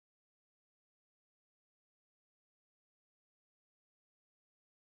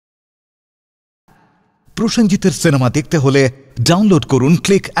প্রসেনজিতের cinema দেখতে হলে download করুন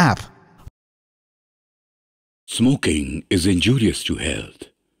click app. Smoking is injurious to health.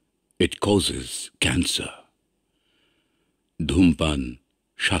 It causes cancer. ধূমপান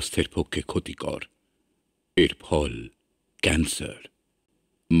স্বাস্থ্যের পক্ষে ক্ষতিকর, এর ফল ক্যান্সার।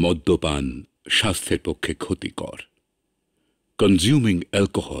 মদ্যপান স্বাস্থ্যের পক্ষে ক্ষতিকর। Consuming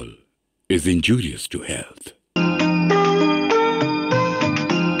alcohol is injurious to health.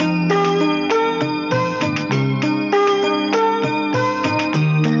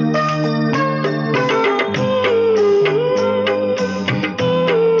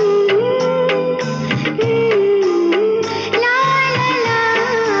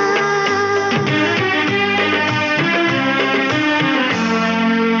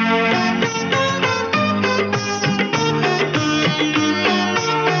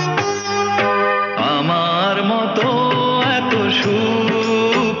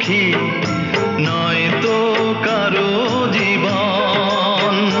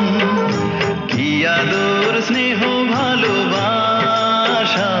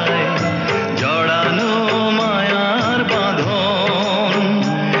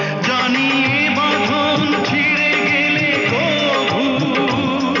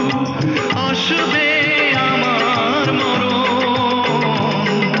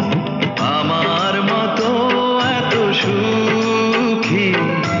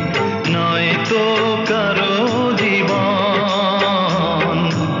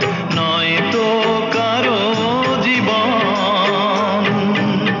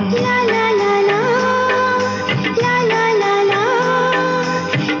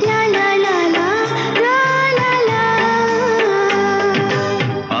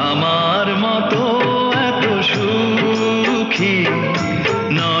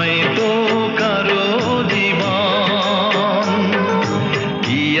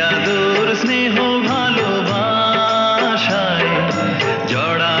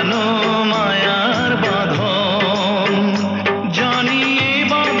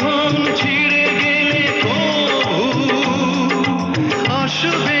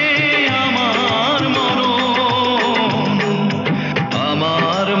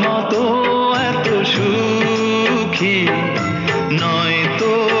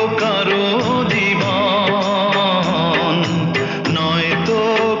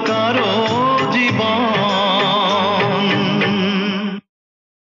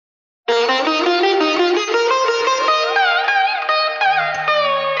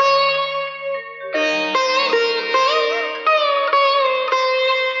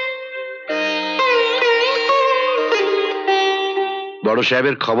 বড়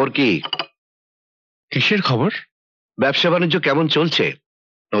সাহেবের খবর কি? কিসের খবর? ব্যবসা বাণিজ্য কেমন চলছে?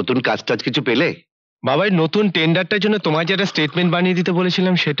 নতুন কাজ টাজ কিছু পেলে? বাবাই নতুন টেন্ডারটার জন্য তোমায় যেটা স্টেটমেন্ট বানিয়ে দিতে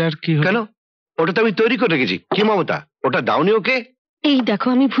বলেছিলাম সেটার কি হলো? কেন, ওটা তো আমি তৈরি করে রেখেছি। কি মমতা, ওটা দাওনি ওকে? এই দেখো,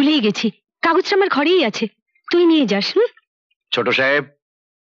 আমি ভুলেই গেছি, কাগজটা আমার ঘরেই আছে, তুই নিয়ে যাস। ছোট সাহেব,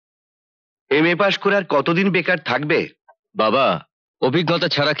 এমএ পাস করে আর কতদিন বেকার থাকবে? বাবা, অভিজ্ঞতা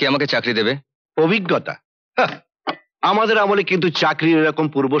ছাড়া কি আমাকে চাকরি দেবে? অভিজ্ঞতা? আমাদের আমলে কিন্তু চাকরির এরকম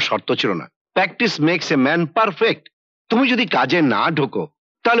পূর্ব শর্ত ছিল না। Practice makes a man perfect. তুমি যদি কাজে না ঢোকো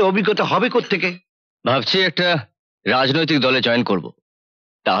তাহলে অভিজ্ঞতা হবে কোত্থেকে? ভাবছি একটা রাজনৈতিক দলে জয়েন করব,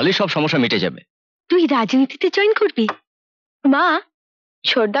 তাহলে সব সমস্যা মিটে যাবে। তুই রাজনীতিতে জয়েন করবি? মা,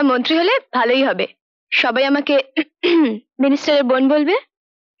 ছোটদা মন্ত্রী হলে ভালোই হবে, সবাই আমাকে মিনিস্টারের বোন বলবে।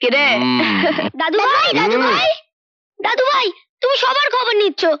 কে রে? দাদু ভাই, দাদু ভাই, দাদু ভাই, তুমি সবার খবর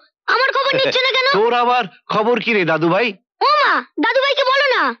নিচ্ছ, আমার খবর নিচ্ছ না কেন? তোর আবার খবর কি রে দাদু ভাই? ও মা, দাদু ভাইকে বলো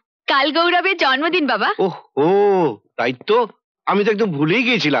না, কাল গৌরবের জন্মদিন বাবা। ওহ ও, তাই তো, আমি তো একদম ভুলেই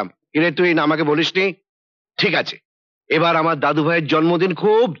গিয়েছিলাম। কিরে, তুই আমাকে বলিসনি? ঠিক আছে, এবার আমার দাদু ভাইয়ের জন্মদিন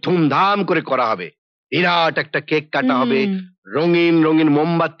খুব ধুমধাম করে করা হবে। বিরাট একটা কেক কাটা হবে, রঙিন রঙিন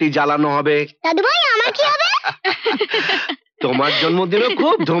মোমবাতি জ্বালানো হবে। দাদু ভাই, আমার কি হবে? তোমার জন্মদিনও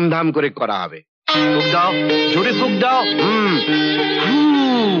খুব ধুমধাম করে করা হবে। ফুক দাও, জোরে ফুক দাও।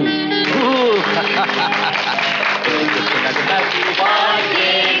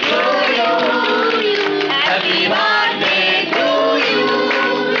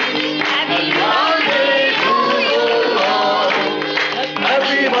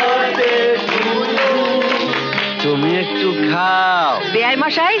 তুমি একটু খাও। বেআই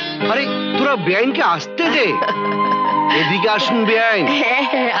মশাই। আরে তোরা বেআইনকে আসতে দে, এদিকে আসুন বেআইন।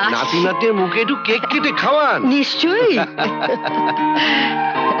 নাতি নাতির মুখে একটু কেক কেটে খাওয়ান। নিশ্চয়ই।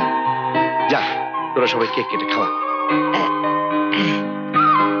 যা, তোরা সবাই কেক কেটে খাওয়া।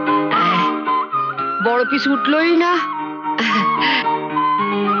 বড় পিস উঠলই না।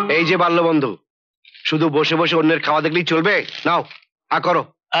 এই যে বাল্যবন্ধু, শুধু বসে বসে অন্যের খাওয়া দেখলেই চলবে? নাও, করো।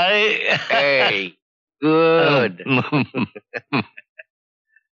 এই গুড।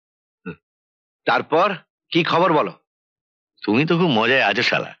 তারপর কি খবর বলো? তুমি তো খুব মজায় আছো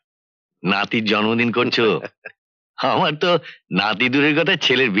শালা, নাতির জন্মদিন করছো। আমার তো নাতি দূরের কথা,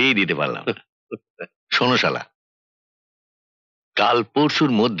 ছেলের বিয়ে দিতে পারলাম না। শোনো শালা, কাল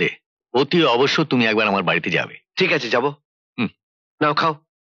পরশুর মধ্যে অতি অবশ্য তুমি একবার আমার বাড়িতে যাবে। ঠিক আছে, যাবো। নাও খাও।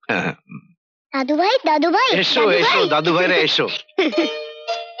 দাদু ভাই, দাদু ভাই, এসো এসো দাদু ভাইরা এসো।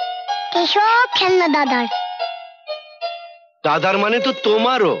 এসব খেলনা দাদার। দাদার মানে তো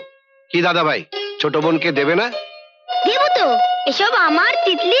তোমারও। কি দাদা ভাই, ছোট বোনকে দেবে না? দেবো তো, এসব আমার,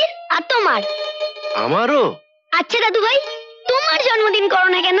 তিতলির আর তোমার। আমারও? আচ্ছা দাদু ভাই, তোমার জন্মদিন করো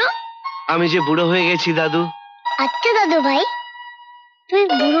না কেন? আমি যে বুড়ো হয়ে গেছি দাদু। আচ্ছা দাদু ভাই, তুমি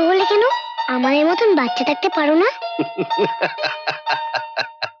বুড়ো হলে কেন আমাদের মতন বাচ্চা থাকতে পারো না?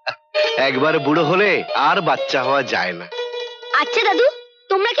 একবার বুড়ো হলে আর বাচ্চা হওয়া যায় না। আচ্ছা দাদু,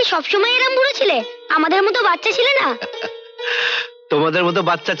 তোমরা কি সবসময় এরম বুড়ো ছিলে? আমাদের মতো বাচ্চা ছিলে না? তোমাদের মতো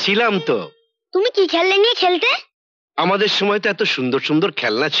বাচ্চা ছিলাম তো। তুমি কি খেলনা নিয়ে খেলতে? আমাদের সময় তো এত সুন্দর সুন্দর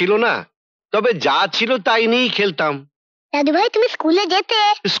খেলনা ছিল না, তবে যা ছিল তাই নিয়েই খেলতাম। দাদু ভাই, তুমি স্কুলে যেতে?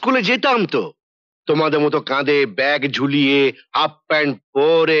 স্কুলে যেতাম তো, তোমাদের মতো কাঁধে ব্যাগ ঝুলিয়ে, হাফ প্যান্ট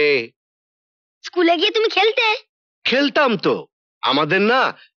পরে। স্কুলে গিয়ে তুমি খেলতে? খেলতাম তো। আমাদের না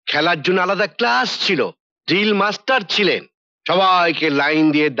খেলার জন্য আলাদা ক্লাস ছিল, ড্রিল মাস্টার ছিলেন। সবাইকে লাইন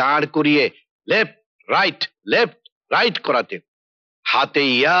দিয়ে দাঁড় করিয়ে লেফট রাইট করাতেন। হাতে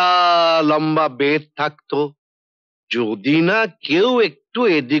ইয়া লম্বা বেত থাকতো, যদি না কেউ একটু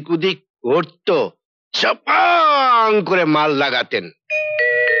এদিক ওদিক করতো, চাপাং করে মাল লাগাতেন।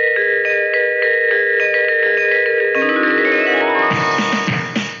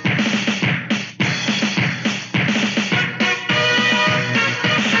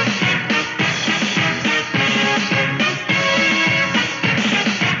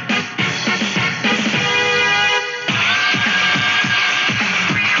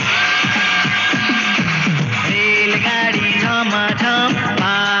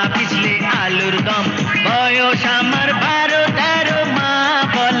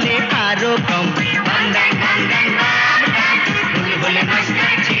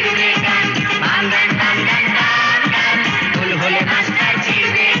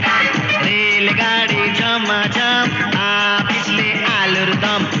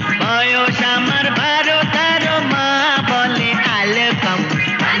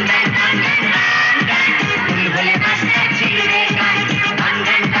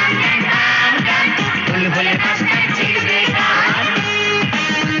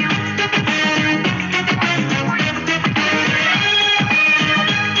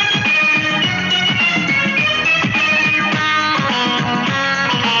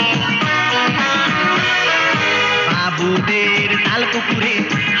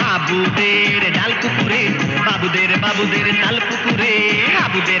 বাবুদের ডাল পুকুরে,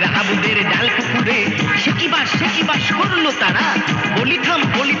 হাবুদের ডাল পুকুরে সেকিবাস করলো তারা।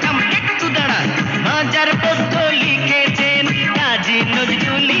 বলিথাম একটু দাঁড়া, হাজার পদ্য লিখেছেন কাজী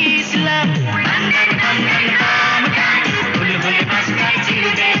নজরুল ইসলাম। বুলবুলি মাস্টার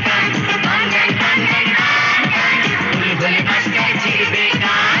চিরবে গান, বুলবুলি মাস্টার চিরবে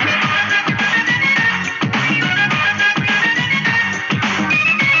গান।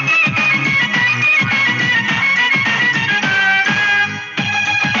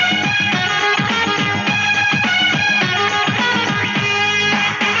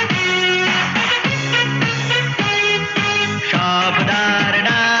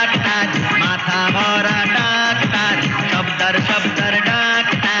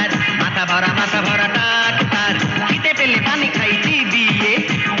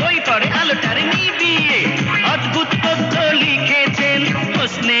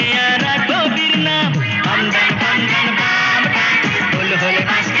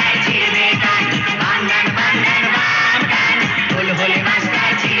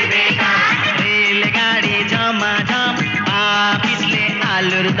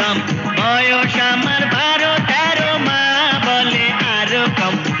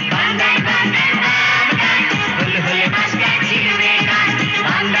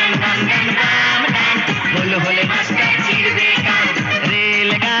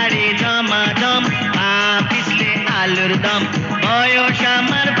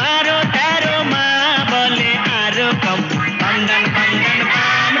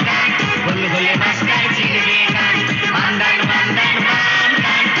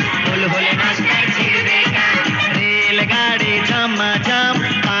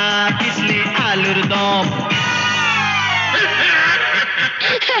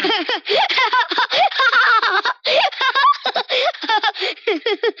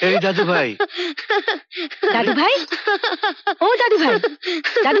 এই দাদু ভাই, দাদু ভাই, ও দাদু ভাই,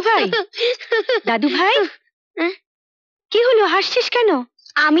 দাদু ভাই, দাদু ভাই, কি হলো, হাসছিস কেন?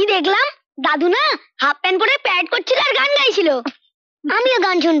 আমি দেখলাম দাদু না হাফ প্যান্ট পরে প্যারেড করছিল আর গান গাইছিল। আমিও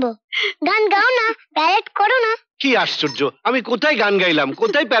গান শুনবো। গান গাও না, প্যারেড করো না। কি আশ্চর্য, আমি কোথায় গান গাইলাম,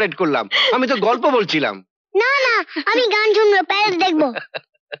 কোথায় প্যারেড করলাম? আমি তো গল্প বলছিলাম। না না, আমি গান শুনবো, প্যারেড দেখবো।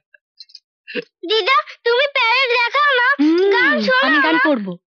 দিদা তুমি প্যারেড দেখাও না, গান শোনাও। আমি গান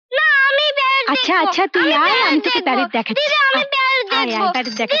করবো না, আমি প্যারেড দেখবো। আচ্ছা আচ্ছা তুই আয়, আমি তোকে প্যারেড দেখাচ্ছি। দিদা আমি প্যারেড দেখবো।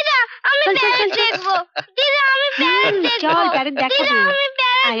 প্যারেড দেখ। দিদা আমি প্যারেড দেখবো। দিদা আমি প্যারেড দেখবো। চল প্যারেড দেখাবো। দিদা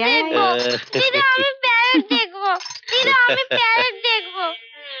আমি প্যারেড দেখবো। দিদা আমি প্যারেড দেখবো। দিদা আমি প্যারেড দেখবো।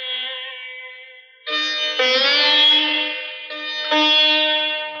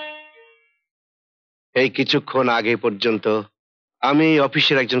 এই কিছুক্ষণ আগে পর্যন্ত আমি এই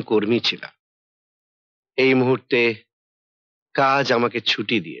অফিসের একজন কর্মী ছিলাম। এই মুহূর্তে কাজ আমাকে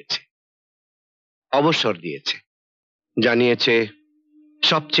ছুটি দিয়েছে, অবসর দিয়েছে, জানিয়েছে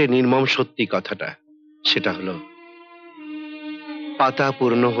সবচেয়ে নির্মম সত্যি কথাটা, সেটা হলো পাতা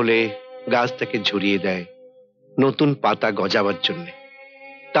পূর্ণ হলে গাছ তাকে ঝরিয়ে দেয় নতুন পাতা গজাবার জন্য,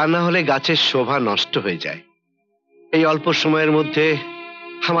 তা না হলে গাছের শোভা নষ্ট হয়ে যায়। এই অল্প সময়ের মধ্যে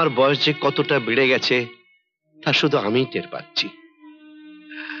আমার বয়স যে কতটা বেড়ে গেছে তা শুধু আমিই টের পাচ্ছি।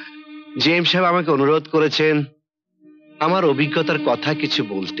 জেমস সাহেব আমাকে অনুরোধ করেছেন আমার অভিজ্ঞতার কথা কিছু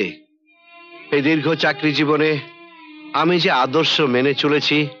বলতে। এই দীর্ঘ চাকরি জীবনে আমি যে আদর্শ মেনে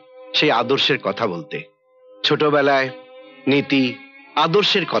চলেছি সেই আদর্শের কথা বলতে। ছোটবেলায় নীতি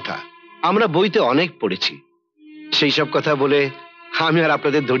আদর্শের কথা আমরা বইতে অনেক পড়েছি, সেই সব কথা বলে আমি আর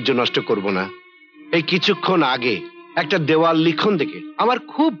আপনাদের ধৈর্য নষ্ট করব না। এই কিছুক্ষণ আগে একটা দেওয়াল লিখন দেখে আমার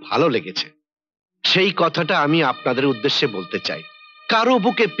খুব ভালো লেগেছে, সেই কথাটা আমি আপনাদের উদ্দেশ্যে বলতে চাই। কারো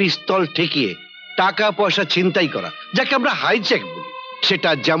বুকে পিস্তল ঠেকিয়ে টাকা পয়সা ছিনতাই করা, যাকে আমরা হাইজ্যাক বলি, সেটা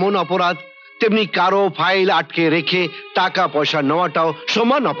যেমন অপরাধ তেমনি কারো ফাইল আটকে রেখে টাকা পয়সা নেওয়াটাও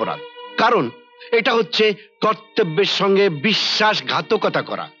সমান অপরাধ। কারণ এটা হচ্ছে কর্তব্যের সঙ্গে বিশ্বাসঘাতকতা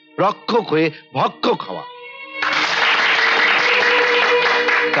করা, রক্ষক হয়ে ভক্ষক হওয়া।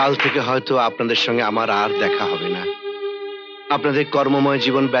 কাল থেকে হয়তো আপনাদের সঙ্গে আমার আর দেখা হবে না, আপনাদের কর্মময়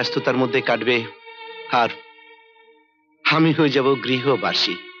জীবন ব্যস্ততার মধ্যে কাটবে, আর আমি হয়ে যাব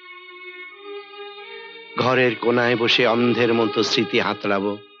গৃহবাসী। ঘরের কোনায় বসে অন্ধের মতো স্মৃতি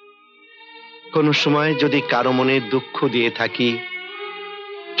হাতড়াবো। কোনো সময় যদি কারো মনে দুঃখ দিয়ে থাকি,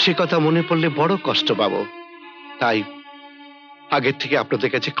 সে কথা মনে পড়লে বড় কষ্ট পাবো। তাই আগের থেকে আপনাদের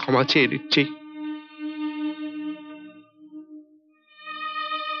কাছে ক্ষমা চেয়ে নিচ্ছি।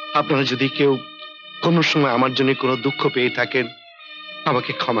 আপনারা যদি কেউ কোনো সময় আমার জন্য কোনো দুঃখ পেয়ে থাকেন,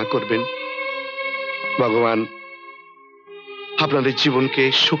 আমাকে ক্ষমা করবেন। ভগবান আপনাদের জীবনকে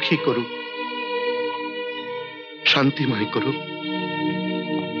সুখী করুক, শান্তিময় করুক।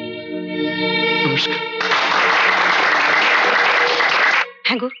 নমস্কার।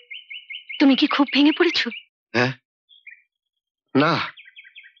 হ্যাঁ গো, তুমি কি খুব ভেঙে পড়েছো? হ্যাঁ, না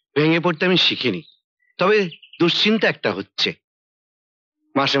ভেঙে পড়তে আমি শিখিনি, তবে দুশ্চিন্তা একটা হচ্ছে।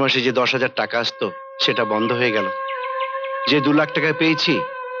 মাসে মাসে যে 10,000 টাকা আসতো সেটা বন্ধ হয়ে গেল। যে 2 লাখ টাকা পেয়েছি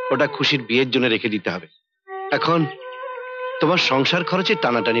ওটা খুশির বিয়ের জন্য রেখে দিতে হবে। এখন তোমার সংসার খরচে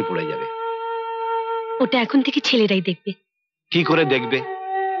টানাটানি পড়ে যাবে। ওটা এখন থেকে ছেলেরাই দেখবে। কি করে দেখবে?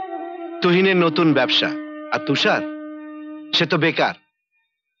 তুহিনের নতুন ব্যবসা, আর তুষার সে তো বেকার,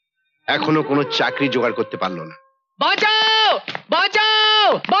 এখনো কোনো চাকরি জোগাড় করতে পারলো না। বাঁচাও বাঁচাও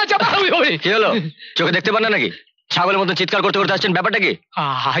বাঁচাও! কি হলো, চোখে দেখতে পান না নাকি? ছাগলের মতো চিৎকার করতে করতে আসছেন, ব্যাপারটা কি?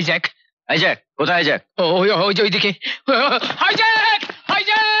 হাইজ্যাক। হাইজ্যাক কোথায়? হাইজ্যাক ওই যে ওইদিকে। হাইজ্যাক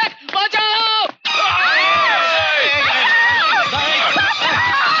হাইজ্যাক, বাঁচাও!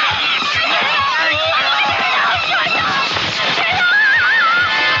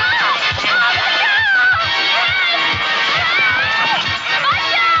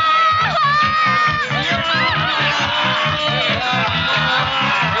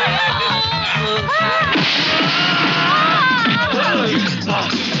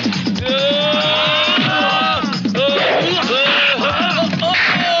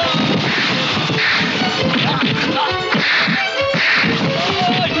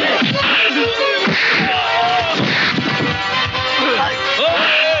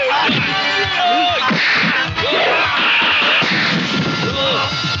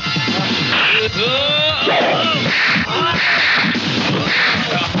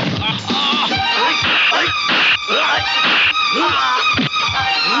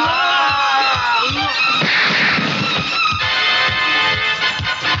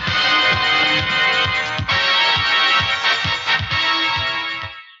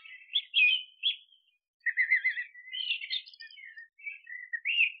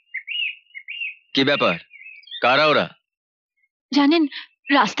 কি ব্যাপার, কারা ওরা? জানেন,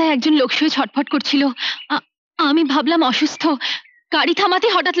 রাস্তায় একজন লোক শুয়ে ছটফট করছিল। আমি ভাবলাম অসুস্থ। গাড়ি থামাতে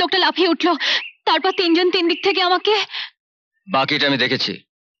হঠাৎ লোকটা লাফিয়ে উঠলো। তারপর তিনজন তিন দিক থেকে আমাকে। বাকিটা আমি দেখেছি।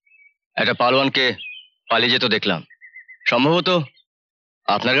 একটা পালোয়ানকে পালিয়ে যেতে দেখলাম, সম্ভবত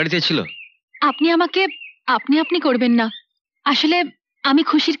আপনার গাড়িতে ছিল। আপনি আমাকে আপনি আপনি করবেন না। আসলে আমি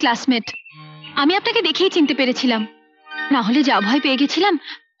খুশির ক্লাসমেট। আমি আপনাকে দেখেই চিনতে পেরেছিলাম, না হলে যা ভয় পেয়ে গেছিলাম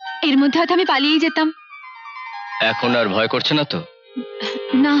এর মধ্যে হয়তো আমি পালিয়েই যেতাম। এখন আর ভয় করছে না তো?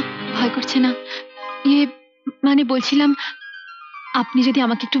 না, ভয় করছে না। মানে বলছিলাম, আপনি যদি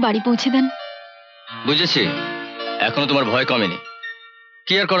আমাকে একটু বাড়ি পৌঁছে দেন। বুঝেছি, এখনো তোমার ভয় কমেনি।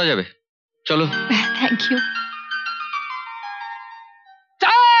 কি আর করা যাবে, চলো। Thank you.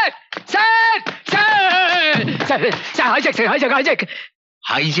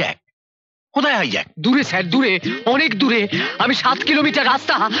 হাইজ্যাক? কোথায় হাইজ্যাক? দূরে স্যার, দূরে, অনেক দূরে। আমি 7 কিলোমিটার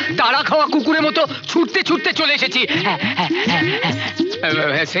রাস্তা তাড়া খাওয়া কুকুরের মতো ছুটতে ছুটতে চলে এসেছি।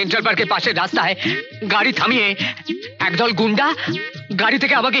 সেন্ট্রাল পার্কের পাশের রাস্তায় গাড়ি থামিয়ে একদল গুন্ডা গাড়ি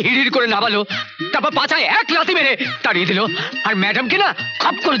থেকে আমাকে হিড় করে নামালো, তারপর পাছায় এক লাথি মেরে তাড়িয়ে দিল, আর ম্যাডামকে না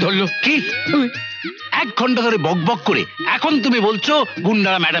খপ করে ধরলো। কি 1 ঘন্টা ধরে বক বক করে এখন তুমি বলছো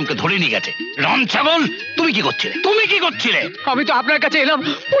গুন্ডারা ম্যাডামকে ধরে নিয়ে গেছে? রমছাগল, তুমি কি করছিলে? আমি তো আপনার কাছে এলাম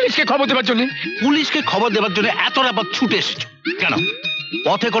পুলিশকে খবর দেওয়ার জন্য। পুলিশকে খবর দেওয়ার জন্য এত রাত ছুটে এসেছো কেন?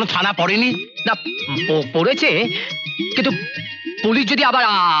 পথে কোনো থানা পড়েনি? না, পড়েছে, কিন্তু পুলিশ যদি আবার।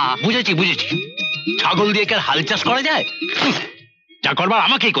 বুঝেছি, ছাগল দিয়ে কি আর হাল চাষ করা যায়? যা করবার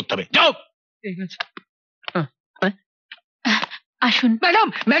আমাকেই করতে হবে, যাও। আসুন।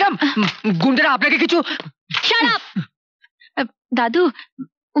 ম্যাডাম, গুন্ডারা আপনাকে কিছু। Shut up. দাদু,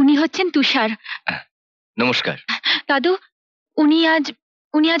 উনি হচ্ছেন তুষার। নমস্কার। দাদু,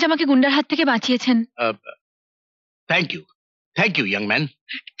 উনি আজ আমাকে গুন্ডার হাত থেকে বাঁচিয়েছেন। Thank you young man.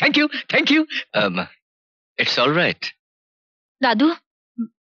 Thank you. It's all right. দাদু,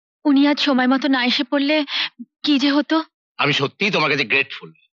 উনি আজ সময় মতো না এসে পড়লে কি যে হতো। আমি সত্যিই তোমার কাছে গ্রেটফুল।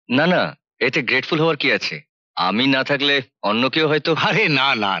 না, এতে গ্রেটফুল হওয়ার কি আছে? আমি না থাকলে অন্য কেউ হয়তো। আরে না,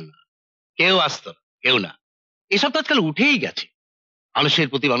 কেউ আসতো না, কেউ না। এসব তো আজকাল উঠেই গেছে। মানুষের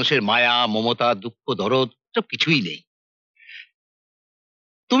প্রতি মানুষের মায়া, মমতা, দুঃখ, দরদ সব কিছুই নেই।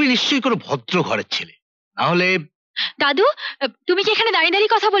 তুমি নিশ্চয়ই কোনো ভদ্র ঘরের ছেলে, না হলে। দাদু, তুমি কি এখানে দাঁড়িয়ে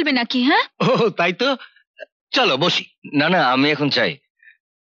দাঁড়িয়ে কথা বলবে নাকি? হ্যাঁ, ও তাই তো, চলো বসি। না, আমি এখন চাই।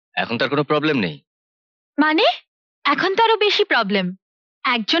 এখন তার কোনো প্রবলেম নেই। মানে এখন তো আরো বেশি প্রবলেম।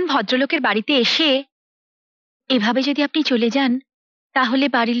 একজন ভদ্রলোকের বাড়িতে এসে এভাবে যদি আপনি চলে যান, তাহলে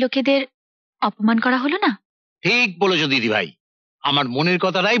বাড়ির লোকেদের অপমান করা হলো না? ঠিক বলেছো দিদি ভাই, আমার মনের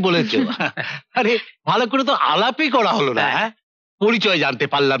কথাটাই বলেছো। আরে ভালো করে তো আলাপই করা হলো না, পরিচয় জানতে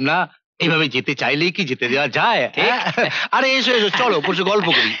পারলাম না। এইভাবে যেতে চাইলেই কি যেতে দেওয়া যায়? আরে এসো চলো বসে গল্প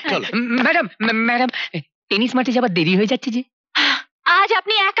করি, চলো। ম্যাডাম, টেনিস মাঠে যাবার দেরি হয়ে যাচ্ছে যে। আজ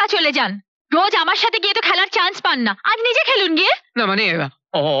আপনি একা চলে যান। রোজ আমার সাথে গিয়ে তো খেলার চান্স পান না, আজ নিজে খেলুন গিয়ে। না মানে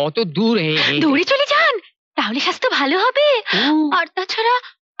অত দূরে চলে যান, তাহলে স্বাস্থ্য ভালো হবে। আর তাছাড়া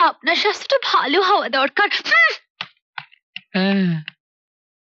আপনার স্বাস্থ্যটা ভালো হওয়া দরকার।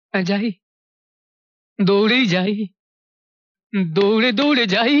 যাই, দৌড়েই যাই, দৌড়ে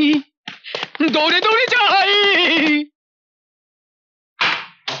যাই, দৌড়ে যাই।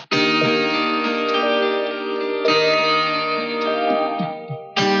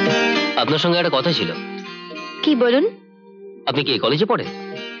 আপনার সঙ্গে একটা কথা ছিল। কি বলুন? আপনি কি কলেজে পড়েন?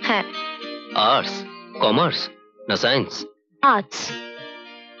 হ্যাঁ। আর্টস, কমার্স না সায়েন্স? আর্টস।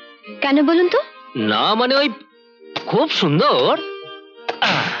 কেন বলুন তো? না মানে ওই খুব সুন্দর,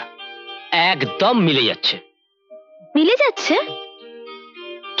 একদম মিলে যাচ্ছে। মিলে যাচ্ছে?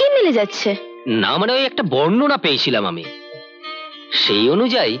 কি মিলে যাচ্ছে? না মানে ওই একটা বর্ণনা পেয়েছিলাম আমি, সেই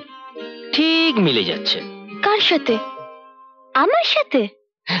অনুযায়ী ঠিক মিলে যাচ্ছে। কার সাথে? আমার সাথে?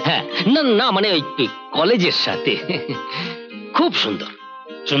 হ্যাঁ, না মানে ওই কলেজের সাথে। খুব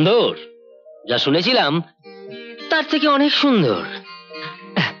সুন্দর, যা শুনেছিলাম তার থেকে অনেক সুন্দর।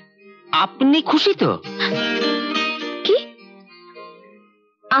 আপনি খুশি তো? কি?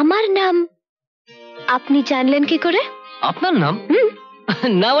 আমার নাম আপনি জানলেন কি করে? আপনার নাম?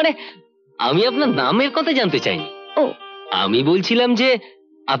 না মানে আমি আপনার নামের কথা জানতে চাইনি। ও, আমি বলছিলাম যে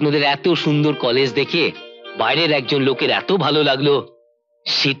আপনাদের এত সুন্দর কলেজ দেখে বাইরের একজন লোকের এত ভালো লাগলো,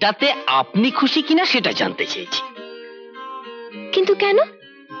 সেটাতে আপনি খুশি কিনা সেটা জানতে চেয়েছি। কিন্তু কেন?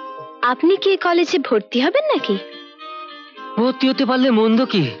 আপনি কি কলেজে ভর্তি হবেন নাকি? ভর্তি হতে পারলে মন্দ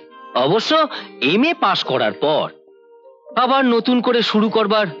কি? অবশ্য এমএ পাশ করার পর আবার নতুন করে শুরু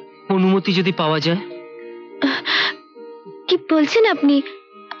করবার অনুমতি যদি পাওয়া যায়। কি বলছেন আপনি?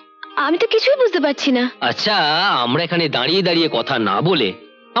 আমি তো কিছুই বুঝতে পারছি না। আচ্ছা, আমরা এখানে দাঁড়িয়ে দাঁড়িয়ে কথা না বলে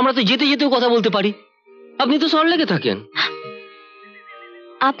আমরা তো যেতে যেতেও কথা বলতে পারি। আপনি তো সল্টলেকে থাকেন।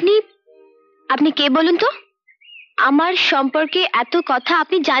 আপনি আপনি কে বলুন তো? আমার সম্পর্কে এত কথা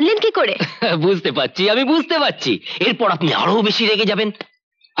আপনি জানলেন কি করে? বুঝতে পারছি, আমি বুঝতে পারছি। এরপর আপনি আরো বেশি রেগে যাবেন,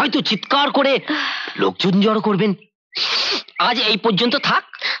 হয়তো চিৎকার করে লোকজন জড়ো করবেন। আজ এই পর্যন্ত থাক।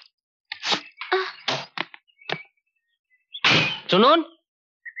 শুনুন,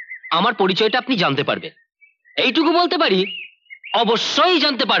 আমার পরিচয়টা আপনি জানতে পারবেন, এইটুকু বলতে পারি, অবশ্যই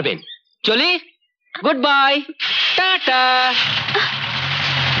জানতে পারবেন। চলি, গুড বাই, টাটা।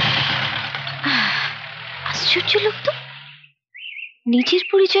 আশ্চর্য লোক তো, নিজের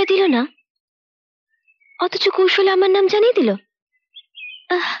পরিচয় দিল না, অথচ কৌশলে আমার নাম জানিয়ে দিল।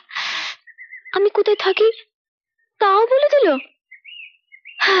 আমি কোথায় থাকি তাও বলে দিল।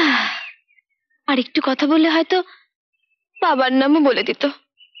 আর একটু কথা বললে হয়তো বাবার নামও বলে দিত।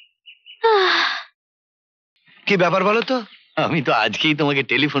 কি ব্যাপার বলো তো? আমি তো আজকেই তোমাকে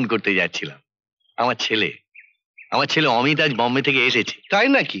টেলিফোন করতে যাচ্ছিলাম। আমার ছেলে অমিত আজ বম্বে থেকে এসেছে। তাই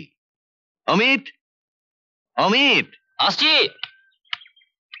নাকি? অমিত, অমিত, আসছি।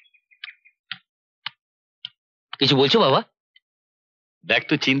 কিছু বলছো বাবা? দেখ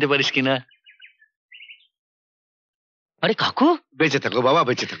তো চিনতে পারিস কিনা। আরে কাকু। বেঁচে থাকো বাবা,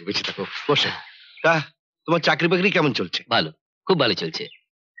 বেঁচে থাকো, বেঁচে থাকো। বসে। তা তোমার চাকরি বাকরি কেমন চলছে? ভালো, খুব ভালো চলছে।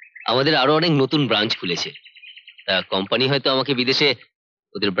 আমাদের আরো অনেক নতুন ব্রাঞ্চ খুলেছে, তা কোম্পানি হয়তো আমাকে বিদেশে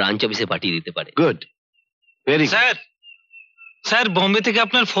ওদের ব্রাঞ্চ অফিসে পাঠিয়ে দিতে পারে। Good, very good. Sir, sir Bombay থেকে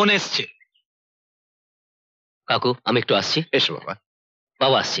আপনার ফোন এসছে। কাকু আমি একটু আসছি। এসো বাবা।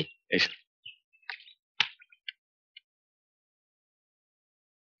 বাবা আসছি। এসো।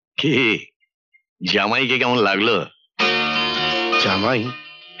 কি জামাইকে কেমন লাগলো? জামাই?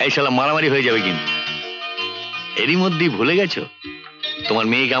 এই শালা মারামারি হয়ে যাবে কিন্তু। এরই মধ্যেই ভুলে গেছো তোমার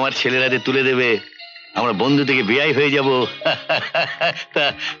মেয়েকে আমার ছেলের হাতে তুলে দেবে, আমরা বন্ধু থেকে বেয়াই হয়ে যাব।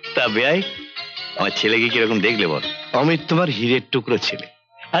 তা বেয়াই, আমার ছেলেকে কিরকম দেখলে বল? অমিত তোমার হীরের টুকরো ছেলে।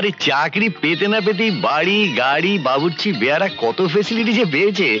 আরে চাকরি পেতে না পেতেই বাড়ি, গাড়ি, বাবুর্চি, বেয়ারা কত ফেসিলিটি যে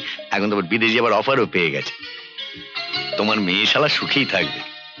পেয়েছে। এখন তোমার বিদেশ যাবার অফারও পেয়ে গেছে। তোমার মেয়ে শালা সুখেই থাকবে।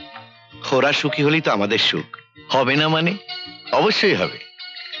 ওরা সুখী হলেই তো আমাদের সুখ। হবে না মানে? অবশ্যই হবে।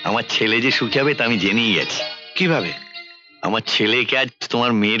 আমার ছেলে যে সুখী হবে তা আমি জেনেই গেছি। কিভাবে? আমার ছেলেকে আজ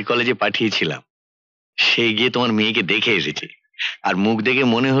তোমার মেয়ের কলেজে পাঠিয়েছিলাম, সে গিয়ে তোমার মেয়েকে দেখে এসেছে, আর মুখ দেখে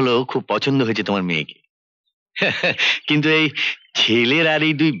মনে হলো খুব পছন্দ হয়েছে তোমার মেয়েকে। কিন্তু এই ছেলের আর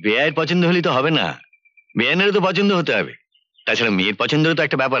এই দুই বেয়ের পছন্দ হলেই তো হবে না, বেয়ানেরও তো পছন্দ হতে হবে। তাছাড়া মেয়ের পছন্দেরও তো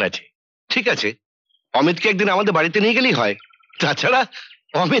একটা ব্যাপার আছে। ঠিক আছে, অমিতকে একদিন আমাদের বাড়িতে নিয়ে গেলেই হয়। তাছাড়া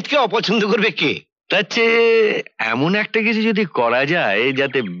অমিতকে অপছন্দ করবে কে? তার চেয়ে এমন একটা কিছু যদি করা যায়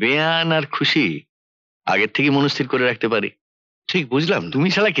যাতে বেয়ান আর খুশি আগের থেকে মনস্থির করে রাখতে পারি। ঠিক বুঝলাম। তুমি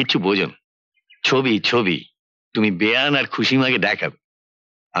শালা কিচ্ছু বোঝো না। ছবি ছবি তুমি বেয়ান আর খুশি মাকে দেখাবে,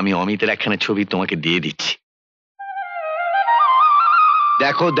 আমি অমিতের একখানা ছবি তোমাকে দিয়ে দিচ্ছি।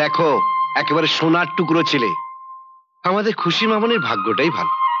 দেখো দেখো, একেবারে সোনার টুকরো ছেলে। আমাদের খুশি মামনির ভাগ্যটাই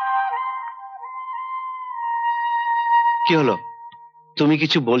ভালো। কি হলো, তুমি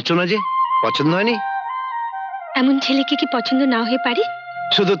কিছু বলছো না যে? পছন্দ হয়নি? এমন ছেলেকে কি পছন্দ না হয়ে পারে?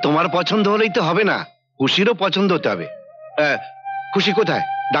 শুধু তোমার পছন্দ হলেই তো হবে না, খুশিরও পছন্দ হতে হবে। খুশি কোথায়?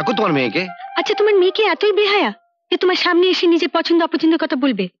 ডাকো তোমার মেয়েকে। আচ্ছা, তোমার মেয়েকে এতই বেহায়া যে তোমার সামনে এসে নিজের পছন্দ অপছন্দের কথা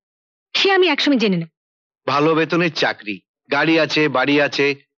বলবে? সে আমি একসময় জেনে নেব। ভালো বেতনের চাকরি, গাড়ি আছে, বাড়ি আছে,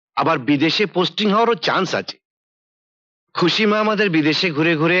 আবার বিদেশে পোস্টিং হওয়ারও চান্স আছে। খুশি মা আমাদের বিদেশে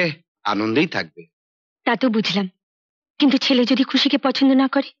ঘুরে ঘুরে আনন্দেই থাকবে। তা তো বুঝলাম, কিন্তু ছেলে যদি খুশিকে পছন্দ না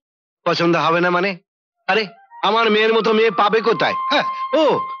করে? পছন্দ হবে না মানে? আরে আমার মেয়ের মতো মেয়ে পাবে কোথায়? হ্যাঁ, ও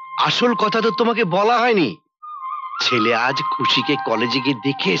আসল কথা তো তোমাকে বলা হয়নি। ছেলে আজ খুশিকে কলেজে গিয়ে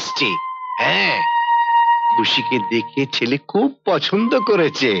দেখে এসছে। হ্যাঁ, খুশিকে দেখে ছেলে খুব পছন্দ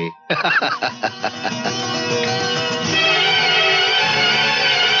করেছে।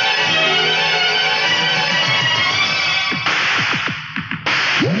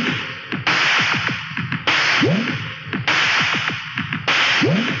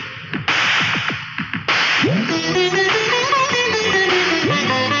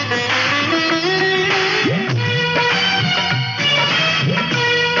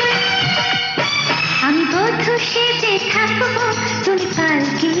 আমি বধূ সেজে থাকবো, তুমি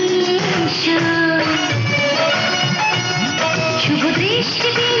পালকি নিয়ে এসো। শুভ দৃষ্টি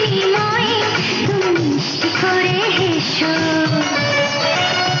বিনিময়ে তুমি মিষ্টি করে হেসো।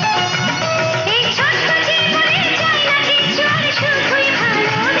 এই ছোট্ট জীবনে চাই না কিছু, আর শুধুই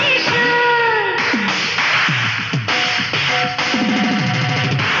ভালোবেসো।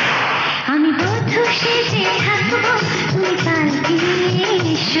 আমি বধূ সেজে থাকবো, তুমি পালকি নিয়ে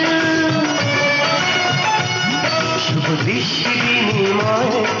এসো। শুভ দৃষ্টি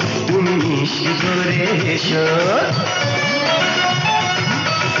বিনিময়ে তুমি মিষ্টি এসো।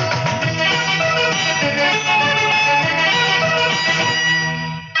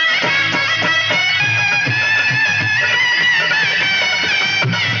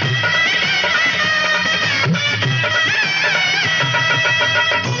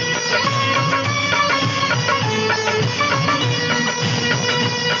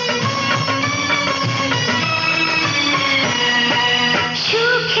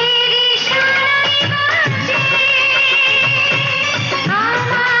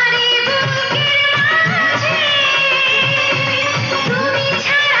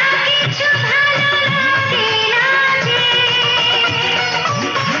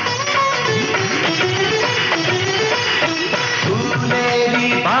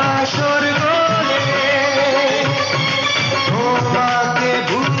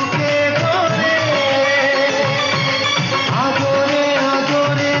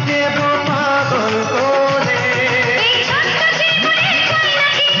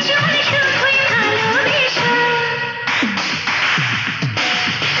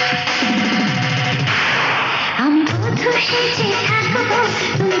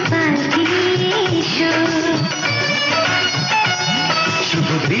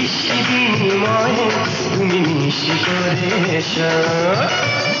 তুমি মিশি করে এসো।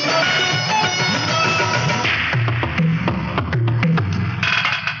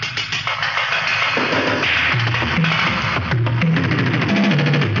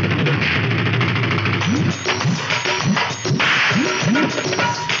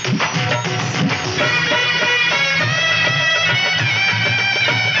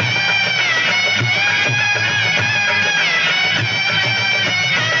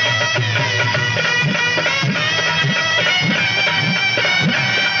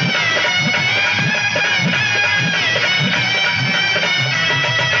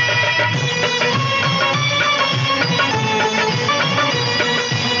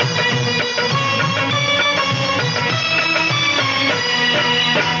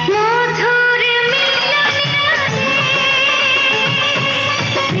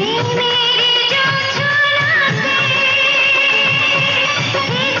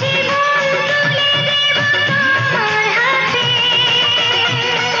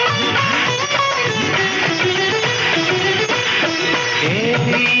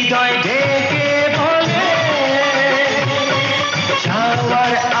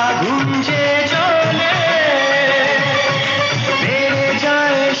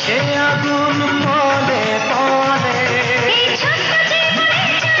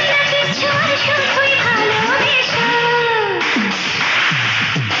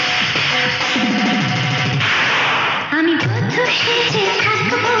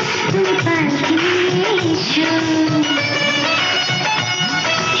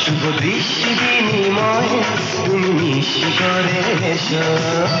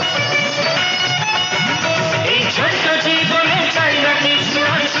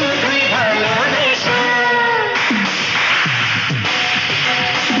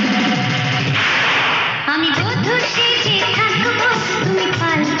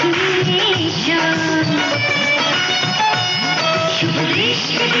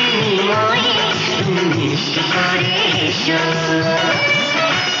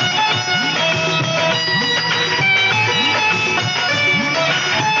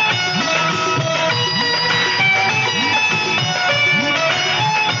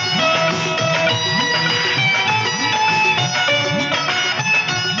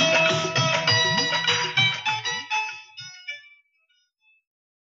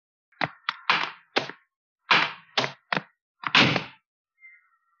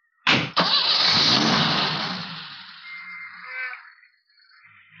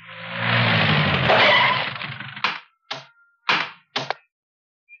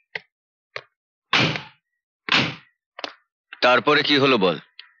 তারপরে কি হলো বল?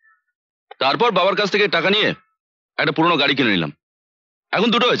 তারপর বাবার কাছ থেকে টাকা নিয়ে একটা পুরনো গাড়ি কিনে নিলাম। এখন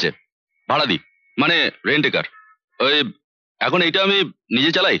দুটো হয়েছে, ভাড়া দিই, মানে রেন্ট কার। ওই এখন এইটা আমি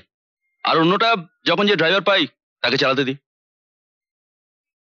নিজে চালাই, আর অন্যটা যখন যে ড্রাইভার পাই তাকে চালাতে দিই।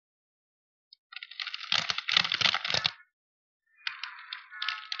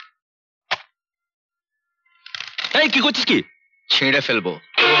 এই কি করছিস কি? ছেড়ে ফেলবো।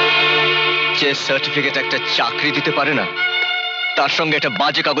 যে সার্টিফিকেট একটা চাকরি দিতে পারে না, তার সঙ্গে একটা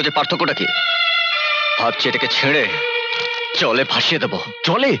বাজে কাগজে পার্থক্যটা কি? ভাবছি এটাকে ছেড়ে জলে ভাসিয়ে দেবো।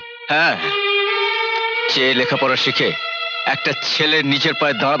 জলে? হ্যাঁ, যে লেখাপড়া শিখে একটা ছেলে নিজের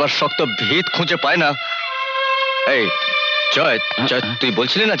পায়ে দাঁড়াবার শক্ত ভিত খুঁজে পায় না। এই জয়, তুই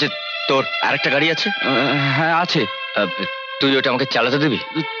বলছিলি না যে তোর আরেকটা গাড়ি আছে? হ্যাঁ আছে। তুই ওটা আমাকে চালাতে দিবি?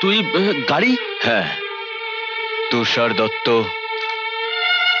 তুই গাড়ি? হ্যাঁ, তুষার দত্ত,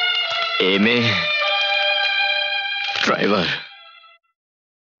 এমএ, ড্রাইভার।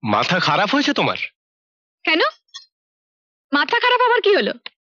 মাথা খারাপ হয়েছে তোমার? কেন মাথা খারাপ আবার কি হলো?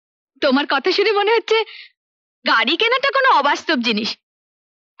 তোমার কথা শুনে মনে হচ্ছে গাড়ি কেনাটা কোনো অবাস্তব জিনিস।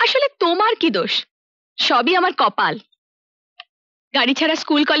 আসলে তোমার কি দোষ? সবই আমার কপাল। গাড়ি ছাড়া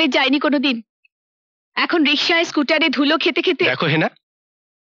স্কুল কলেজ যায়নি কোনোদিন, এখন রিক্সায় স্কুটারে ধুলো খেতে খেতে। দেখো হেনা,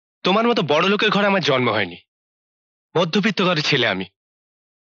 তোমার মতো বড় লোকের ঘরে আমার জন্ম হয়নি। মধ্যবিত্ত ঘরের ছেলে আমি।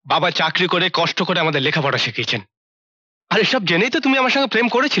 বাবা চাকরি করে কষ্ট করে আমাদের লেখাপড়া শিখিয়েছেন। আর এসব জেনেই তো তুমি আমার সঙ্গে প্রেম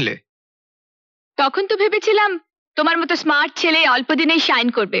করেছিলে। তখন তো ভেবেছিলাম তোমার মতো স্মার্ট ছেলে অল্প দিনেই শাইন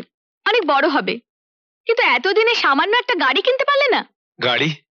করবে, অনেক বড় হবে। কিন্তু এতদিনে সামান্য একটা গাড়ি কিনতে পারলে না। গাড়ি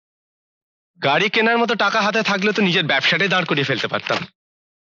গাড়ি কেনার মতো টাকা হাতে থাকলে তো নিজের ব্যবসাটাই দাঁড় করিয়ে ফেলতে পারতাম।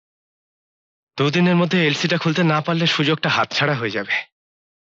 দুদিনের মধ্যে এলসিটা খুলতে না পারলে সুযোগটা হাতছাড়া হয়ে যাবে।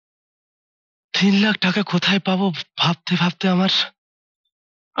 3 লাখ টাকা কোথায় পাবো ভাবতে ভাবতে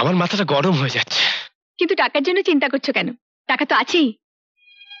আমার মাথাটা গরম হয়ে যাচ্ছে। কিন্তু টাকার জন্য চিন্তা করছো কেন? টাকা তো আছেই।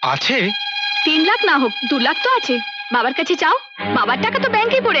 আছে? 3 লাখ না হোক 2 লাখ তো আছে। বাবার কাছে চাও, বাবার টাকা তো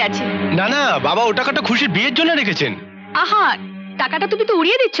ব্যাংকেই পড়ে আছে। না না, বাবা ও টাকাটা খুশির বিয়ের জন্য রেখেছেন। আহা, টাকাটা তুমি তো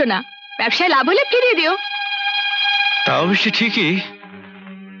উড়িয়ে দিচ্ছ না, ব্যবসায় লাভ হলে ফিরিয়ে দিও। তা অবশ্য ঠিকই,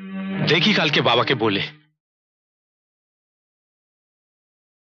 দেখি কালকে বাবাকে বলে।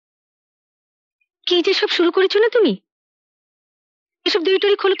 কি যে সব শুরু করেছো না তুমি? এসব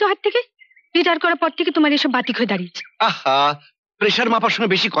দড়ি খোলো তো হাত থেকে। রিটায়ার করার পর থেকে তোমার এসব বাতিক হয়ে দাঁড়িয়েছে। আহা, প্রেশার মাপার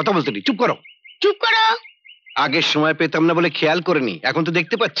সময় বেশি কথা বলতে নেই, চুপ করো। চুপ করো। আগের সময় পেতাম না বলে খেয়াল করিনি, এখন তো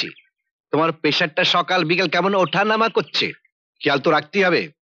দেখতে পাচ্ছি তোমার প্রেশারটা সকাল বিকাল কেমন ওঠা নামা করছে। খেয়াল তো রাখতেই হবে,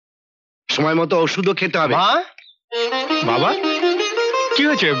 সময় মতো ওষুধও খেতে হবে। মা, বাবা, কি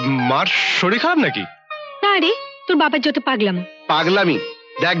হয়েছে? মার শরীর খারাপ নাকি? না রে, তোর বাবার যত পাগলামি।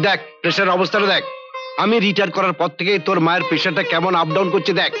 দেখ দেখ প্রেশার অবস্থাটা দেখ। আমি রিটায়ার করার পর থেকে তোর মায়ের প্রেশারটা কেমন আপ ডাউন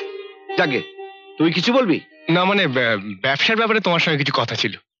করছে দেখ। যাকে তুই কিছু বলবি? না মানে ব্যবসার ব্যাপারে তোমার সঙ্গে কিছু কথা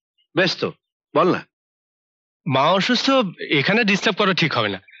ছিল। বেশ তো, বল না। মা অসুস্থ, এখানে ডিস্টার্ব করা ঠিক হবে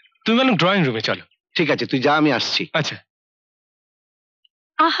না। তুমি বরং ড্রয়িং রুমে চলো। ঠিক আছে, তুই যা, আমি আসছি। আচ্ছা।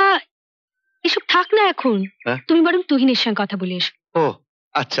 আহা, এসব থাক না এখন। তুমি বরং তুহিনের সঙ্গে কথা বলে এসো। ও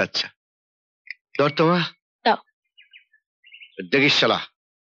আচ্ছা আচ্ছা, ধর তো মা। দাও। দেখিস শালা।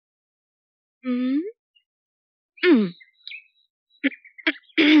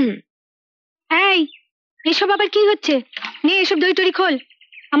 এই, এসব আবার কি হচ্ছে? নে এসব দড়ি খোল,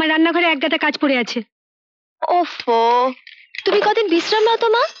 আমার রান্নাঘরে এক গাদা কাজ পড়ে আছে। ওফো, তুমি কদিন বিশ্রাম নাও তো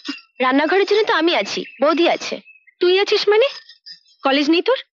মা। রান্নাঘরের জন্য তো আমি আছি, বৌদি আছে। তুই আছিস মানে? কলেজ নেই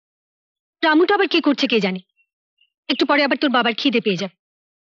তোর? রামুটা আবার কি করছে কে জানে। একটু পরে আবার তোর বাবার খিদে পেয়ে যাবে।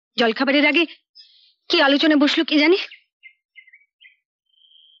 জলখাবারের আগে কি আলোচনা বসলো কে জানে।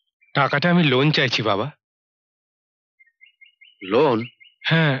 টাকাটা আমি লোন চাইছি বাবা। লোন?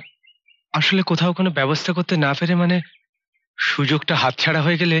 হ্যাঁ, আসলে কোথাও কোনো ব্যবস্থা করতে না পেরে মানে সুযোগটা হাতছাড়া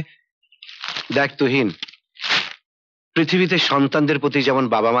হয়ে গেলে। দেখ তুহিন, পৃথিবীতে সন্তানদের প্রতি যেমন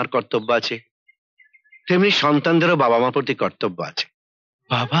বাবা মার কর্তব্য আছে, তেমনি সন্তানদেরও বাবা মার প্রতি কর্তব্য আছে।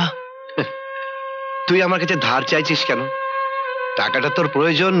 বাবা, তুই আমার কাছে ধার চাইছিস কেন? টাকাটা তোর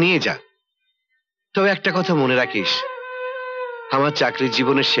প্রয়োজন, নিয়ে যা। তবে একটা কথা মনে রাখিস, আমার চাকরির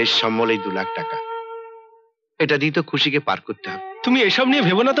জীবনের শেষ সম্বল এই 2 লাখ টাকা। এটা দিয়ে তো খুশিকে পার করতে হবে। তুমি এসব নিয়ে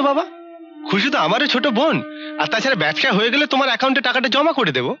ভেবো না তো বাবা। খুশি তো আমারও ছোট বোন, আর তাছাড়া ব্যবসা হয়ে গেলে তোমার অ্যাকাউন্টে টাকাটা জমা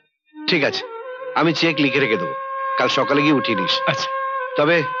করে দেবো। ঠিক আছে, আমি চেক লিখে রেখে দেবো, কাল সকালে গিয়ে উঠিয়ে নিস। আচ্ছা।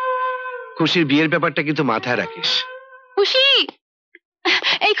 তবে খুশির বিয়ের ব্যাপারটা কিন্তু মাথায় রাখিস। খুশি,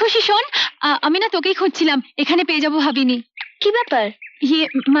 এই খুশি শোন, আমি না তোকেই খুঁজছিলাম, এখানে পেয়ে যাবো ভাবিনি। কি ব্যাপার? ইয়ে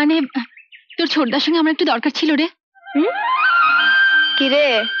মানে তোর ছোটদার সঙ্গে আমার একটু দরকার ছিল রে। কি রে,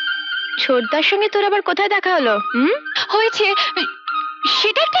 ছোটদার সঙ্গে তোর আবার কোথায় দেখা হলো? হয়েছে,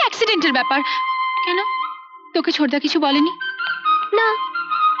 সেটা একটা অ্যাক্সিডেন্টের ব্যাপার। কেন, তোকে ছোটদা কিছু বলেনি? না,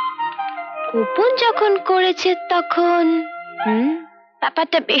 গোপন যখন করেছে তখন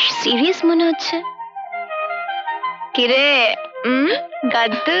ব্যাপারটা বেশ সিরিয়াস মনে হচ্ছে। কিরে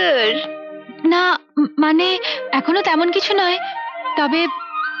গাদ্দুর? না মানে এখনো তেমন কিছু নয়, তবে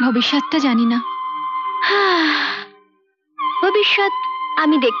ভবিষ্যৎটা জানি না। ভবিষ্যৎ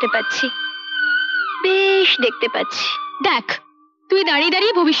আমি দেখতে পাচ্ছি, বেশ দেখতে পাচ্ছি। দেখ, তুই দাঁড়িয়ে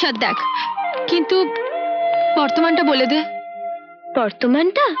দাঁড়িয়ে ভবিষ্যৎ দেখ, কিন্তু বর্তমানটা বলে দে।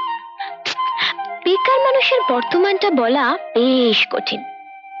 বর্তমানটা? বেকার মানুষের বর্তমানটা বলা বেশ কঠিন।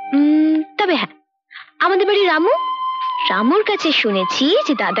 তবে হ্যাঁ, আমাদের বাড়ি রামুর কাছে শুনেছি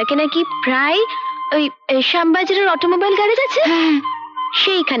যে দাদাকে নাকি প্রায় ওই শ্যামবাজারের অটোমোবাইল গ্যারেজ আছে,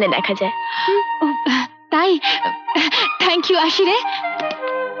 সেইখানে দেখা যায়। তাই থ্যাংক ইউ, আসি রে।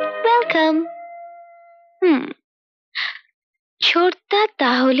 ওয়েলকাম। ছোটদা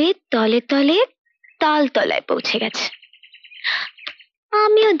তাহলে তলে তলে তাল তলায় পৌঁছে গেছে।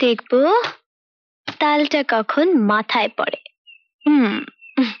 আমিও দেখব তালটা কখন মাথায় পড়ে।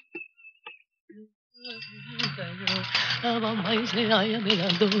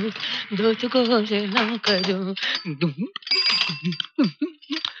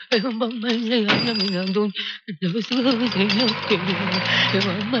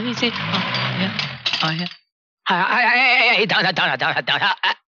 দাঁড়া দাঁড়া দাঁড়া দাঁড়া,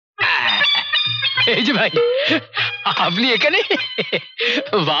 এই যে ভাই আপনি এখানে?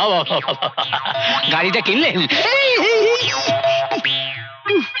 বাহ বাহ, গাড়িটা কিনলেন?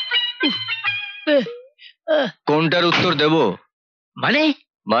 কোনটার উত্তর দেব? মানে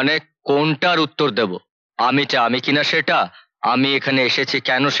মানে কোনটার উত্তর দেব? আমি কিনা সেটা, আমি এখানে এসেছি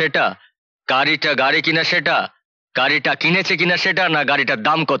কেন সেটা, গাড়িটা গাড়ি কিনা সেটা, গাড়িটা কিনেছে কিনা সেটা, না গাড়িটার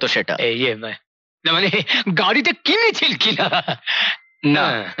দাম কত সেটা? মানে গাড়িটা কিনেছিল কিনা? না।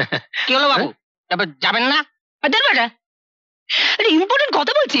 কি হলো বাবু, যাবেন না? ইম্পর্টেন্ট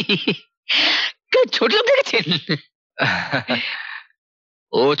কথা বলছি। ছোট লোক দেখেছেন?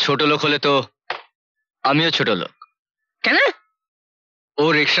 ও ছোট লোক হলে তো আমিও ছোট লোক। কেন? ও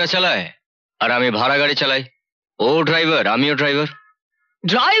রিক্সা চালায় আর আমি ভাড়া গাড়ি চালাই। ও ড্রাইভার, আমিও ড্রাইভার।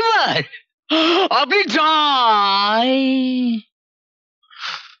 ড্রাইভার? আপনি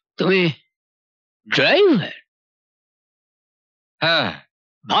তুমি ড্রাইভার? হ্যাঁ।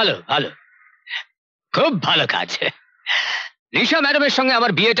 ভালো ভালো, খুব ভালো কাজ। নিশা ম্যাডামের সঙ্গে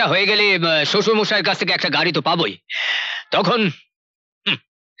আমার বিয়েটা হয়ে গেলে শ্বশুর মশাইয়ের কাছ থেকে একটা গাড়ি তো পাবোই, তখন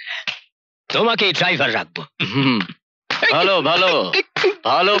তোমাকে ড্রাইভার রাখবো। ভালো ভালো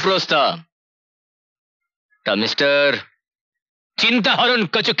ভালো প্রস্তাব। তা মিস্টার চিন্তাহরণ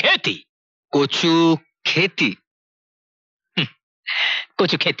কচু খেতি। কচু খেতি?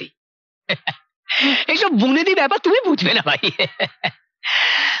 কচু খেতি এইসব বুনেদি ব্যাপার তুমি বুঝবে না ভাই।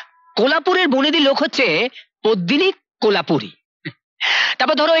 কোলাপুরের বুনেদি লোক হচ্ছে পদ্মিনী কোলাপুরি।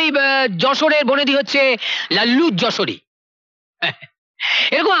 তারপর ধরো এই যশোরের বনেদি হচ্ছে লাল্লু যশোরী।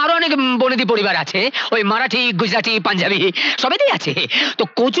 এরকম আরো অনেক বনেদি পরিবার আছে, ওই মারাঠি, গুজরাটি, পাঞ্জাবি সবেতেই আছে। তো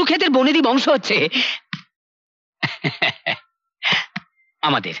কচু ক্ষেতের বনেদি বংশ হচ্ছে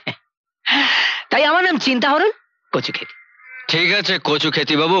আমাদের, তাই আমার নাম চিন্তাহরণ কচু খেতি। ঠিক আছে কচু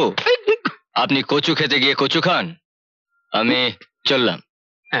খেতি বাবু, আপনি কচু খেতে গিয়ে কচু খান, আমি চললাম।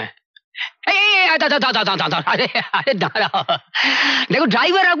 দেখো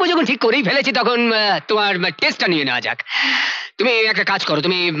ড্রাইভার রাখবো যখন ঠিক করেই ফেলেছি, তখন তোমার টেস্টটা নিয়ে নেওয়া যাক। তুমি একটা কাজ করো,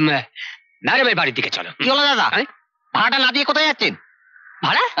 তুমি ম্যাডামের বাড়ির দিকে চলো। কি হলো দাদা, ভাড়াটা না দিয়ে কোথায় যাচ্ছেন?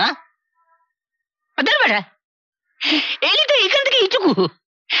 ভাড়া? ভাড়া এলি তো এখান থেকে এইটুকু,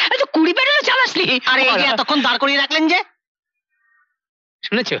 আচ্ছা 20 প্যাডেলও চালাসনি। আরে এতক্ষণ দাঁড় করিয়ে রাখলেন যে?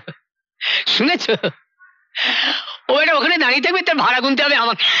 শুনেছো শুনেছো, ও এটা ওখানে দাঁড়িয়ে থাকবে, তার ভাড়া গুনতে হবে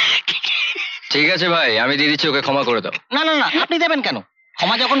আমার। ঠিক আছে ভাই, আমি দিয়ে দিচ্ছি, ওকে ক্ষমা করে দাও। না না না, আপনি দেবেন কেন?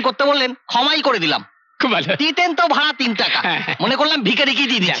 ক্ষমা যখন করতে বললেন ক্ষমাই করে দিলাম। খুব ভালো। দিতেন তো ভাড়া 3 টাকা, মনে করলাম ভিখারিকে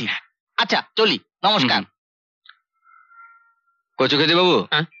দিয়ে দিচ্ছি। আচ্ছা চলি, নমস্কার। কচু খেতি বাবু,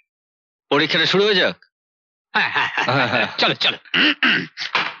 পরীক্ষাটা শুরু হয়ে যাক। চলো চলো।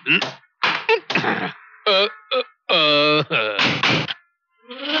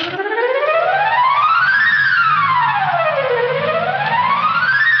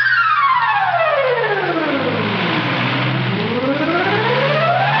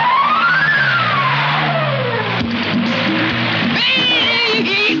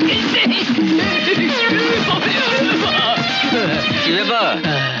 কি ব্যাপার,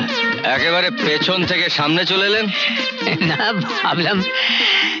 একেবারে পেছন থেকে সামনে চলে এলেন? না, ভাবলাম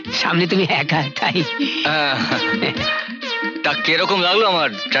সামনে তুমি একা, তাই। তা কিরকম লাগলো আমার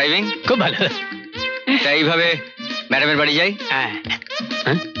ড্রাইভিং? খুব ভালো। তাই এইভাবে ম্যাডামের বাড়ি যাই।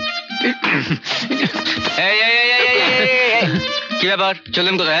 কি ব্যাপার,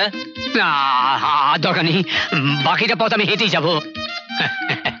 চললেন কোথায়? না দরকার নেই, বাকিটা পথ আমি হেঁটেই যাবো।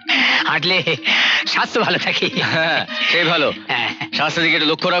 হাঁটলে স্বাস্থ্য ভালো থাকে। হ্যাঁ সেই ভালো, স্বাস্থ্যের দিকে একটু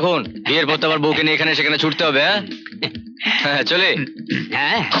লক্ষ্য রাখুন। বিয়ের পর তো আবার বউকে নিয়ে এখানে সেখানে ছুটতে হবে। হ্যাঁ চলে।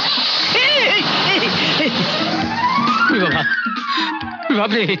 হ্যাঁ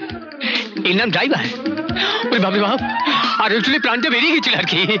বাবরে, এর নাম ড্রাইভার? ওরে বাবরে বাপ, আর একটু প্রাণটা বেরিয়ে গেছিল আর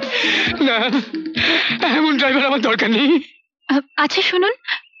কি। না, এমন ড্রাইভার আমার দরকার নেই। আচ্ছা শুনুন,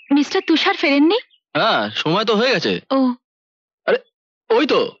 মিস্টার তুষার ফেরেননি? হ্যাঁ সময় তো হয়ে গেছে। ও আরে ওই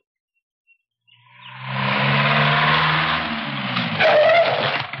তো।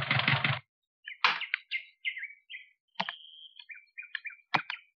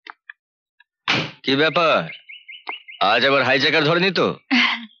 কি ব্যাপার, আজ আবার হাইজ্যাকার ধরেনি তো?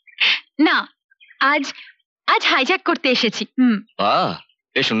 না, আজ আজ হাইজ্যাক করতে এসেছি। বাহ,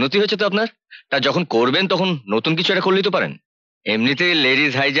 বেশ উন্নতি হয়েছে তো আপনার। তা যখন করবেন তখন নতুন কিছু একটা করলেই তো পারেন। এমনিতেই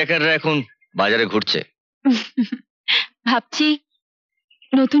লেডিজ হাইজ্যাকাররা এখন বাজারে ঘুরছে। ভাবছি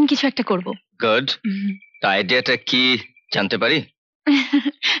নতুন কিছু একটা করব। গুড। তা আইডিয়াটা কি জানতে পারি?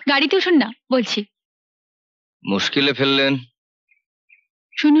 গাড়িতে উঠুন না, বলছি। মুশকিলে ফেললেন।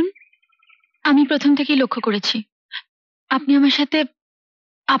 শুনুন, আমি প্রথম থেকেই লক্ষ্য করেছি আপনি আমার সাথে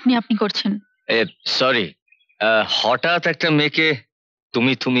আপনি আপনি করছেন। সরি, হঠাৎ একটা মেয়েকে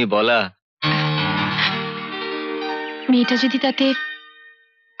তুমি তুমি বলা। মেয়েটা যদি তাতে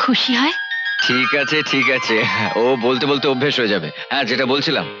খুশি হয়? ঠিক আছে ঠিক আছে, ও বলতে বলতে অভ্যেস হয়ে যাবে। হ্যাঁ, যেটা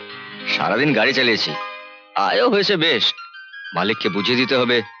বলছিলাম, সারাদিন গাড়ি চালিয়েছি, আয়ও হয়েছে বেশ। মালিককে বুঝিয়ে দিতে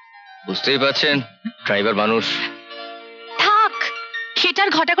হবে, বুঝতেই পারছেন ড্রাইভার মানুষ। থাক, সেটার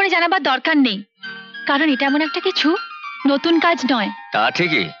ঘটা করে জানাবার দরকার নেই, কারণ এটা এমন একটা কিছু নতুন কাজ নয়। তা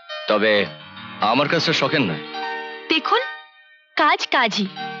ঠিকই, তবে আমার কাছে শখের নয়। দেখুন, কাজ কাজই,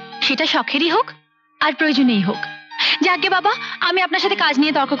 সেটা শখেরই হোক আর প্রয়োজনেই হোক। যাকে বাবা, আমি আপনার সাথে কাজ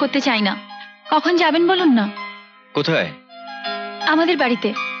নিয়ে তর্ক করতে চাই না। কখন যাবেন বলুন না? কোথায়? আমাদের বাড়িতে।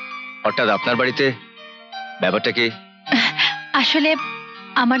 হঠাৎ আপনার বাড়িতে? ব্যাপারটা কি? আসলে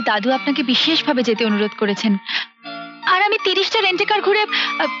আমার দাদু আপনাকে বিশেষভাবে যেতে অনুরোধ করেছেন, আর আমি 30টা রেন্টেকার ঘুরে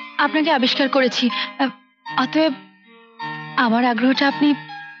আপনাকে আবিষ্কার করেছি। অতএব আমার আগ্রহটা আপনি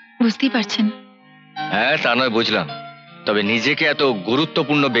বুঝতেই পারছেন। হ্যাঁ, তা নয় বুঝলাম, তবে নিজেকে এত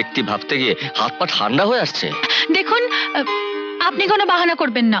গুরুত্বপূর্ণ ব্যক্তি ভাবতে গিয়ে হাত পা ঠান্ডা হয়ে আসছে। দেখুন, আপনি কোনো বাহানা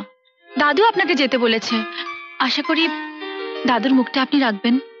করবেন না, দাদু আপনাকে যেতে বলেছে। আশা করি দাদুর মুখটা আপনি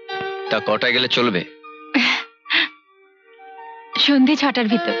রাখবেন। তা কটায় গেলে চলবে? সন্ধে 6টার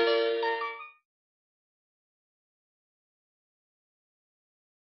ভিতর।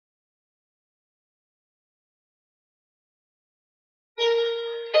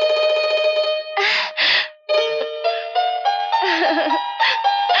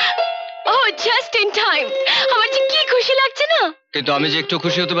 Just in time. আমার যে কি খুশি লাগছে না। কিন্তু আমি যে একটু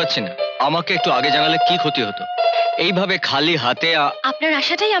খুশি হতে পারছি না। আমাকে একটু আগে জানালে কি ক্ষতি হতো? এইভাবে খালি হাতে আপনার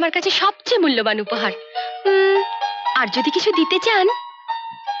আশাটাই আমার কাছে সবচেয়ে মূল্যবান উপহার। আর যদি কিছু দিতে চান?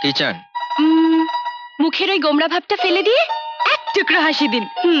 কি চান? মুখের ওই গোমড়া ভাবটা ফেলে দিয়ে এক টুকরো হাসি দিন।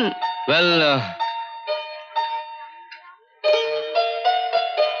 Well,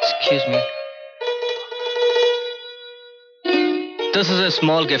 excuse me, this is a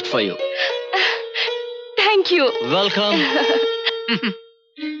small gift for you. Thank you. Welcome.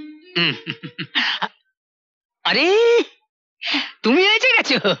 আরে, তুমি এসে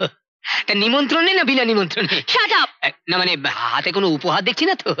গেছো? তা নিমন্ত্রণে না বিনা নিমন্ত্রণে? Shut up. না মানে হাতে কোনো উপহার দেখছি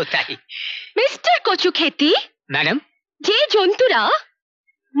না তো, তাই। মিস্টার কচু খেতি। ম্যাডাম, যে জন্তুরা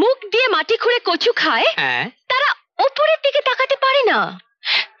মুখ দিয়ে মাটি খুঁড়ে কচু খায়, তারা উপরের দিকে তাকাতে পারে না,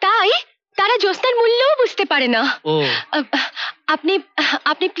 তাই তারা জ্যোৎস্নার মূল্যও বুঝতে পারে না। আপনি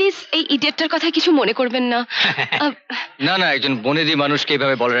আপনি প্লিজ এই ইডিয়েটটার কথা কিছু মনে করবেন না। না না, একজন বনেদি মানুষকে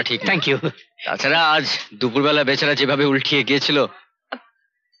এভাবে বলাটা ঠিক। Thank you. তাছাড়া আজ দুপুরবেলা বেচারা যেভাবে উল্টিয়ে গিয়েছিল।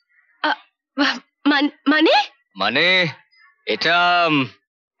 মানে মানে এটা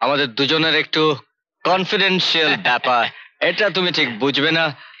আমাদের দুজনের একটু কনফিডেন্সিয়াল ব্যাপার, এটা তুমি ঠিক বুঝবে না।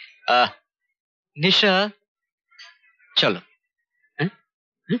 নিশা, চলো।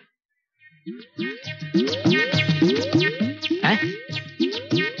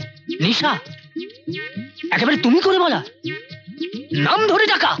 নিশা, একেবারে তুমি করে বলা, নাম ধরে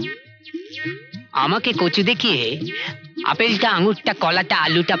ডাকা। আমাকে কচু দেখিয়ে আপেলটা, আঙুরটা, কলাটা,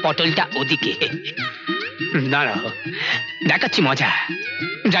 আলুটা, পটলটা ওদিকে। দাঁড়াও, দেখাচ্ছি মজা।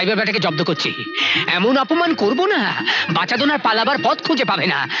 ড্রাইভার বেটাকে জব্দ করছি। এমন অপমান করবো না, বাঁচাদোনার পালাবার পথ খুঁজে পাবে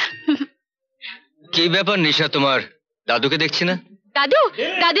না। কি ব্যাপার নিশা, তোমার দাদুকে দেখছি না? দাদু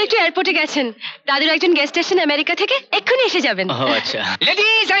দাদু একটু এয়ারপোর্টে গেছেন। দাদুর একজন গেস্ট আসছেন আমেরিকা থেকে, এক্ষুনি এসে যাবেন। আচ্ছা।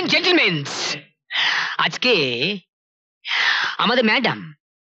 লেডিজ এন্ড জেন্টলম্যান, আজকে আমাদের ম্যাডাম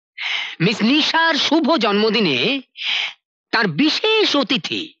মিস নিশার শুভ জন্মদিনে তার বিশেষ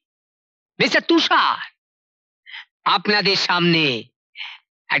অতিথি মিস্টার তুষার আপনাদের সামনে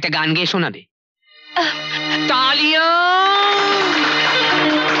একটা গান গেয়ে শোনাবে। তালিয়া!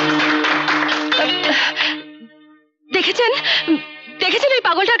 দেখেছেন দেখেছেন ওই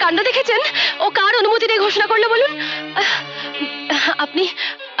পাগলটার কাণ্ড দেখেছেন? ও কার অনুমতি দিয়ে ঘোষণা করলো বলুন? আপনি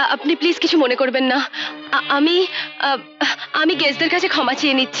আপনি প্লিজ কিছু মনে করবেন না। আমি আমি গেস্টদের কাছে ক্ষমা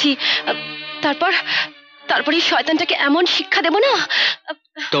চেয়ে নিচ্ছি। তারপর এই শয়তানটাকে এমন শিক্ষা দেব না।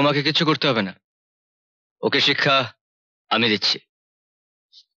 তোমাকে কিছু করতে হবে না, ওকে শিক্ষা আমি দিচ্ছি।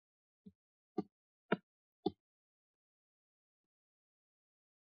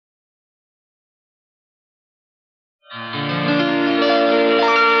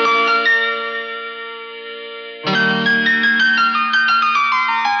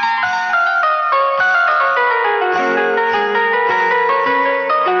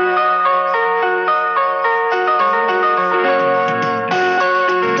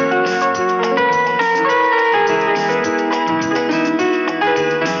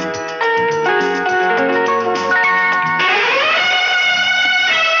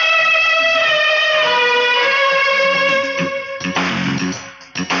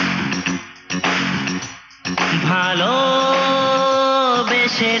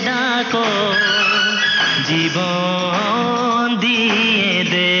 ভালোবেসে ডাকো জীবন দিয়ে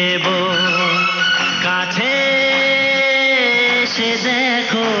দেব কাছে এসে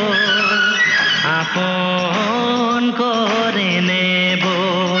দেখো আপন করে নেব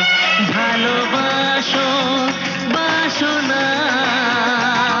ভালোবাসো বাসনা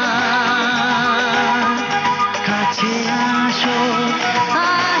কাছে আসো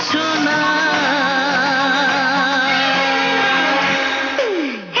আসো না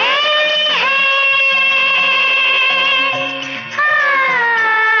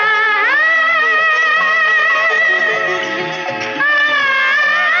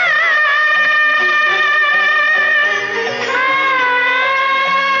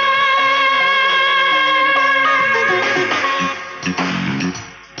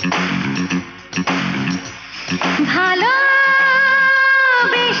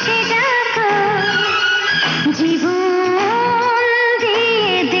ভালোবেসে ডাকো জীবন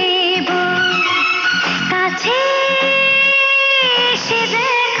দিয়ে দেব কাছে এসে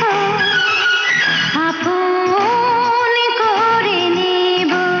দেখো আপন করে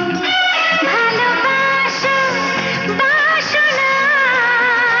নেব ভালোবাসো বাসনা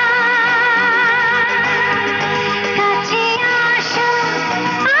কাছে আসো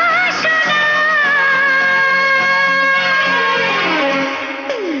আসো না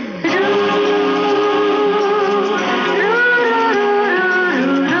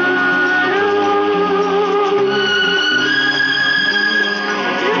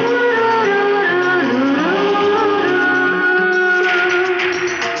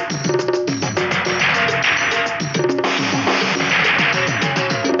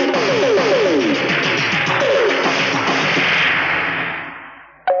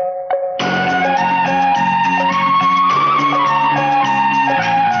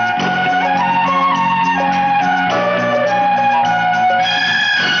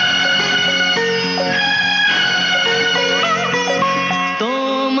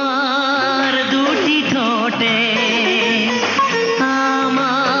তোমার দুটি ঠোঁটে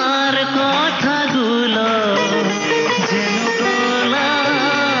আমার কথাগুলো যেন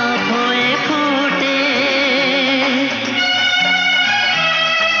গোলাপ হয়ে ফোটে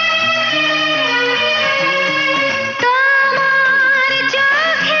তোমার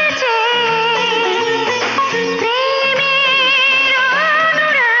চোখে যে প্রেমের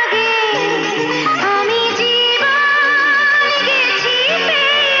অনুরাগে আমি জীবন গেছি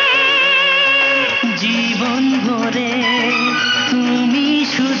জীবন ভরে তুমি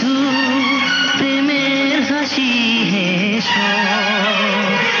শুধু প্রেমের হাসি হেসো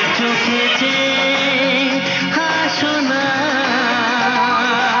চোখে চেয়ে হাসো না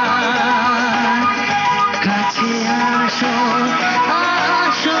কাছে আসো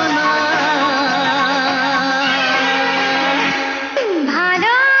আসো না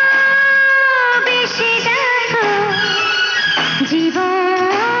ভালোবেসে ডাকো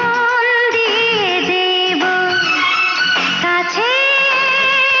জীবন দিয়ে দেব কাছে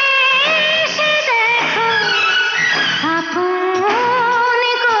এসে দেখো আপন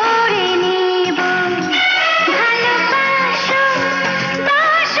করে নেব ভালোবাসো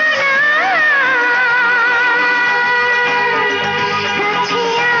বাসনা কাছে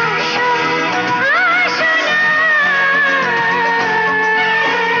আসো আসো না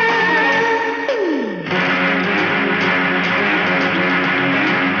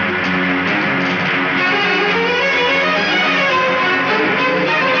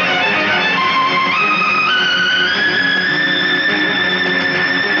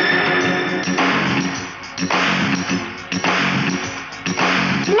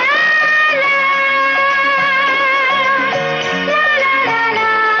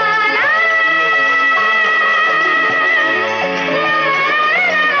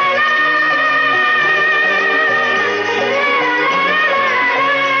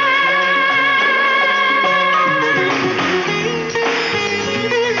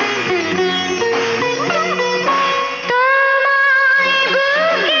তোমায়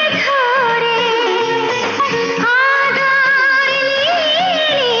বুকে ধরে আদর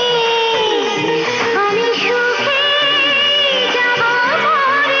নিয়ে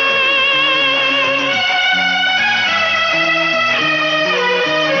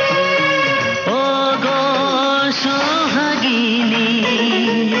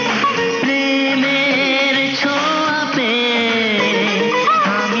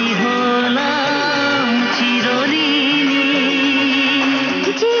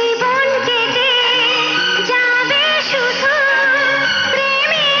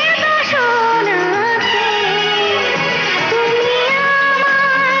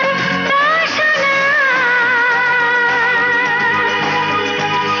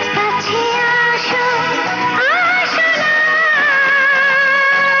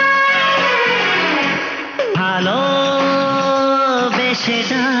এসে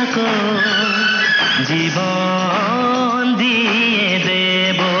ডাকো, জীবন দিয়ে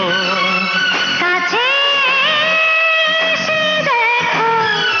দেব। কাছে এসে দেখো,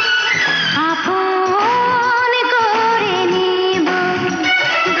 আপন করে নিব।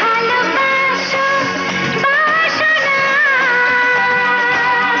 ভালোবাসো বাসনা,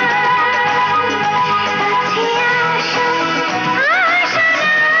 কাছে আসো আসনা।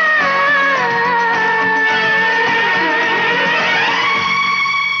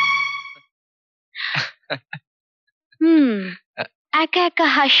 একা একা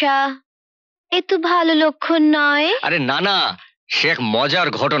হাসা এ তো ভালো লক্ষণ নয়। আরে না না, সে এক মজার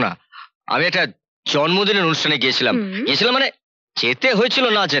ঘটনা। আমি একটা জন্মদিনের অনুষ্ঠানে গিয়েছিলাম মানে যেতে হয়েছিল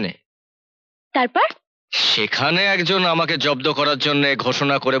না জেনে। তারপর সেখানে একজন আমাকে জব্দ করার জন্য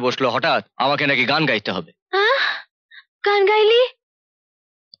ঘোষণা করে বসলো হঠাৎ আমাকে নাকি গান গাইতে হবে। গান গাইলি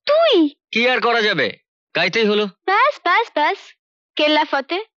তুই? কি আর করা যাবে, গাইতেই হলো। ব্যাস ব্যাস ব্যাস, কেল্লা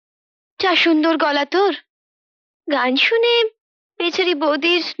ফতে। যা সুন্দর গলা তোর। গান শুনে বেচারি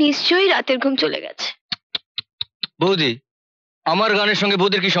বৌদির নিশ্চয়ই রাতের ঘুম চলে গেছে। বৌদি? আমার গানের সঙ্গে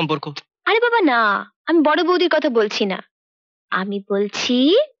বৌদির কি সম্পর্ক? আরে বাবা না, আমি বড় বৌদির কথা বলছি না, আমি বলছি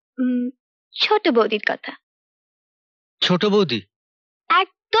ছোট বৌদির কথা। ছোট বৌদি?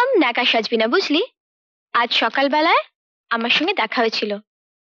 একদম ন্যাকা সাজবি না, বুঝলি? আজ সকালবেলায় আমার সঙ্গে দেখা হয়েছিল,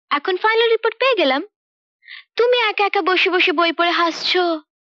 এখন ফাইনাল রিপোর্ট পেয়ে গেলাম। তুমি একা একা বসে বসে বই পড়ে হাসছো,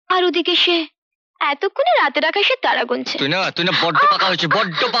 আর ওদিকে সে এতক্ষণে রাতের আকাশে তারা গুনছে। তুই না বড্ড পাকা হয়েছিস,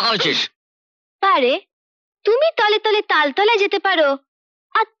 বড্ড পাকা হয়েছিস। পারে তুমি তলে তলে তাল তলায় যেতে পারো,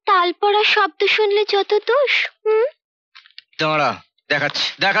 আর তাল পড়া শব্দ শুনলে যত দোষ। দাঁড়া,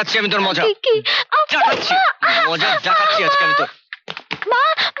 দেখাচ্ছি আমি তোর মজা। দেখাচ্ছি মজা, দেখাচ্ছি আজকে আমি তোর।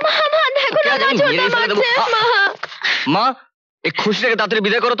 মা, এই খুশিটাকে তাড়াতাড়ি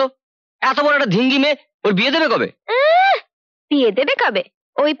বিদায় করো তো। এত বড় একটা ধিঙ্গি মেয়ে, ওর বিয়ে দেবে কবে? বিয়ে দেবে কবে?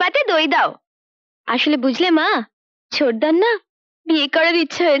 ওই পাতে দই দাও। আসলে বুঝলে মা, ছোটদার না বিয়ে করার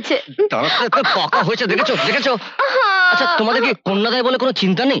ইচ্ছা হয়েছে। পাকা হয়েছে, দেখেছো? আচ্ছা, তোমাদের কি কন্যা দেয় বলে কোনো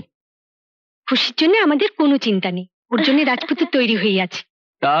চিন্তা নেই? খুশির জন্য আমাদের কোনো চিন্তা নেই, ওর জন্য রাজপুত্র তৈরি হয়ে আছে।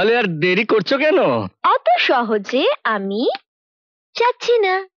 তাহলে আর দেরি করছো কেন? অত সহজে আমি যাচ্ছি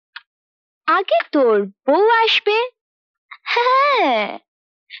না, আগে তোর বউ আসবে। হ্যাঁ,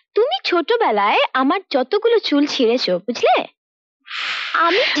 তুমি ছোটবেলায় আমার যতগুলো চুল ছিঁড়েছো, বুঝলে?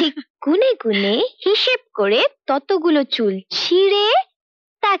 আমি ঠিক গুনে গুনে হিসেব করে ততগুলো চুল ছিঁড়ে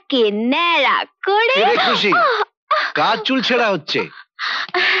তাকে ন্যাড়া করে। খুশি কার চুল ছেঁড়া হচ্ছে?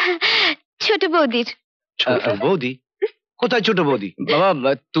 ছোট বৌদির। ছোট বৌদি? কোথায় ছোট বৌদি?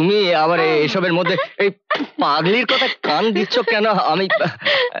 বাবা, তুমি আবার এসবের মধ্যে এই পাগলির কথা কান দিচ্ছ কেন? আমি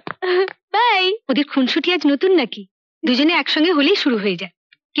ভাই, ওদের খুনসুটি আজ নতুন নাকি? দুজনে একসঙ্গে হলেই শুরু হয়ে যায়।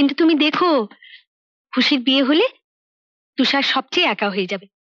 কিন্তু তুমি দেখো, খুশির বিয়ে হলে তুষার সবচেয়ে একা হয়ে যাবে।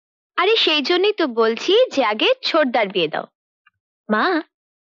 আরে সেই জন্যই তো বলছি যে আগে ছোটদার বিয়ে দাও। মা,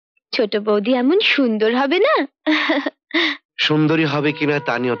 ছোট বৌদি এমন সুন্দর হবে না? সুন্দরী হবে কিনা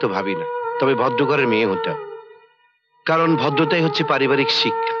তা নিয়ে অত ভাবি না, তবে ভদ্রঘরের মেয়ে হতে হবে, কারণ ভদ্রতাই হচ্ছে পারিবারিক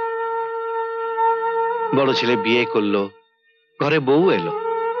শিক্ষা। বড় ছেলে বিয়ে করলো, ঘরে বউ এলো,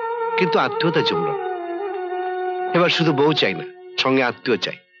 কিন্তু আত্মীয়তা জমল না। এবার শুধু বউ চাই না, সঙ্গে আত্মীয়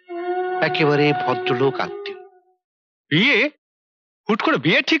চাই, একেবারে ভদ্রলোক আত্মীয়। বিয়ে? হুট করে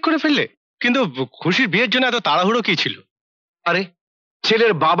বিয়ে ঠিক করে ফেললে? কিন্তু খুশির বিয়ের জন্য এত তাড়াহুড়ো কি ছিল? আরে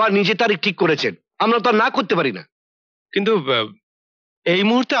ছেলের বাবা নিজে তারিখ ঠিক করেছেন, আমরা তো না করতে পারি না। কিন্তু এই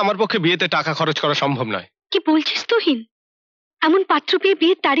মুহূর্তে আমার পক্ষে বিয়েতে টাকা খরচ করা সম্ভব নয়। কি বলছিস তুহিন? এমন পাত্র পেয়ে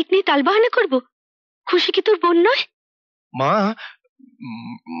বিয়ের তারিখ নিয়ে তালবাহানা করবো? খুশি কি তোর বোন নয়?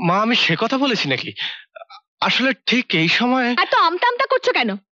 মা, আমি সে কথা বলেছি নাকি? আসলে ঠিক এই সময় এত আমতা আমতা করছো কেন?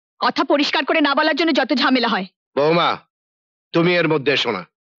 কথা পরিষ্কার করে না বলার জন্য যত ঝামেলা হয়। বৌমা, তুমি এর মধ্যে এসো না।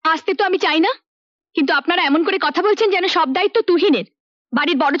 আসতে তো আমি চাই না, কিন্তু আপনারা এমন করে কথা বলছেন যেন সব দায়িত্ব তুহিনের।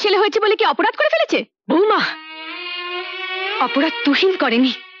 বাড়ির বড় ছেলে হয়েছে বলে কি অপরাধ করে ফেলেছে? বৌমা, অপরাধ তুহিন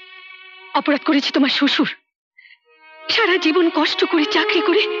করেনি, অপরাধ করেছে তোমার শ্বশুর। সারা জীবন কষ্ট করে চাকরি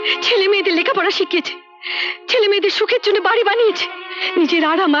করে ছেলে মেয়েদের লেখাপড়া শিখিয়েছে, ছেলে মেয়েদের সুখের জন্য বাড়ি বানিয়েছে, নিজের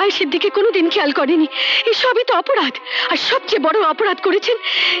আরাম আয়েসের দিকে কোনোদিন খেয়াল করেনি। এই সবই তো অপরাধ। আর সবচেয়ে বড় অপরাধ করেছেন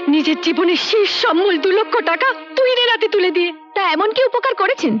নিজের জীবনের শেষ সম্বল 2 লক্ষ টাকা তুহিনের হাতে তুলে দিয়ে। তা এমন কি উপকার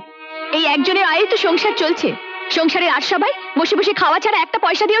করেছেন? এই একজনের আয়ে তো সংসার চলছে। সংসারের আর সবাই বসে বসে খাওয়া ছাড়া একটা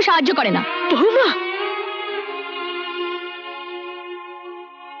পয়সা দিয়েও সাহায্য করে না। বৌমা,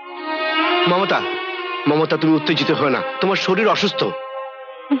 মমতা, তুমি উত্তেজিত হয় না, তোমার শরীর অসুস্থ।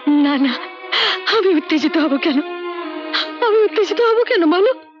 না না, আমি উত্তেজিত হব কেন?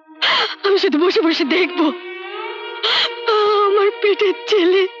 বলো? আমি শুধু বসে বসে দেখবো আমার পেটের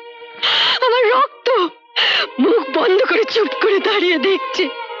ছেলে, আমার রক্ত মুখ বন্ধ করে চুপ করে দাঁড়িয়ে দেখছে,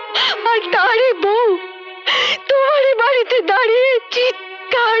 আর তারে বউ তোমারই বাড়িতে দাঁড়িয়ে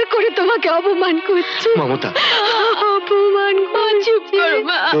চিৎকার করে তোমাকে অপমান করছে। মমতা, অপমান চুপ করো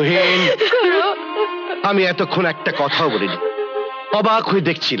মা। তুহিন, আমি এতক্ষণ একটা কথাও বলিনি। অবাক হয়ে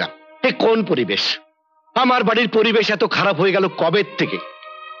দেখছিলাম এ কোন পরিবেশ। আমার বাড়ির পরিবেশ এত খারাপ হয়ে গেল কবে থেকে?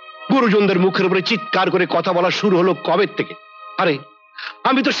 গুরুজনদের মুখের উপরে চিৎকার করে কথা বলা শুরু হলো কবে থেকে? আরে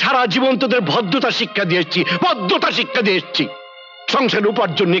আমি তো সারা জীবন তোদের ভদ্রতা শিক্ষা দিয়ে এসেছি, ভদ্রতা শিক্ষা দিয়ে এসেছি। সংসার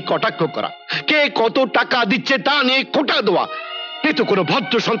উপার্জন নিয়ে কটাক্ষ করা, কে কত টাকা দিচ্ছে তা নিয়ে খোঁটা দেওয়া, এ তো কোনো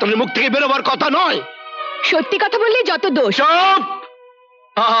ভদ্র সন্তানের মুখ থেকে বেরোবার কথা নয়। সত্যি কথা বললে যত দোষ। চুপ!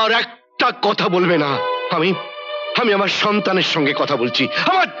 আর একটা কথা বলবে না। আমি আমি আমার সন্তানের সঙ্গে কথা বলছি,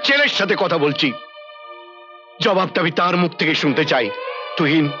 আমার ছেলের সাথে কথা বলছি। জবাবটা আমি তার মুখ থেকে শুনতে চাই।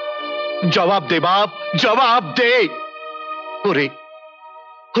 তুহিন, জবাব দে বাপ, জবাব দে। ওরে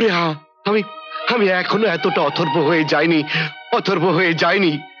ওরে, আমি এখনো এতটা অথর্ব হয়ে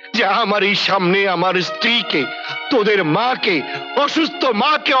যায়নি যে আমার এই সামনে আমার স্ত্রীকে, তোদের মাকে, অসুস্থ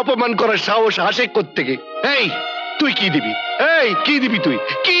মাকে অপমান করার সাহস আসে কোত্থেকে? এই তুই কি দিবি? এই কি দিবি তুই?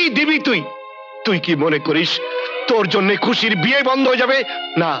 কি দিবি তুই? তুই কি মনে করিস তোর জন্য খুশির বিয়ে বন্ধ হয়ে যাবে?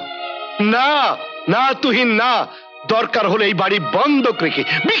 না না না তুহিন, না। দরকার হলে এই বাড়ি বন্ধক রেখে,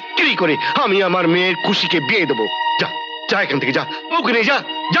 বিক্রি করে আমি আমার মেয়ের খুশিকে বিয়ে দেবো। যা যা এখান থেকে, যা ওখানে, যা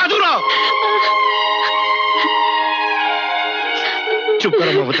যা দূর হ। চুপ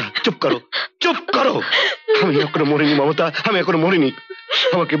করো মমতা, চুপ করো, চুপ করো। আমি এখনো মরিনি মমতা, আমি এখনো মরিনি।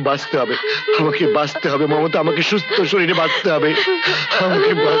 আমাকে বাঁচতে হবে, আমাকে বাঁচতে হবে মমতা, আমাকে সুস্থ শরীরে বাঁচতে হবে,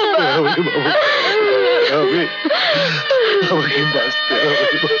 আমাকে বাঁচতে হবে মমতা, আমাকে বাঁচতে হবে।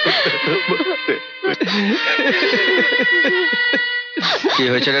 কি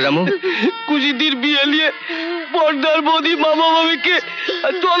হয়েছে রে রামু? কুচিদির বিয়ে নিয়ে বর্দার বৌদি মামা মামিকে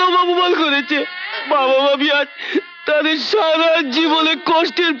অপমান করেছে। মামা মামি আজ তাদের সারা জীবনে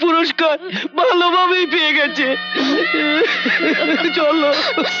কষ্টের পুরস্কার ভালোভাবেই পেয়ে গেছে। চলো।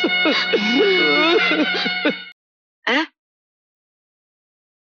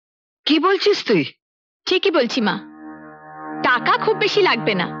 কি বলছিস তুই? ঠিকই বলছি মা, টাকা খুব বেশি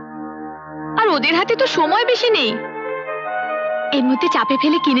লাগবে না, আর ওদের হাতে তো সময় বেশি নেই। এর মধ্যে চাপে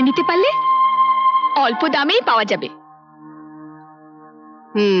ফেলে কিনে নিতে পারলে অল্প দামেই পাওয়া যাবে।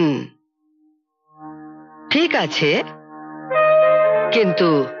 ঠিক আছে, কিন্তু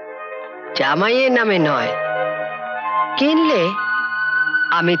জামাইয়ের নামে নয়। কিনলে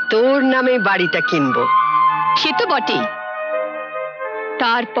আমি তোর নামে বাড়িটা কিনবো। সে তো বটেই।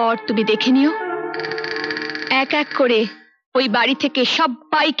 তারপর তুমি দেখে নিও, এক এক করে ওই বাড়ি থেকে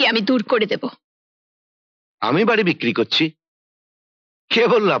সবাইকে আমি দূর করে দেব। আমি বাড়ি বিক্রি করছি? কে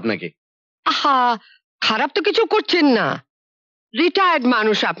বললো আপনাকে? আহা, খারাপ তো কিছু করছেন না। রিটায়ার্ড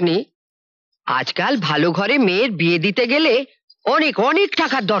মানুষ আপনি। আজকাল ভালো ঘরে মেয়ের বিয়ে দিতে গেলে অনেক অনেক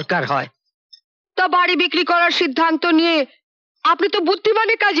টাকার দরকার হয়। তা বাড়ি বিক্রি করার সিদ্ধান্ত নিয়ে আপনি তো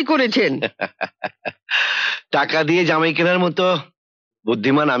বুদ্ধিমানের কাজই করেছেন। টাকা দিয়ে জামাই কেনার মতো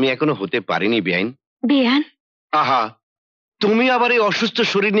বুদ্ধিমান আমি এখনো হতে পারিনি বেআইন। বেয়ান, আহা, তুমি আবার এই অসুস্থ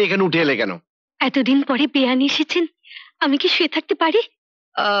শরীর নিয়ে এখানে উঠে এলে কেন? এতদিন পরে বেয়ান এসেছেন, আমি কি শুয়ে থাকতে পারি?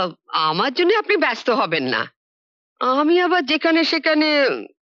 আমার জন্য আপনি ব্যস্ত হবেন না। আমি আবার যেখানে সেখানে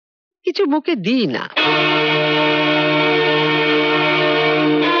কিছু মুখে দিই না।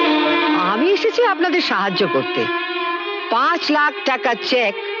 আমি এসেছি আপনাদের সাহায্য করতে। 5 লাখ টাকা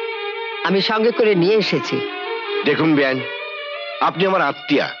চেক আমি সঙ্গে করে নিয়ে এসেছি। দেখুন বেআইন, আপনি আমার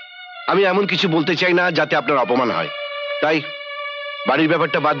আত্মীয়া। আমি এমন কিছু বলতে চাই না যাতে আপনার অপমান হয়, তাই বাড়ির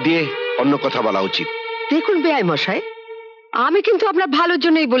ব্যাপারটা বাদ দিয়ে অন্য কথা বলা উচিত। দেখুন বেআই মশাই, আমি কিন্তু আপনার ভালোর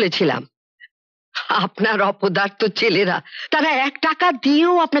জন্যই বলেছিলাম। আপনার অপদার্থ ছেলেরা তারা 1 টাকা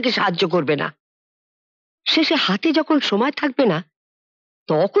দিয়েও আপনাকে সাহায্য করবে না। শেষে হাতে যখন সময় থাকবে না,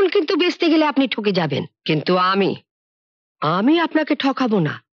 তখন কিন্তু বেচতে গেলে আপনি ঠকে যাবেন। কিন্তু আমি আপনাকে ঠকাবো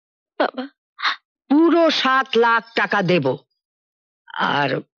না বাবা। পুরো 7 লাখ টাকা দেব, আর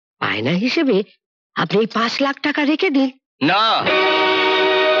বায়না হিসেবে আপনি 5 লাখ টাকা রেখে দিন। না,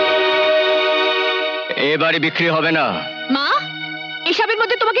 এ বাড়ি বিক্রি হবে না। মা, এসবের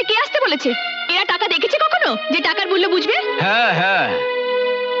মধ্যে তোমাকে কে আসতে বলেছে? এরা টাকা দেখেছে কখনো যে টাকার মূল্য বুঝবে? হ্যাঁ হ্যাঁ,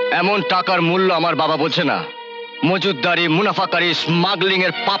 এমন টাকার মূল্য আমার বাবা বোঝে না। মজুদদারি, মুনাফাকারী, স্মাগলিং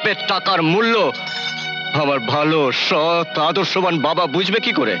এর পাপের টাকার মূল্য আমার ভালো সৎ আদর্শবান বাবা বুঝবে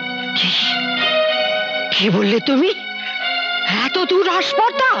কি করে? কি বললে তুমি? এত দূর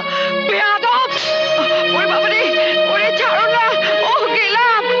আসপর্দা, বেয়াদব! ওরে বাবা রে, ওরে ছাড়ো না, ও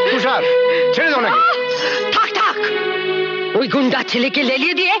গেলাম। তুষার, ছেড়ে দাও নাকি? থাক থাক, ওই গুন্ডা ছেলেকে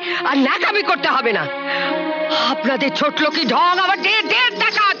লেলিয়ে দিয়ে আর নাকামি করতে হবে না। আপনাদের ছোট লোকি ঢং আমার ঢের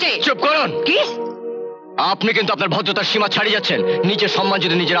টাকা আছে। চুপ করুন। কি আপনি কিন্তু আপনার ভদ্রতার সীমা ছাড়িয়ে যাচ্ছেন। নিজের সম্মান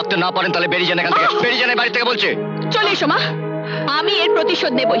যদি নিজে রাখতে না পারেন তাহলে বেরিয়ে যান এখান থেকে, বেরিয়ে যান এই বাড়ি থেকে বলছে। চলে এসো মা, আমি এর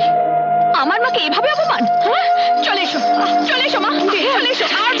প্রতিশোধ নেবই। আমার মাকে এভাবে অপমান, হ্যাঁ? চলে এসো, চলে এসো মা, চলে এসো।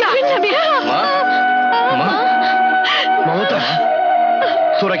 যাবেন না মমতা,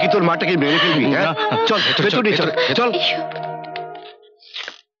 তোরা কি তোর মাটাকে মেরে ফেলবি? চল ভেতরে চল, চল।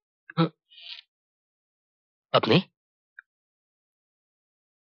 আপনি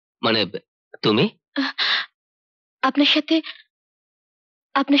মানে তুমি? আপনার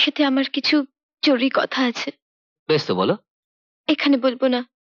সাথে আমার কিছু জরুরি কথা আছে। বেশ তো বলো। এখানে বলবো না,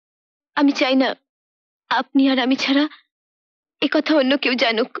 আমি চাই না আপনি আর আমি ছাড়া এ কথা অন্য কেউ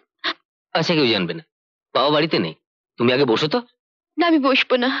জানুক। আচ্ছা, কেউ জানবে না। বাবা বাড়িতে নেই, তুমি আগে বসো তো। না, আমি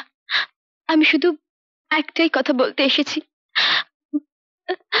বসবো না। আমি শুধু একটাই কথা বলতে এসেছি।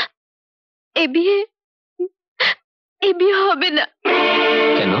 এ বিয়ে হবে না।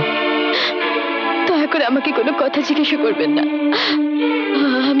 কেন? দয়া করে আমাকে কোনো কথা জিজ্ঞাসা করবেন না,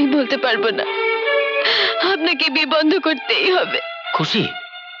 আমি বলতে পারবো না। আপনাকে বিয়ে বন্ধ করতেই হবে। খুশি,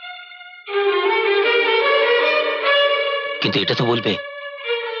 কিন্তু এটা তো বলবে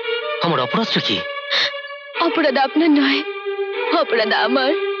আমার অপরাধটা কি? অপরাধ আপনার নয়, অপরাধ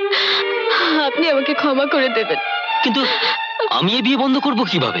আমার। আপনি আমাকে ক্ষমা করে দেবেন। কিন্তু আমি এই বিয়ে বন্ধ করব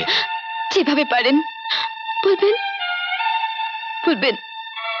কিভাবে? যেভাবে পারেন বলবেন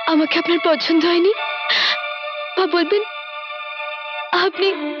আমাকে আপনার পছন্দ হয়নি, বা বলবেন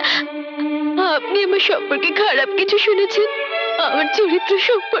আপনি আমার সম্পর্কে খারাপ কিছু শুনেছেন, আমার চরিত্র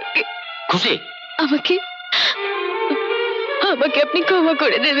সম্পর্কে। খুশি, আমাকে আপনি ক্ষমা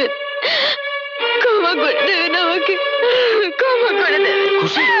করে দেবেন, ক্ষমা করে দেবেন, আমাকে ক্ষমা করে দেবেন।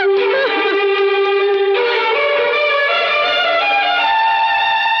 খুশি,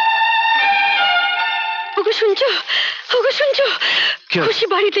 শুনছো? খুশি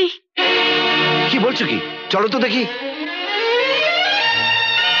বাড়িতেই। কি বলছো কি? চলো তো দেখি।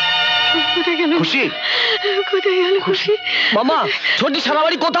 খুশি কোথায় গেল? খুশি মামা, ছোটি সারা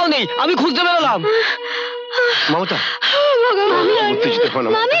বাড়ি কোথাও নেই, আমি খুঁজতে বেরোলাম। মমতা,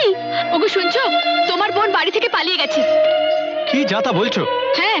 মামি, ওগো শুনছো? তোমার বোন বাড়ি থেকে পালিয়ে গেছে। কি যা তা বলছো?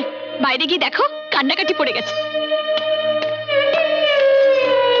 হ্যাঁ, বাইরে গিয়ে দেখো, কান্নাকাটি পড়ে গেছে।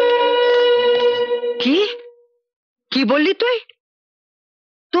 কি বললি তুই?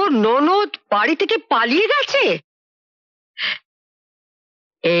 তোর ননদ বাড়ি থেকে পালিয়ে গেছে?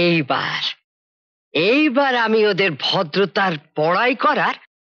 এইবার আমি ওদের ভদ্রতার বড়াই করার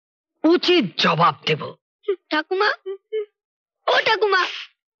উচিত জবাব দেব। ঠাকুমা, ও ঠাকুমা,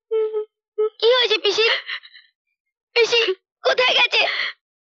 কি হয়েছে? পিসি কোথায় গেছে?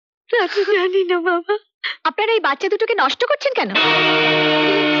 জানি না বাবা। আপনারা এই বাচ্চা দুটোকে নষ্ট করছেন কেন?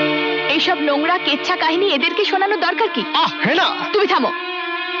 এইসব নোংরা কেচ্ছা কাহিনী এদেরকে শোনানোর দরকার কি? তুমি থামো।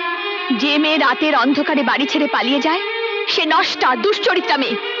 যে মেয়ে রাতের অন্ধকারে বাড়ি ছেড়ে পালিয়ে যায় সে নষ্টা, দুশ্চরিত্রা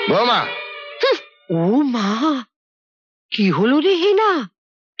মেয়ে। বৌমা, ও মা, কি হলো রে হেনা?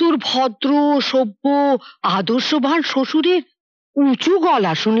 তোর ভদ্র সভ্য আদর্শবান শ্বশুরের উঁচু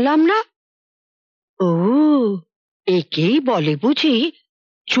গলা শুনলাম না? ও, একেই বলে বুঝি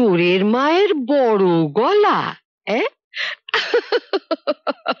চোরের মায়ের বড় গলা?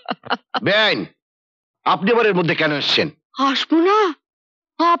 বেআইন, আপনি আবার এর মধ্যে কেন আসছেন? আসবো না?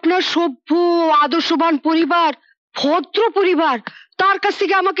 আপনার সভ্য আদর্শবান পরিবার, ভদ্র পরিবার, তার কাছ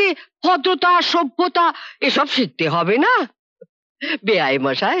থেকে আমাকে ভদ্রতা, সভ্যতা এসব শিখতে হবে না? বেআই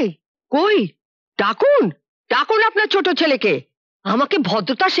মশাই, কই ডাকুন আপনার ছোট ছেলেকে, আমাকে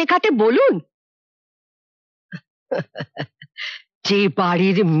ভদ্রতা শেখাতে বলুন। যে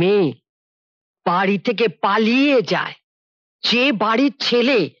বাড়ির মেয়ে বাড়ি থেকে পালিয়ে যায়, যে বাড়ির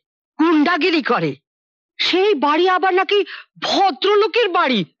ছেলে গুন্ডাগিরি করে, সেই বাড়ি আবার নাকি ভদ্রলোকের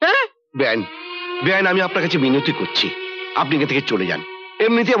বাড়ি? হ্যাঁ বেআইন, আমি আপনার কাছে মিনতি করছি, আপনি এখান থেকে চলে যান।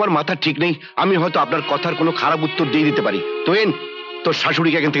 এমনিতে আমার মাথা ঠিক নেই, আমি হয়তো আপনার কথার কোনো খারাপ উত্তর দিয়ে দিতে পারি। তোর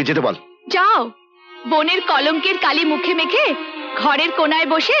শাশুড়িকে এখান থেকে যেতে বল। যাও, বোনের কলঙ্কের কালি মুখে মেখে ঘরের কোনায়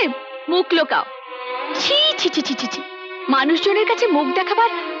বসে মুখ লোকাও। ছি ছি ছি ছি ছি, মানুষজনের কাছে মুখ দেখাবার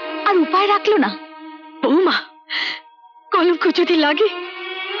আর উপায় রাখলো না। বৌমা, কলঙ্ক যদি লাগে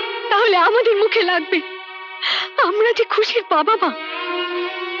তাহলে আমাদের মুখে লাগবে। আমরা যে খুশির বাবা মা,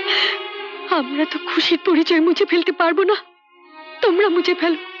 আমরা তো খুশির পরিচয় মুছে ফেলতে পারবো না। তোমরা মুছে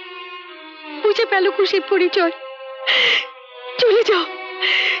ফেলো খুশির পরিচয়। চলে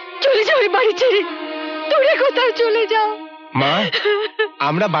যাও এই বাড়ি ছেড়ে, দূরে কোথাও চলে যাও। মা,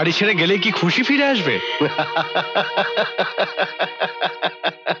 আমরা বাড়ি ছেড়ে গেলে কি খুশি ফিরে আসবে?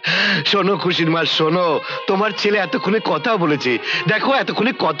 শোনো খুশির মা, শোনো, তোমার ছেলে এতক্ষণে কথা বলেছে, দেখো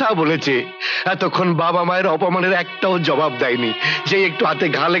এতক্ষণে কথা বলেছে। এতক্ষণ বাবা মায়ের অপমানের একটাও জবাব দেয়নি। যে একটু হাতে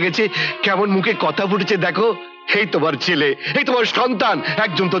ঘা লেগেছে, কেমন মুখে কথা ফুটেছে দেখো। এই তোমার ছেলে, এই তোমার সন্তান,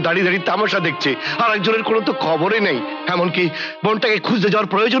 একজন তো দাঁড়িয়ে দাঁড়িয়ে তামাশা দেখছে, আর একজনের কোনো তো খবরই নেই। এমনকি বোনটাকে খুঁজতে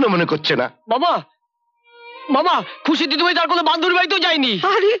যাওয়ার প্রয়োজনও মনে করছে না। বাবা, বাবা, খুশি দিদিভাই তার কোনো বান্ধবীর বাড়িতেও যায়নি।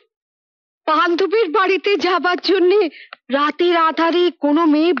 আরে বান্ধবীর বাড়িতে যাবার জন্য রাতের আধারে কোনো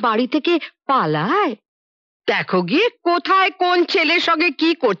মেয়ে বাড়ি থেকে পালায়? দেখো গিয়ে কোথায় কোন ছেলের সঙ্গে কি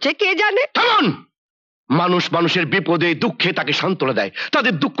করছে কে জানে। থামুন! মানুষ মানুষের বিপদে দুঃখে তাকে সান্ত্বনা দেয়,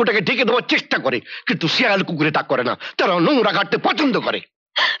 তাদের দুঃখটাকে ঢেকে দেওয়ার চেষ্টা করে, কিন্তু শিয়াল কুকুরে তা করে না। তারা নোংরা কাটতে পছন্দ করে।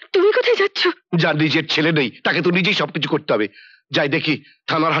 তুমি কোথায় যাচ্ছ? যার নিজের ছেলে নেই তাকে তো নিজেই সবকিছু করতে হবে। যাই দেখি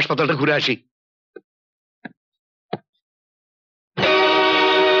থানার হাসপাতালটা ঘুরে আসি।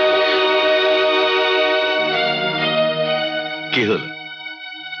 কি হলো,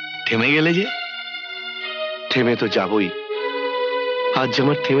 থেমে গেলে যে? থেমে তো যাবই, আজ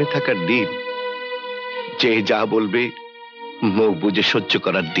আমার থেমে থাকার দিন। যে যা বলবে মুখ বুঝে সহ্য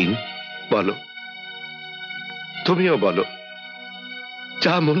করার দিন। বলো, তুমিও বলো,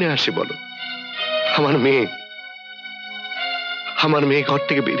 যা মনে আসে বলো। আমার মেয়ে ঘর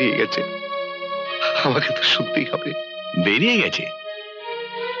থেকে বেরিয়ে গেছে, আমাকে তো শুনতেই হবে। বেরিয়ে গেছে?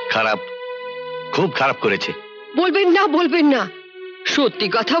 খারাপ, খুব খারাপ করেছে। বলবেন না, বলবেন না, সত্যি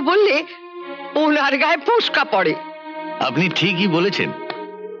কথা বললে ওনার গায়ে ফোসকা পড়ে। আপনি ঠিকই বলেছেন,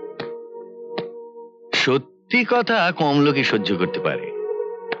 সত্যি কথা কম লোকে সহ্য করতে পারে।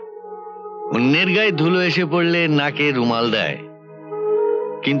 অন্যের গায়ে ধুলো এসে পড়লে নাকে রুমাল দেয়,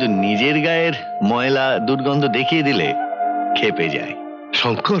 কিন্তু নিজের গায়ের ময়লা দুর্গন্ধ দেখিয়ে দিলে খেপে যায়।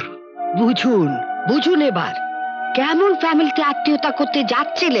 শঙ্কর, বুঝুন বুঝুন এবার কেমন ফ্যামিলিতে আত্মীয়তা করতে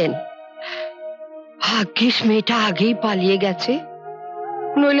যাচ্ছিলেন। ভাগ্যিস মেয়েটা আগেই পালিয়ে গেছে,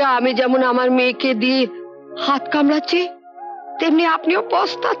 নইলে আমি যেমন আমার মেয়েকে দিয়ে হাত কামড়াচ্ছি তেমনি আপনিও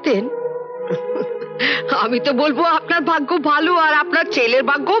পস্তাতেন। আমি তো বলবো আপনার ভাগ্য ভালো, আর আপনার ছেলের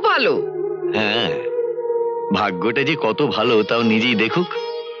ভাগ্য ভালো। হ্যাঁ, ভাগ্যটা যে কত ভালো তাও নিজেই দেখুক।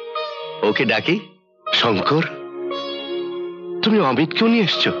 ওকে ডাকি। শঙ্কর, তুমি অমিতকেও নিয়ে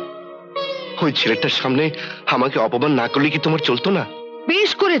এসছো? ওই ছেলেটার সামনে আমাকে অপমান না করলে কি তোমার চলতো না?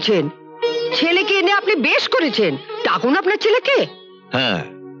 বেশ করেছেন, ছেলেকে এনে আপনি বেশ করেছেন। ডাকুন আপনার ছেলেকে। হ্যাঁ,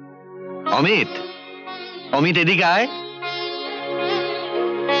 অমিত, অমিত এদিকে আয়।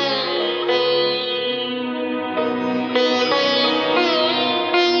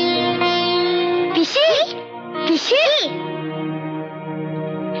 পিসি, পিসি।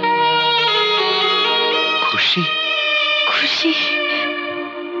 খুশি, খুশি।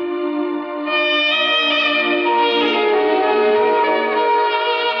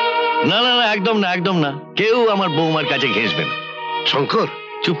 না না না, একদম না, একদম না, কেউ আমার বৌমার কাছে ঘেঁষবে না। শঙ্কর,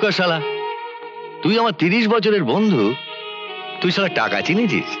 চুপ কর শালা। তুই আমার 30 বছরের বন্ধু, তুই শালা টাকা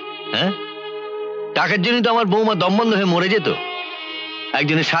চিনেছিস? হ্যাঁ, টাকার জন্য তো আমার বৌমা দমবন্ধ হয়ে মরে যেত।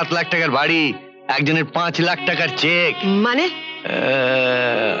 একজনের 7 লাখ টাকার বাড়ি, একজনের 5 লাখ টাকার চেক। মানে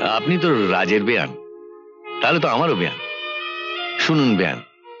আপনি তো রাজের বেয়ান, তাহলে তো আমারও বেয়ান। শুনুন বেয়ান,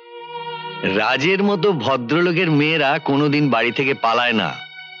 রাজের মতো ভদ্রলোকের মেয়েরা কোনোদিন বাড়ি থেকে পালায় না।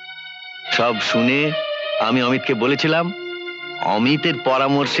 সব শুনে আমি অমিতকে বলেছিলাম অমিতের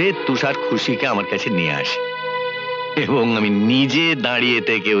পরামর্শে তুষার খুশিকে আমার কাছে নিয়ে আসে, এবং আমি নিজে দাঁড়িয়ে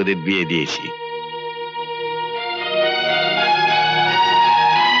থেকে ওদের বিয়ে দিয়েছি।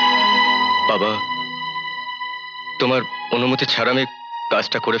 বাবা, তোমার অনুমতি ছাড়া আমি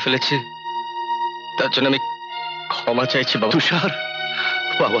কাজটা করে ফেলেছি, তার জন্য আমি ক্ষমা চাইছি বাবা। তুষার,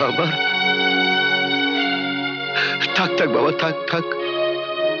 বাবা আমার, থাক থাক বাবা, থাক থাক।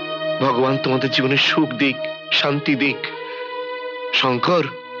 ভগবান তোমাদের জীবনে সুখ দিক, শান্তি দিক। শঙ্কর,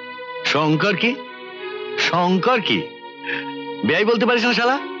 শঙ্কর কি? শঙ্কর কি? বেয়াই বলতে পারিস না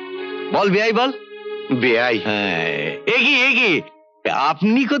শালা? বল বেয়াই, বল। বেয়াই? হ্যাঁ, এগি এগি।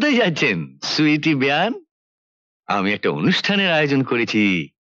 আপনি কোথায় যাচ্ছেন সুইটি বেয়ান? আমি একটা অনুষ্ঠানের আয়োজন করেছি,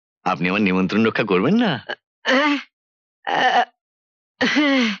 আপনি আমার নিমন্ত্রণ রক্ষা করবেন না?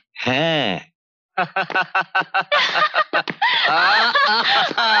 হ্যাঁ।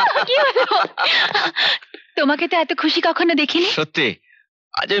 তোমাকে তো এত খুশি কখনো দেখিনি। সত্যি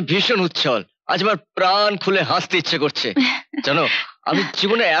আজ আমি ভীষণ উচ্ছল, আজ আমার প্রাণ খুলে হাসতে ইচ্ছে করছে। জানো, আমি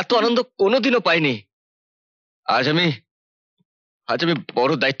জীবনে এত আনন্দ কোনোদিনও পাইনি। আজ আমি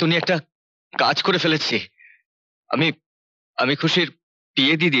বড় দায়িত্ব নিয়ে একটা কাজ করে ফেলেছি। আমি খুশির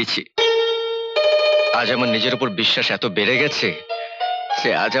বিয়ে দিয়ে দিয়েছি। আজ আমার নিজের উপর বিশ্বাস এত বেড়ে গেছে যে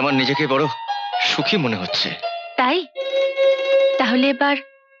আজ আমার নিজেকে বড় সুখী মনে হচ্ছে। তাই তাহলে এবার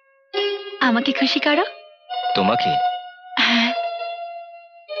আমাকে খুশি করো। তোমাকে? হ্যাঁ,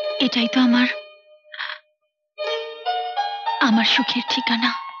 এটাই তো আমার আমার সুখের ঠিকানা।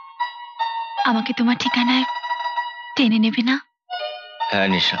 আমাকে তোমার ঠিকানায় টেনে নেবে না? হ্যাঁ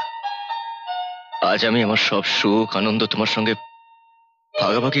নিশা, আজ আমি আমার সব সুখ আনন্দ তোমার সঙ্গে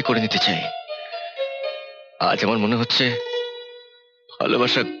ভাগাভাগি করে নিতে চাই। আজ আমার মনে হচ্ছে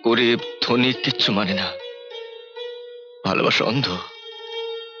ভালোবাসা গরিব ধনী কিচ্ছু মানে না, ভালোবাসা অন্ধ।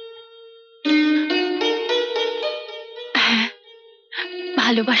 হ্যাঁ,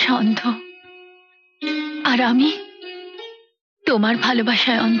 ভালোবাসা অন্ধ, আর আমি তোমার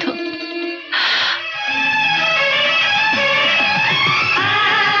ভালোবাসায় অন্ধ।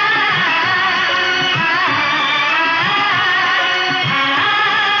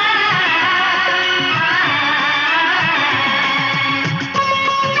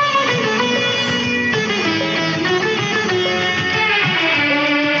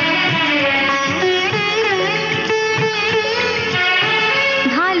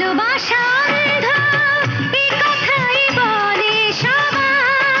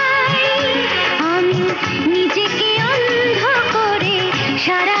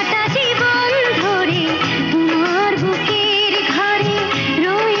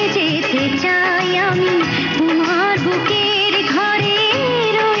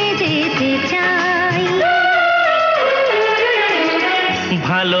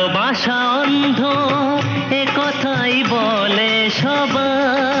 ভালোবাসা অন্ধ এ কথাই বলে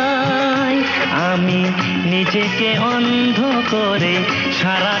সবাই, আমি নিজেকে অন্ধ করে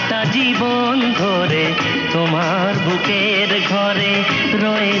সারাটা জীবন ধরে তোমার বুকের ঘরে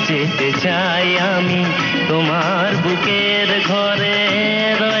রয়ে যেতে চাই। আমি তোমার বুকের ঘরে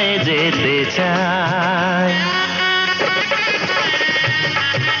রয়ে যেতে চাই।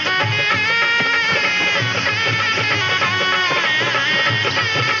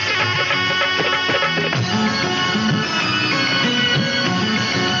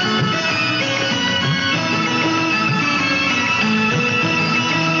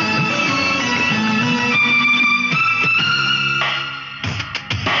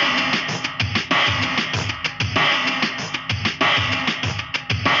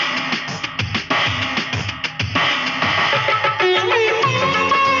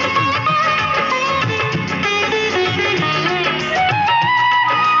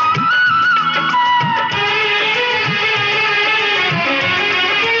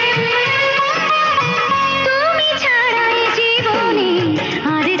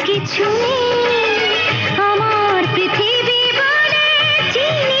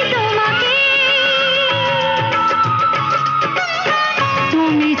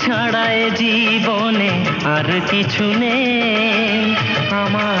 জীবনে আর কিছু নেই,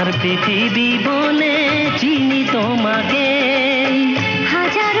 আমার পৃথিবী বনে চিনি তোমাকে।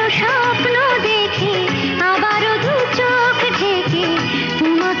 হাজারো স্বপ্ন দেখে আবারও দু চোখ ঢেকে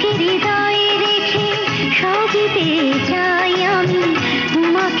তোমাকে হৃদয়ে রেখে সবই পেয়ে যাই। আমি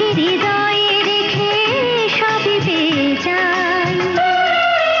তোমাকে হৃদয়ে রেখে সবই পেয়ে যাই।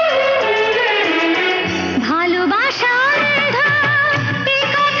 ভালোবাসা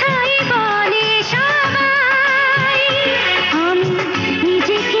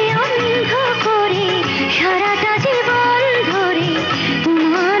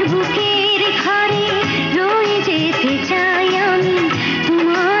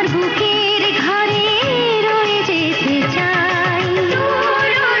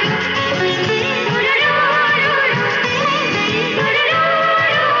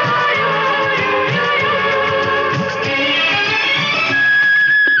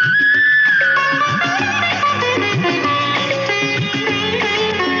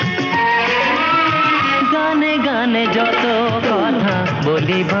যত কথা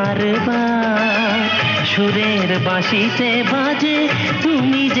বলি বারবার, সুরের বাঁশিতে বাজে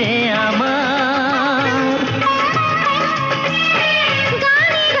তুমি যে আমার।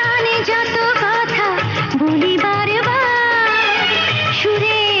 গানে গানে যত কথা বলি বারবার,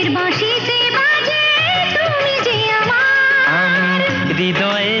 সুরের বাঁশিতে বাজে তুমি যে আমার। আমি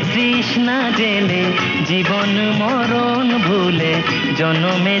হৃদয়ে তৃষ্ণা জেলে জীবন মরণ ভুলে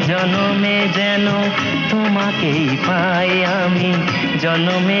জনমে জনমে যেন তোমাকেই পাই। আমি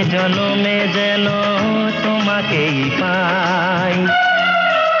জনমে জনমে যেন তোমাকেই পাই।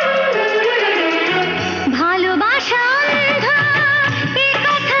 ভালোবাসা অন্ধ এ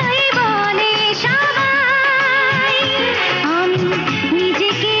কথাই বলে সবাই, আমি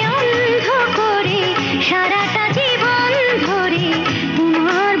নিজেকে অন্ধ করে সারাটা জীবন ধরে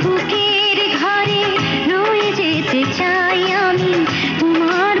তোমার বুকের ঘরে রয়ে যেতে চাই। আমি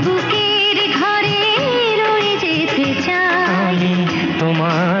তোমার বুকের ঘরে রয়ে যেতে চাই। আমি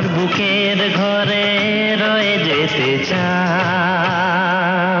তোমার বুকের ঘরে রয়ে যেতে চাই।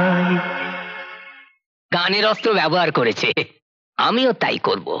 গানের অস্ত্র ব্যবহার করেছে, আমিও তাই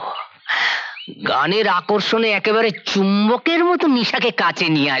করব। গানের আকর্ষণে একেবারে চুম্বকের মতো নিশাকে কাছে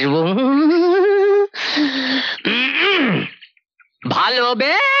নিয়ে আসবো।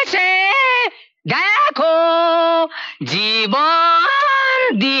 ভালোবেসে দেখো জীবন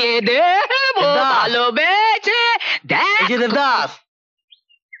দিয়ে দেব, ভালোবেসে দেখো। দেবদাস,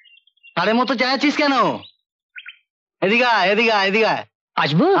 তারের মতো চাইছিস কেন? এদিকে আয়, এদিকে আয়, এদিকে আয়।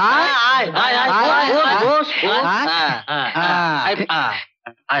 আসবো?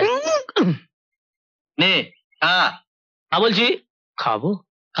 নে খা বলছি। খাবো?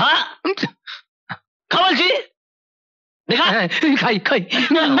 খা খা বলছি। দেখা খাই খাই।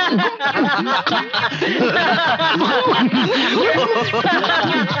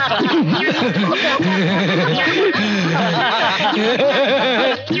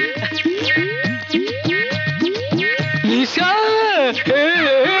 নিশা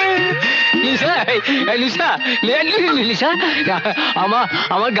নিশা নিশা নিশা,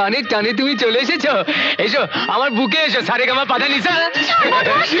 আমার গানের টানে তুমি চলে এসেছো। এসো আমার বুকে এসো, সারেগামা পাধা নিশা।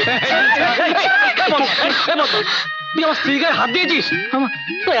 তুই আমার স্ত্রীর গায়ে হাত দিয়েছিস?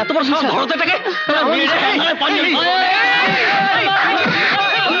 তুই এত বড় সাহস ধরতে থাকে?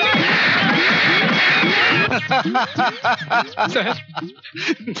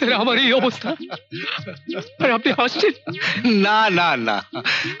 স্যার আমার এই অবস্থা আর আপনি হাসছেন? না না না,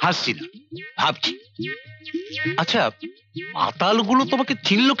 হাসছি না, ভাবছি। আচ্ছা, মাতালগুলো তোমাকে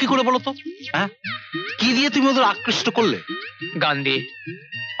চিনলো কি করে বলো তো? হ্যাঁ, কি দিয়ে তুমি ওদের আকৃষ্ট করলে? গান দিয়ে।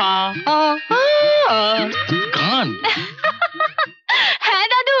 গান? হ্যাঁ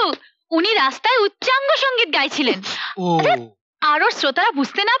দাদু, উনি রাস্তায় উচ্চাঙ্গ সঙ্গীত গাইছিলেন। আর ওর শ্রোতারা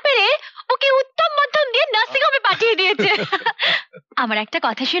বুঝতে না পেরে ওকে উত্তম মধ্যম দিয়ে নার্সিং হোমে পাঠিয়ে দিয়েছে। আমার একটা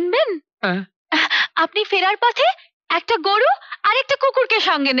কথা শুনবেন? আপনি ফেরার পথে একটা গরু আর একটা কুকুরকে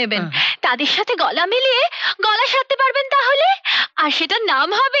সঙ্গে নেবেন, তাদের সাথে গলা মিলিয়ে গলা সারতে পারবেন তাহলে, আর সেটার নাম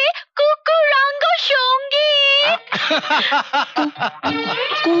হবে কুকুরাঙ্গ সঙ্গীত।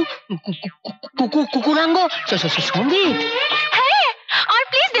 কুকুরাঙ্গ সঙ্গীত? হ্যাঁ, আর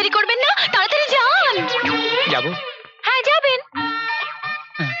প্লিজ দেরি করবেন না, তাড়াতাড়ি যান। যাবো? হ্যাঁ যাবেন।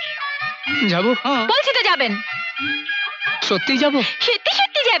 যাবো? বলছি তো যাবেন। সত্যি যাবো? সত্যি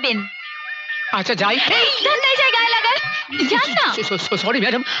সত্যি যাবেন। আচ্ছা যাই। ঠান্ডায় যায় গায়ে লাগান, যান না। সরি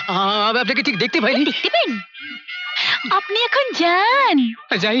ম্যাডাম, আমি আপনাকে ঠিক দেখতে পাইনি। দেখতে পাইন? আপনি এখন যান।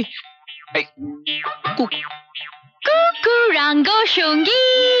 যাই। কুকুরাঙ্গ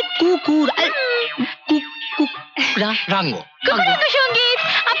সঙ্গীত। রাঙ্গ কুকুরাঙ্গ সঙ্গীত,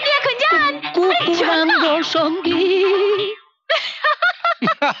 আপনি এখন যান। কুকুরাঙ্গ সঙ্গীত।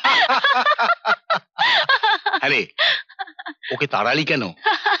 আরে ওকে তাড়ালি কেন?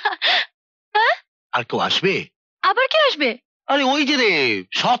 আর কেউ আসবে? আবার কে আসবে? আরে ওই যে রে,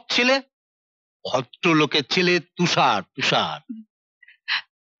 সৎ ছেলে, ভদ্রলোকের ছেলে, তুষার। তুষার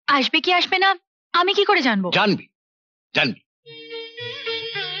আসবে কি আসবে না আমি কি করে জানবো? জানবি, জানবি,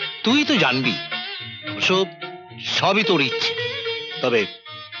 তুই তো জানবি। সব সবই তোর ইচ্ছে। তবে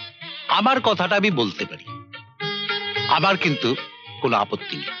আমার কথাটা আমি বলতে পারি, আমার কিন্তু কোনো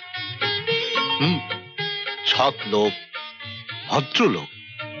আপত্তি নেই। সৎ লোক, ভদ্রলোক,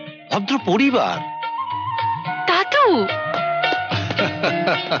 ভদ্র পরিবার। দাদু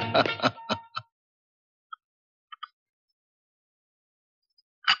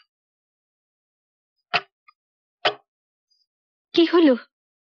কি হলো?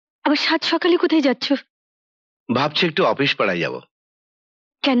 আবার সাত সকালে কোথায় যাচ্ছ? ভাবছি একটু অফিস পাড়ায় যাব।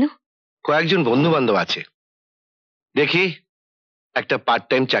 কেন? কয়েকজন বন্ধু বান্ধব আছে, দেখি একটা পার্ট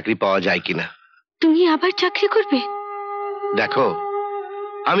টাইম চাকরি পাওয়া যায় কিনা। তুমি আবার চাকরি করবে? দেখো,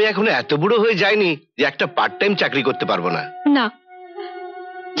 আমি এখনো এত বুড়ো হয়ে যাইনি যে একটা পার্ট টাইম চাকরি করতে পারবো না। না,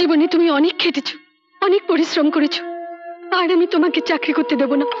 জীবনে তুমি অনেক খেটেছো, অনেক পরিশ্রম করেছো, আর আমি তোমাকে চাকরি করতে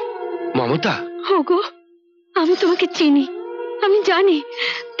দেব না। মমতা, ওগো, আমি তোমাকে চিনি, আমি জানি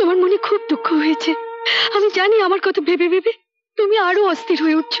তোমার মনে খুব দুঃখ হয়েছে, আমি জানি আমার কথা ভেবে ভেবে তুমি আরো অস্থির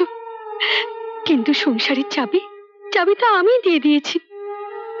হয়ে উঠছো, কিন্তু সংসারের চাবিটা আমি দিয়ে দিয়েছি।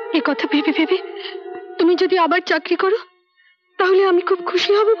 এ কথা ভেবে ভেবে তুমি যদি আবার চাকরি করো তাহলে আমি খুব খুশি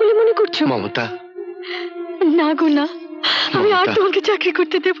হব বলে মনে করছো? মমতা, না গো না, আমি আর তোমাকে চাকরি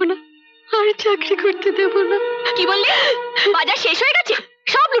করতে দেব না, আর চাকরি করতে দেব না। কি বললি? বাজার শেষ হয়ে গেছে,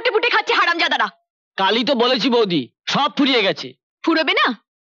 সব লুটে পুটে খাচ্ছে হারামজাদারা। কালই তো বলেছি বৌদি, সব ফুরিয়ে গেছে। ফুরবে না?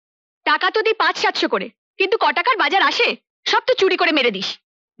 টাকা তো দিই 500-700 করে, কিন্তু ক টাকার বাজার আসে? সব তো চুরি করে মেরে দিস।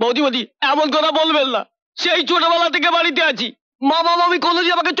 বৌদি এমন কথা বলবেন না, সেই ছোটবেলা থেকে বাড়িতে আছি, মামা মামি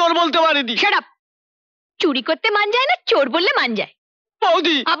কোনোদিন আমাকে চোর বলতে পারেনি। Shut up! চুরি করতে মান যায় না, চোর বললে মান যায়।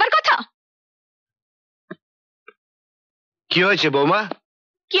 বৌদি আবার কথা? কি হয়েছে বৌমা?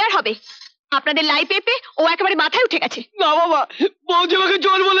 কি আর হবে, আপনাদের লাই পেপে ও একেবারে মাথায় উঠে গেছে। না বাবা, বৌদি আমাকে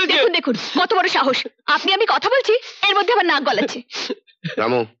জল বলেছে। দেখুন দেখুন কত বড় সাহস, আপনি আমি কথা বলছি এর মধ্যে আবার নাক গলাচ্ছে।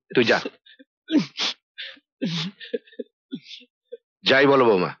 রামু তুই যা, যাই বলো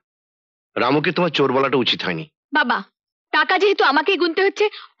বৌমা, রামুকে তোমার চোর বলাটা উচিত হয়নি। বাবা, টাকা যেহেতু আমাকেই গুনতে হচ্ছে,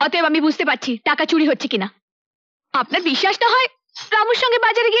 অতএব আমি বুঝতে পারছি টাকা চুরি হচ্ছে কিনা। আপনার বিশ্বাস না হয় রামুর সঙ্গে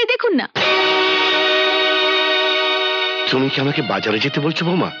বাজারে গিয়ে দেখুন না। তুমি কি আমাকে বাজারে যেতে বলছো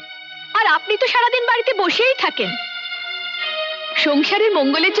বৌমা? আর আপনি তো সারাদিন বাড়িতে বসেই থাকেন। সংসারের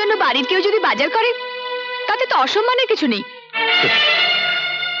মঙ্গলের জন্য বাড়ির কেউ যদি বাজার করে তাতে তো অসম্মানের কিছু নেই।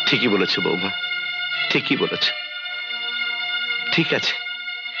 ঠিকই বলেছো বৌমা, ঠিকই বলেছো। ঠিক আছে,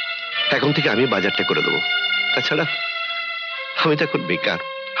 এখন থেকে আমি বাজারটা করে দেবো। তাছাড়া আমি তো এখন বেকার,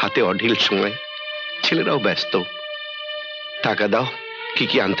 হাতে অঢিল সময়, ছেলেরাও ব্যস্ত। টাকা দাও, কি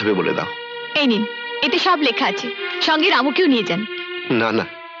কি আনতে হবে বলে দাও। এই নিন, এতে সব লেখা আছে, সঙ্গে রামুকেও নিয়ে যান। না না,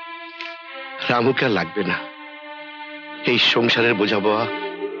 রামুকে আর লাগবে না। এই সংসারের বোঝা বওয়া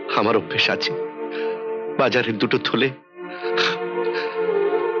আমার অভ্যেস আছে। বাজারের দুটো থলে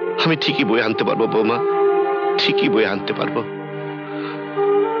আমি ঠিকই বয়ে আনতে পারবো বৌমা, ঠিকই বয়ে আনতে পারবো।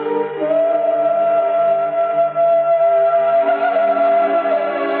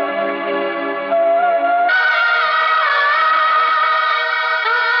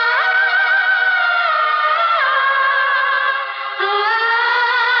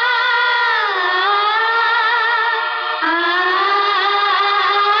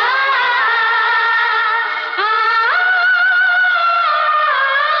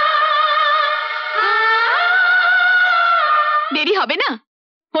 দেরি হবে না?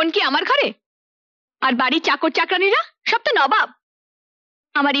 ফোন কি আমার ঘরে? আর বাড়ির চাকর চাকরানিরা সব তো নবাব।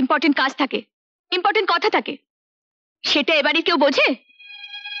 আমার ইম্পর্টেন্ট কাজ থাকে, ইম্পর্টেন্ট কথা থাকে, সেটা এবারে কেউ বোঝে?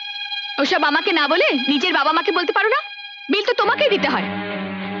 ওসব আমাকে না বলে নিজের বাবা মাকে বলতে পারো না? বিল তো তোমাকেই দিতে হয়।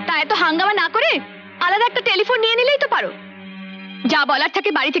 তা এত হাঙ্গামা না করে আলাদা একটা টেলিফোন নিয়ে নিলেই তো পারো। যা বলার থাকে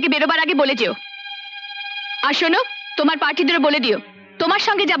বাড়ি থেকে বেরোবার আগে বলে যেও। আর শোনো, তোমার পার্টিদেরও বলে দিও তোমার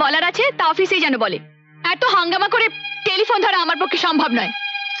সঙ্গে যা বলার আছে তা অফিসেই যেন বলে। এত হাঙ্গামা করে টেলিফোন ধরা আমার পক্ষে সম্ভব নয়।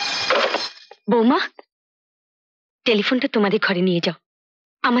 বৌমা, টেলিফোনটা তোমাদের ঘরে নিয়ে যাও,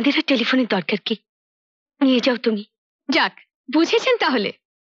 আমাদের আর টেলিফোনের দরকার কি, নিয়ে যাও তুমি। যাক, বুঝেছেন তাহলে?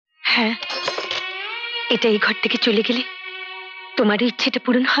 হ্যাঁ, এটা এই ঘর থেকে চলে গেলে তোমারই ইচ্ছেটা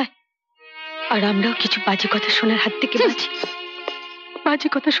পূরণ হয়, আর আমরাও কিছু বাজে কথা শোনার হাত থেকে বাঁচি, বাজে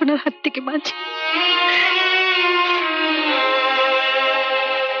কথা শোনার হাত থেকে বাঁচি।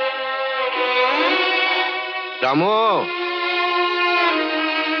 রামু,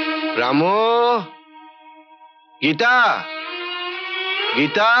 রামু, গীতা,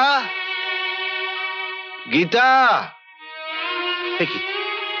 গীতা, গীতা। কি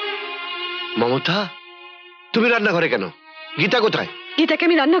মমতা, তুমি রান্নাঘরে কেন? গীতা কোথায়? গীতাকে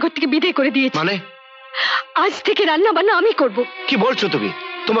আমি রান্নাঘর থেকে বিদায় করে দিয়েছি। মানে? আজ থেকে রান্না বান্না আমি করব। কি বলছো তুমি?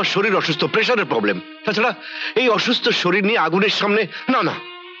 তোমার শরীর অসুস্থ, প্রেশারের প্রবলেম। তাছাড়া এই অসুস্থ শরীর নিয়ে আগুনের সামনে না না।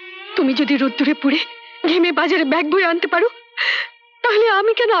 তুমি যদি রোদ্দুরে পুড়ে ঘেমে বাজারে ব্যাগ বয়ে আনতে পারো, তাহলে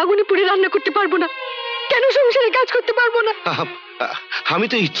আমি কেন আগুনে পুড়ে রান্না করতে পারবো না? কেন সংসারে কাজ করতে পারবো না? আমি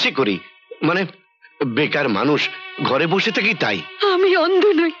তো ইচ্ছে করি, মানে বেকার মানুষ, ঘরে বসে থাকি তাই। আমি অন্ধ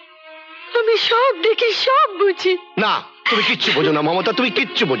নই, আমি সব দেখি, সব বুঝি। না, তুমি কিচ্ছু বোঝো না মমতা, তুমি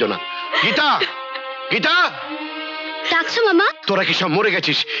কিচ্ছু বোঝো না। গীতা, গীতা, ডাকছো মামা? তোরা কি সব মরে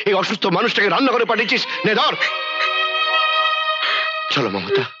গেছিস? এই অসুস্থ মানুষটাকে রান্না করে পাঠিয়েছিস? নে ধর। চলো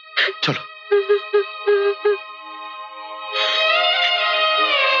মমতা, চলো।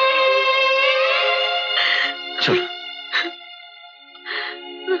 চলো,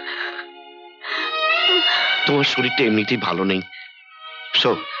 তোমার শরীরটা এমনিতেই ভালো নেই,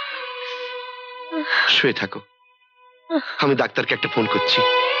 শুয়ে থাকো। আমি ডাক্তারকে একটা ফোন করছি।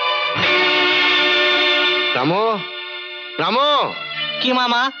 রামো, রামো। কি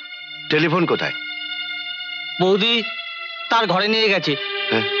মামা? টেলিফোন কোথায়? বৌদি তার ঘরে নিয়ে গেছে।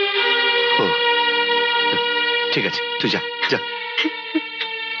 হ্যাঁ, ও ঠিক আছে, তুই যা যা।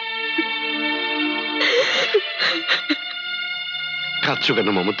 কাঁদছো কেন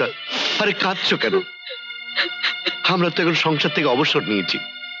মমতা? আরে কাঁদছো কেন? আমরা তো এখন সংসার থেকে অবসর নিয়েছি,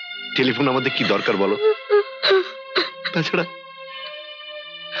 টেলিফোন আমাদের কি দরকার বলো? তাছাড়া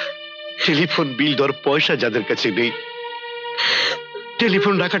টেলিফোন বিল দেওয়ার পয়সা যাদের কাছে নেই,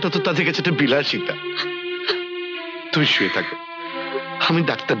 টেলিফোন রাখাটা তো তাদের কাছে একটা বিলাসিতা। তুমি শুয়ে থাকো, আমি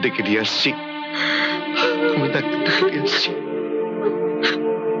ডাক্তার ডেকে নিয়ে আসছি, আমি ডাক্তার ডেকে নিয়ে আসছি।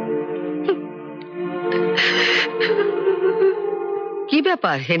 কি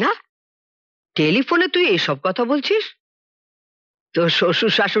ব্যাপার হেনা, টেলিফোনে তুই এসব কথা বলছিস? তোর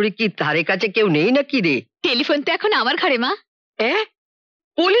শ্বশুর শাশুড়ি কি ধারে কাছে কেউ নেই নাকি রে? টেলিফোন তো এখন আমার ঘরে মা।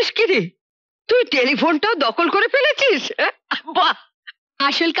 পুলিশ কি রে? তুই টেলিফোনটাও দখল করে ফেলেছিস? বাহ,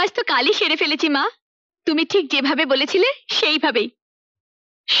 আসল কাজ তো কালই সেরে ফেলেছি মা। তুমি ঠিক যেভাবে বলেছিলে সেইভাবেই।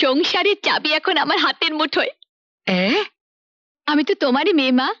 সংসারের চাবি এখন আমার হাতের মুঠোয়। আমি তো তোমারই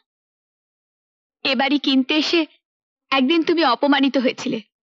মেয়ে মা। এবারই কিনতে এসে একদিন তুমি অপমানিত হয়েছিলে।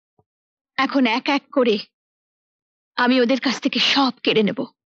 এখন এক এক করে আমি ওদের কাছ থেকে সব কেড়ে নেব।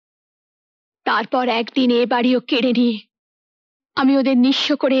 তারপর একদিন এ বাড়িও কেড়ে নিয়ে আমি ওদের নিঃস্ব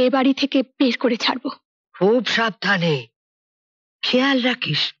করে এ বাড়ি থেকে বের করে ছাড়বো। খুব সাবধানে, খেয়াল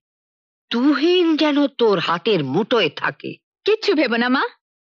রাখিস তুহিন যেন তোর হাতের মুঠোয় থাকে। কিচ্ছু ভেবো না মা,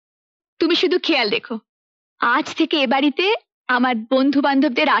 তুমি শুধু খেয়াল রেখো। আজ থেকে এ বাড়িতে আমার বন্ধু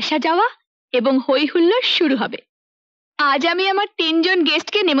বান্ধবদের আসা যাওয়া এবং হই হুল্লোড় শুরু হবে। আজ আমি আমার 3 জন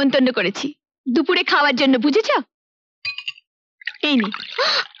গেস্টকে নেমন্তন্ন করেছি দুপুরে খাওয়ার জন্য, বুঝেছ? এই নে।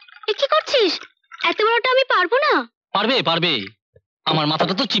 কি করছিস? এত বড়টা আমি পারবো না। পারবে পারবে, আমার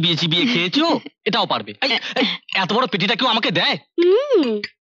মাথাটা তো চিবিয়ে চিবিয়ে খেয়েছো, এটাও পারবে। এত বড় পেটিটা কেউ আমাকে দেয়?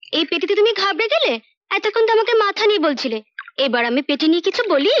 এই পেটিতে তুমি ঘাবড়ে গেলে? এতক্ষণ তো আমাকে মাথা নিয়ে বলছিলে, এবার আমি পেটি নিয়ে কিছু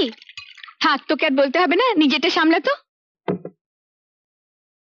বলি? থাক, তোকে আর বলতে হবে না, নিজেটা সামলা তো।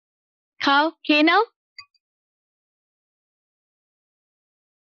 খাও, খেয়ে নাও।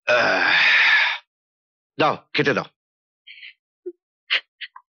 দাও, খেতে দাও।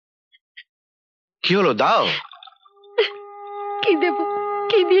 কি হলো, দাও। কি দেবো?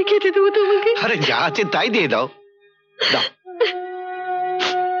 কি দিয়ে খেতে দেবো তোমাকে? আরে যা আছে তাই দিয়ে দাও, দাও।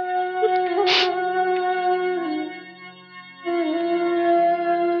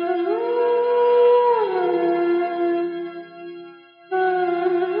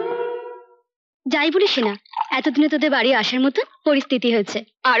 যাই বলিস না, এতদিনে তোদের বাড়ি আসার মতন পরিস্থিতি হয়েছে।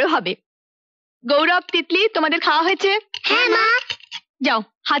 আরো হবে। গৌরব, তিতলি, তোমাদের খাওয়া হয়েছে? হ্যাঁ মা। যাও,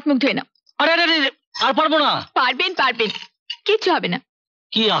 হাত মুখ ধুয়ে নাও। আরে আরে আর পারবো না। পারবেন পারবেন, কিচ্ছু হবে না।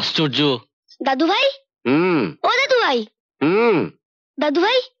 কি আশ্চর্য। দাদু ভাই, ও দাদু ভাই, দাদু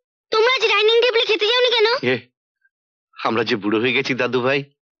ভাই, তোমরা আজ ডাইনিং টেবিলে খেতে যাওনি কেন? আমরা যে বুড়ো হয়ে গেছি দাদু ভাই।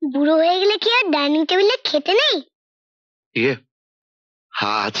 বুড়ো হয়ে গেলে কি আর ডাইনিং টেবিলে খেতে নেই?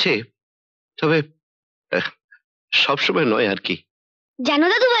 হ্যাঁ আছে, তবে সবসময় নয় আর কি। জানো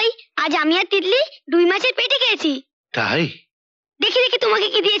দাদু ভাই, আজ আমি আর তিতলি রুই মাছের পেটে খেয়েছি। তাই? দেখি দেখি তোমাকে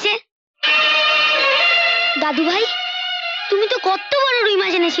কি দিয়েছে। দাদু ভাই, তুমি তো কত বড় রুই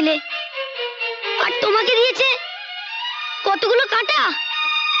মাছ এনেছিলে, আর তোমাকে দিয়েছে কতগুলো কাঁটা।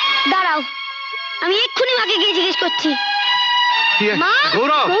 দাঁড়াও, আমি এক্ষুনি মাকে গিয়ে জিজ্ঞেস করছি। মা,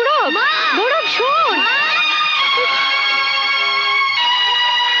 গৌরব, গৌরব, গৌরব শোন।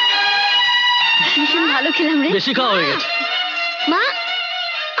 ভীষণ ভালো খেলাম রে। বেশি খাওয়া হয়ে গেছে। মা,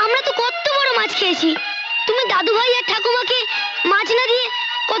 আমরা তো কত বড় মাছ খেয়েছি, তুমি দাদু ভাই আর ঠাকুমাকে মাছ না দিয়ে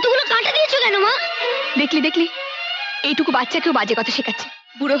কতগুলো কাঁটা দিয়েছো কেন মা? দেখলি দেখলি, এইটুকু বাচ্চাকেও বাজে কথা শেখাচ্ছে।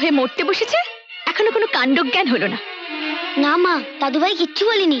 বুড়ো হয়ে মরতে বসেছে, এখনো কোনো কাণ্ডজ্ঞান হলো না। না মা, দাদু ভাই কিচ্ছু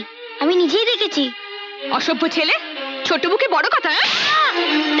বলিনি, আমি নিজেই দেখেছি। অসভ্য ছেলে, ছোট মুখে বড় কথা।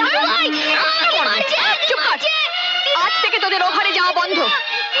 দাদু ভাই, চুপ কর। আজ থেকে তোদের ওখানে যাওয়া বন্ধ।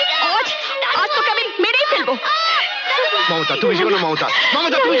 আজ তোকে আমি মেরেই ফেলবো। মমতা, তুমি যেও না। মমতা,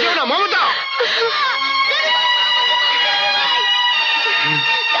 মমতা, তুমি যেও না। মমতা,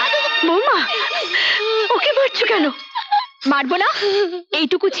 বৌমা, ওকে মারছো কেন? মারবো না,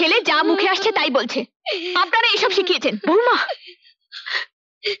 এইটুকু ছেলে যা মুখে আসছে তাই বলছে। আপনারা এইসব শিখিয়েছেন। বৌমা,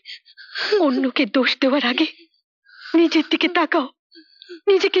 অন্যকে দোষ দেওয়ার আগে নিজের দিকে তাকাও,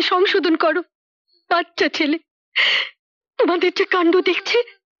 নিজেকে সংশোধন করো। বাচ্চা ছেলে তোমাদের যে কাণ্ড দেখছে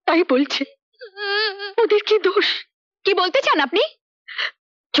তাই বলছে, ওদের কি দোষ? কি বলতে চান আপনি?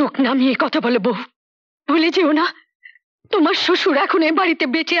 চোখ নামিয়ে কথা বলে বউ। ভুলে যেও না, তোমার শ্বশুর এখন এ বাড়িতে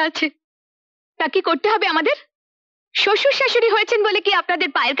বেঁচে আছে। তা কি করতে হবে আমাদের? শ্বশুর শাশুড়ি হয়েছেন বলে কি আপনাদের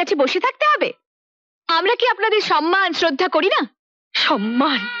পায়ের কাছে বসে থাকতে হবে? আমরা কি আপনাদের সম্মান শ্রদ্ধা করি না?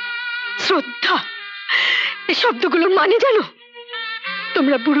 সম্মান শ্রদ্ধা এই শব্দগুলোর মানে জানো?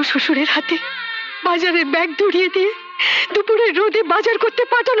 তোমরা বুড়ো শ্বশুরের হাতে বাজারের ব্যাগ ধরিয়ে দিয়ে দুপুরের রোদে বাজার করতে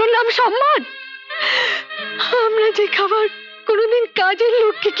পাঠানোর নাম সম্মান? আমরা যে খাবার কোনোদিন কাজের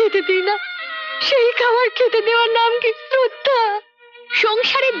লোককে খেতে দিই না, সেই খাবার খেতে দেওয়ার নাম কি শ্রদ্ধা?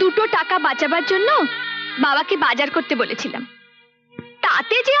 সংসারে 2 টাকা বাঁচাবার জন্য বাবাকে বাজার করতে বলেছিলাম,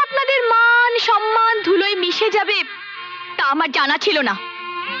 তাতে যে আপনাদের মান সম্মান ধুলোয় মিশে যাবে তা আমার জানা ছিল না।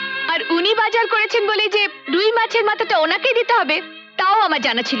 আর উনি বাজার করেছেন বলে যে রুই মাছের মাথাটা ওনাকেই দিতে হবে তাও আমার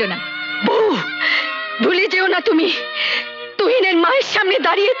জানা ছিল না। বউ, ভুলে যেও না তুমি তুহিনের মায়ের সামনে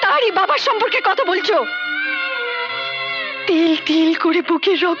দাঁড়িয়ে তারই বাবার সম্পর্কে কথা বলছো। তিল তিল করে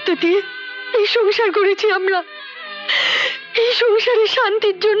বুকের রক্ত দিয়ে এই সংসার করেছি আমরা। এই সংসারের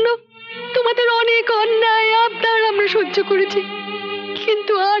শান্তির জন্য তোমাদের অনেক অন্যায় আবদার আমরা সহ্য করেছি,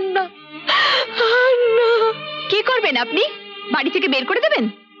 কিন্তু আর না, কি করবেন আপনি? বাড়ি থেকে বের করে দেবেন?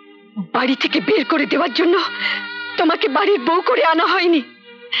 বাড়ি থেকে বের করে দেওয়ার জন্য তোমাকে বাড়ির বউ করে আনা হয়নি।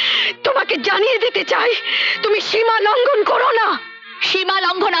 তোমাকে জানিয়ে দিতে চাই, তুমি সীমা লঙ্ঘন করো না। সীমা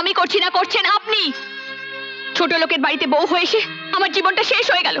লঙ্ঘন আমি করছি না, করছেন আপনি। ছোট লোকের বাড়িতে বউ হয়ে এসে আমার জীবনটা শেষ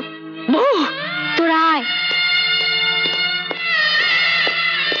হয়ে গেল। বউ তোরা আয়।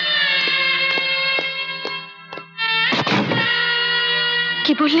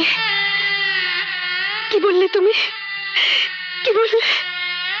 কি বললে? কি বললে তুমি? কি বললে?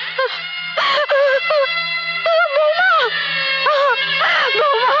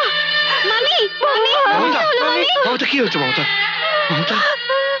 মমতা কি হচ্ছে? মমতা মমতা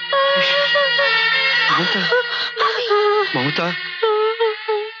মমতা মমতা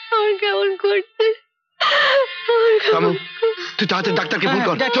কেমন করছে? তুই তাড়াতাড়ি ডাক্তারকে ফোন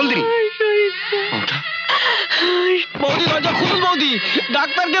কর, জলদি। মমতা বৌদি দরজা খুলুন বৌদি,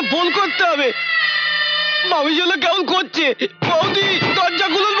 ডাক্তারকে ফোন করতে হবে। মামি জন্য কেমন করছে? বৌদি দরজা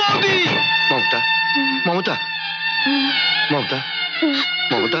খুলুন বৌদি। মমতা মমতা মমতা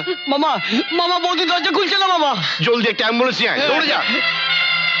মমতা মামা মামা বৌদি দরজা খুলছে না মামা। জলদি একটা অ্যাম্বুলেন্স নিয়ে আয়, দৌড়ে যা।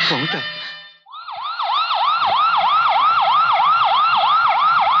 মমতা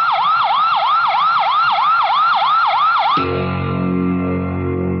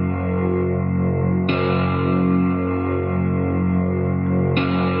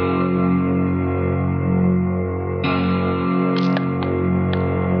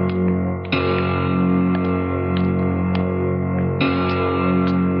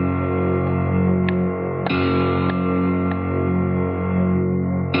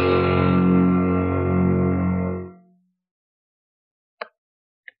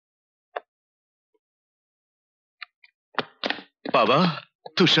বাবা।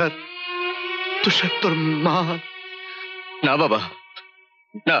 তুষার, তুষার তোর মা? না বাবা,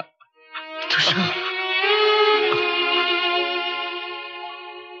 না। তুষার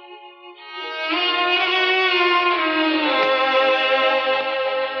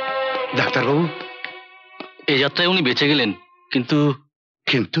ডাক্তারবাবু, এই যাত্রায় উনি বেঁচে গেলেন, কিন্তু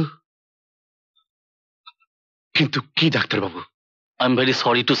কিন্তু কিন্তু কি ডাক্তারবাবু? I am very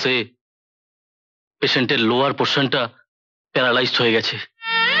sorry to say, পেশেন্টের লোয়ার পোর্শনটা প্যারালাইজড হয়ে গেছে।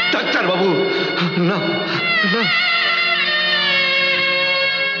 ডাক্তারবাবু না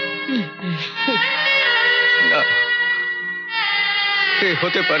না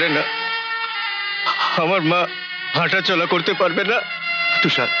হতে পারে না, আমার মা হাঁটা চলা করতে পারবে না।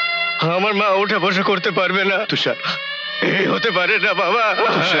 তুষার, আমার মা ওঠা বসা করতে পারবে না। তুষার, এই হতে পারে না বাবা,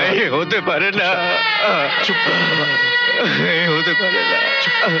 এই হতে পারে না, চুপ, এই হতে পারে না।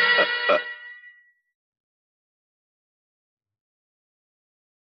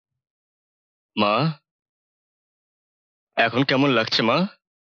 মা, এখন কেমন লাগছে মা?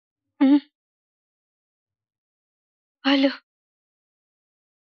 ভালো।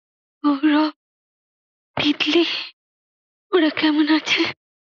 তিতলি ওরা কেমন আছে?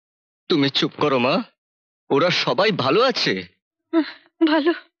 তুমি চুপ করো মা, ওরা সবাই ভালো আছে।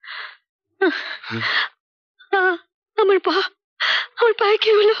 ভালো। আমার পায়ে কি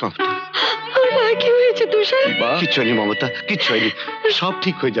হলো? আমার পায়ে কি হয়েছে তুষার? কিচ্ছু হয়নি মমতা, কিচ্ছু হয়নি, সব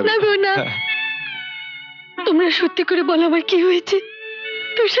ঠিক হয়ে যাবে। না গো না, তোমরা সত্যি করে বলো আমার কি হয়েছে।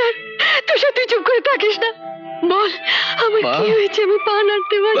 তুষার, তুষার তুই চুপ করে থাকিস না, বল আমার কি হয়েছে। আমি পা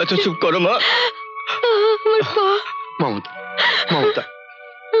নাড়তে পারছি। চুপ করো মা। আমার পা। মমতা মমতা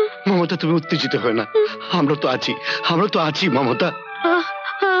মমতা, তুমি উত্তেজিত হয়ে না, আমরা তো আছি, আমরা তো আছি মমতা।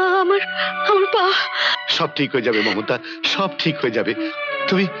 আমার পা। সব ঠিক হয়ে যাবে মমতা, সব ঠিক হয়ে যাবে।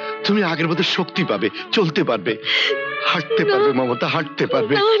 তুমি তুমি আগের মতো শক্তি পাবে, চলতে পারবে, হাঁটতে পারবে মমতা, হাঁটতে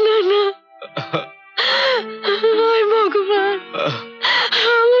পারবে। না না না, ভগবান,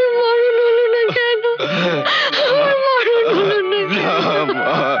 আমার মরণ হলো না কেন? আমার মরণ হলো না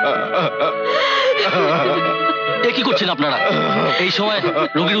এ কি করছেন আপনারা? এই সময়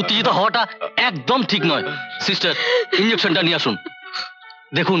রোগীর উত্তেজিত হওয়াটা একদম ঠিক নয়। সিস্টার, ইঞ্জেকশনটা নিয়ে আসুন।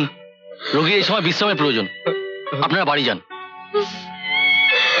 দেখুন, রোগীর এই সময় বিশ্রামের প্রয়োজন, আপনারা বাড়ি যান।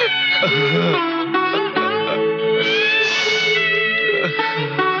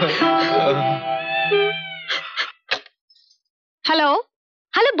 হ্যালো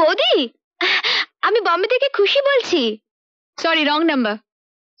হ্যালো বৌদি, আমি বম্বে থেকে খুশি বলছি। Sorry, wrong number.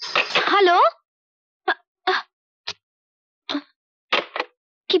 হ্যালো,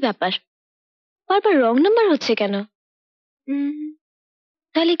 কি ব্যাপার, বারবার রং নাম্বার হচ্ছে কেন?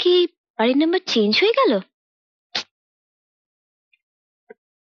 তাহলে কি বাড়ির নাম্বার চেঞ্জ হয়ে গেল?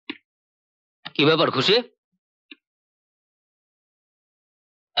 কি ব্যাপার খুশি,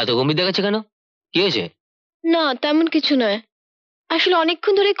 এত গম্ভীর দেখাচ্ছে কেন? কি হয়েছে? না তেমন কিছু নয়, আসলে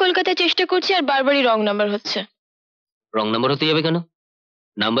অনেকক্ষণ ধরে কলকাতায় চেষ্টা করছি আর বারবারই রং নাম্বার হচ্ছে। রং নাম্বার হতে যাবে কেন?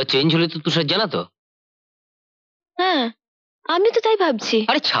 নাম্বার চেঞ্জ হলে তো তুষার জানা তো। হ্যাঁ, আমি তো তাই ভাবছি।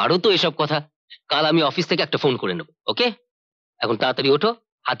 আরে ছাড়ো তো এসব কথা, কাল আমি অফিস থেকে একটা ফোন করে নেবো। ওকে, এখন তাড়াতাড়ি ওঠো,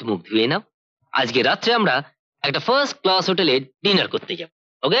 হাত মুখ ধুয়ে নাও। আজকে রাত্রে আমরা একটা ফার্স্ট ক্লাস হোটেলে ডিনার করতে যাব।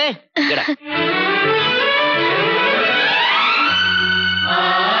 ওকে,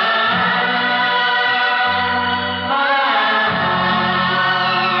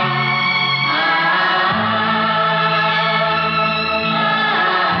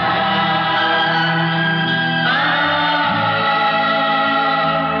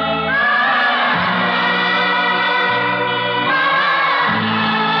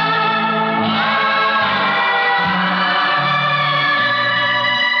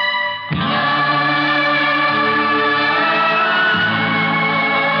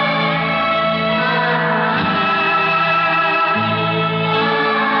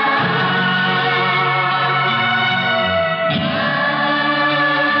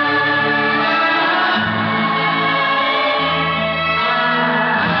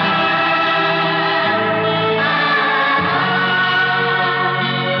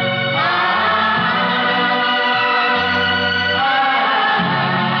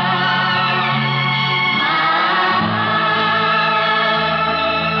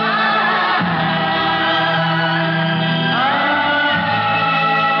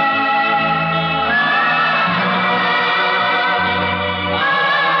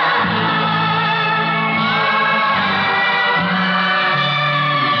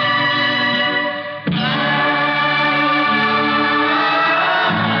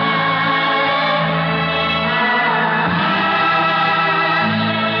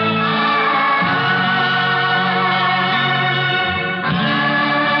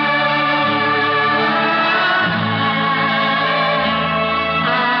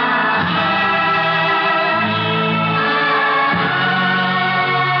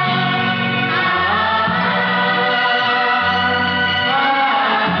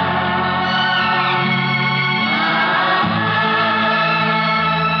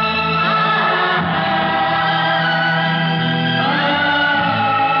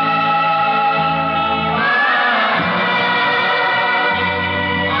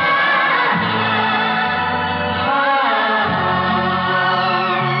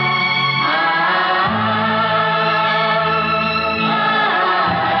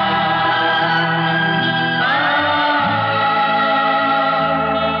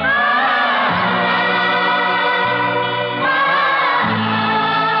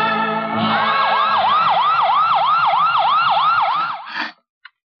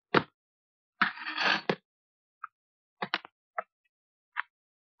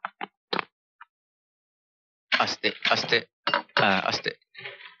 আস্তে আস্তে, হ্যাঁ আস্তে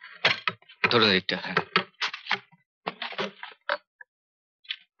ধরো দিকটা, হ্যাঁ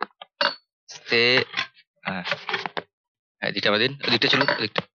আস্তে, হ্যাঁ হ্যাঁ দিকটা বাদিন, দিকটা চলুন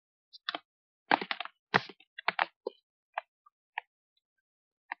দিকটা।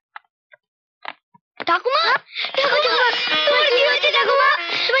 ঠাকুমা, ঠাকুমা, তোমার কি হয়েছে ঠাকুমা?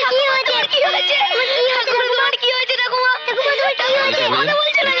 তোমার কি হয়েছে? কি হয়েছে? তোমার কি হয়েছে ঠাকুমা? ঠাকুমা তোমার কি হয়েছে? কথা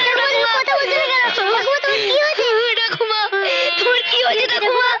বলছো না কেন ঠাকুমা? কথা বলছো না কেন? ঠাকুমা তোমার কি হয়েছে? ঠাকুমা তোমার কি হয়েছে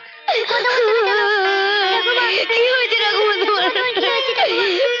ঠাকুমা? কথা বলছো না কেন? ঠাকুমা কি হয়েছে ঠাকুমা তোমার? কি হয়েছে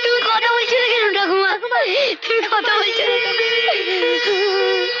ঠাকুমা? তুমি কথা বলছো না কেন ঠাকুমা? তুমি কথা বলছো না কেন?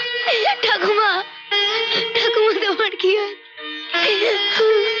 ঠাকুমা, ঠাকুমা তোমার কি হয়েছে?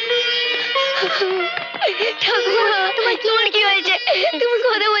 ঠাকুমা তোমার কি হয়েছে? তুমি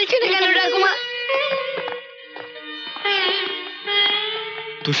কথা বলছো না কেন ঠাকুমা?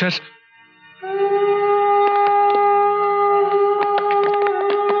 তুষার,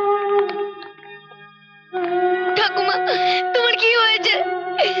 ঠাকুমা তোমার কি হয়েছে?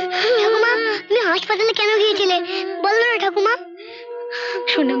 ঠাকুমা তুমি হাসপাতালে কেন গিয়েছিলে বললো না ঠাকুমা?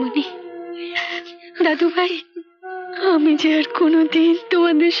 সোনামণি, দাদু ভাই, আমি যে আর কোনোদিন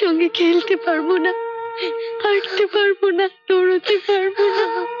তোমাদের সঙ্গে খেলতে পারবো না, হাঁটতে পারবো না, দৌড়তে পারবো না।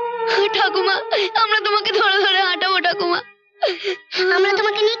 ঠাকুমা আমরা তোমাকে ধরে ধরে হাঁটাবো ঠাকুমা। আমরা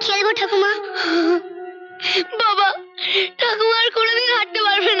তোমাকে নিয়ে খেলবো ঠাকুমা। বাবা, ঠাকুমা আর কোনোদিন হাঁটতে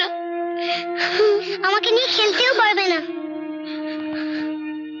পারবে না, আমাকে নিয়ে খেলতেও পারবে না।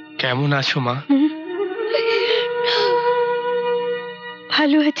 কেমন আছো মা?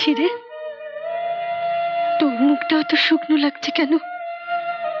 ভালো আছি রে। তোর মুখটা অত শুকনো লাগছে কেন?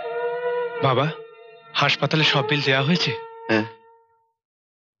 বাবা, হাসপাতালে সব বিল দেওয়া হয়েছে? হ্যাঁ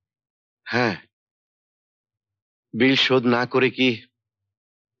হ্যাঁ, বিল শোধ না করে কি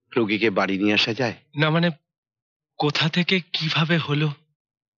রোগীকে বাড়ি নিয়ে আসা যায়? না মানে কোথা থেকে কিভাবে হলো?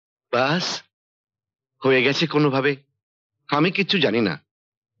 বাস হয়ে গেছে কোনোভাবে। আমি কিচ্ছু জানি না।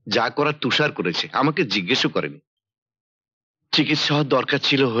 যা করার তুষার করেছে, আমাকে জিজ্ঞেসও করেনি। চিকিৎসা হওয়ার দরকার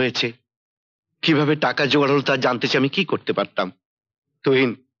ছিল, হয়েছে। কিভাবে টাকা জোগাড় হলো তা জানতে চাই, আমি কি করতে পারতাম?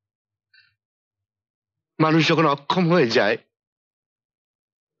 তুহিন, মানুষ যখন অক্ষম হয়ে যায়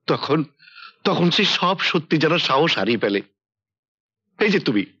তখন তখন সে সব সত্যি জানার সাহস হারিয়ে ফেলে। এই যে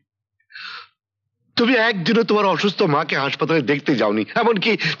তুমি তুমি একদিনও তোমার অসুস্থ মাকে হাসপাতালে দেখতে যাওনি,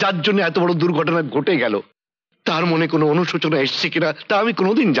 এমনকি যার জন্য এত বড় দুর্ঘটনা ঘটে গেল তার মনে কোনো অনুশোচনা এসছে কিনা তা আমি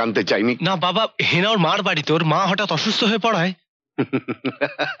কোনোদিন জানতে চাইনি। না বাবা, হেনা ওর মার বাড়িতে, ওর মা হঠাৎ অসুস্থ হয়ে পড়ায়।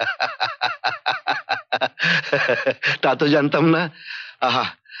 তা তো জানতাম না। আহা,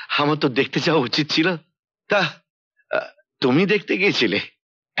 আমার তো দেখতে যাওয়া উচিত ছিল। তা তুমি দেখতে গিয়েছিলে?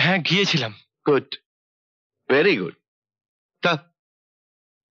 হ্যাঁ গিয়েছিলাম। Good, very good. তা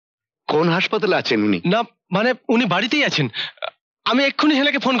কোন হাসপাতালে আছেন উনি? না মানে উনি বাড়িতেই আছেন। আমি এক্ষুনি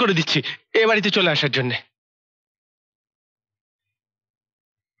হেনাকে ফোন করে দিচ্ছি এ বাড়িতে চলে আসার জন্য।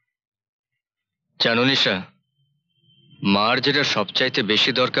 জানো নিশা, মার যেটা সবচাইতে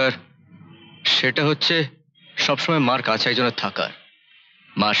বেশি দরকার সেটা হচ্ছে সবসময় মার কাছে একজনের থাকার,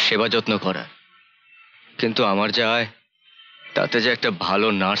 মার সেবা যত্ন করার। কিন্তু আমার যা আয় তাতে যে একটা ভালো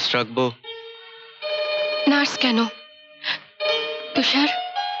নার্স রাখবো। নার্স কেন তুষার?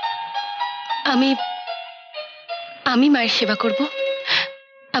 আমি আমি মায়ের সেবা করব।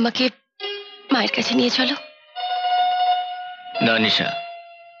 আমাকে মায়ের কাছে নিয়ে চলো। না নিশা,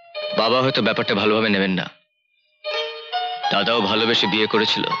 বাবা হয়তো ব্যাপারটা ভালোভাবে নেবেন না। দাদাও ভালোবেসে বিয়ে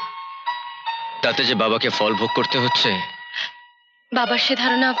করেছিল, তাতে যে বাবাকে ফল ভোগ করতে হচ্ছে। বাবার সে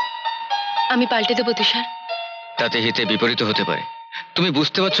ধারণা আমি পাল্টে দেবো তুষার। তাতে হিতে বিপরীত হতে পারে। তুমি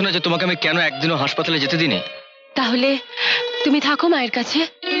বুঝতে পারছো না যে তোমাকে আমি কেন একদিনও হাসপাতালে যেতে দিইনি? তাহলে তুমি থাকো মায়ের কাছে,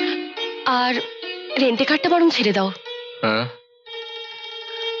 আর রেন্টে কারটা বরং ছেড়ে দাও। হ্যাঁ,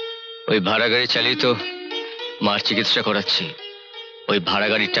 ওই ভাড়া গাড়ি চালিয়ে তো মার চিকিৎসা করাচ্ছি। ওই ভাড়া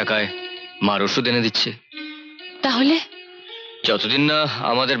গাড়ির টাকায় মার ওষুধ এনে দিচ্ছে। তাহলে যতদিন না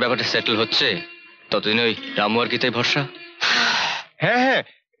আমাদের ব্যাপারটা সেটেল হচ্ছে ততদিন ওই রামু আর গীতাই ভরসা। হ্যাঁ হ্যাঁ,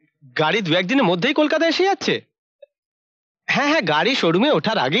 গাড়ি দু একদিনের মধ্যেই কলকাতা এসে যাচ্ছে। হ্যাঁ হ্যাঁ, গাড়ি শোরুমে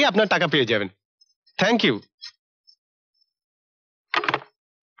ওঠার আগেই আপনার টাকা পেয়ে যাবেন। Thank you.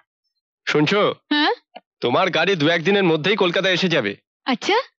 শুনছো? হ্যাঁ, তোমার গাড়ি দু একদিনের মধ্যেই কলকাতা এসে যাবে।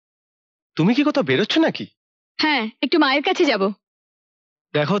 আচ্ছা, তুমি কি কোথাও বেরোচ্ছ নাকি? হ্যাঁ একটু মায়ের কাছে যাব।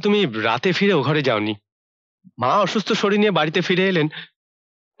 দেখো, তুমি রাতে ফিরে ও ঘরে যাওনি। মা অসুস্থ শরীর নিয়ে বাড়িতে ফিরে এলেন,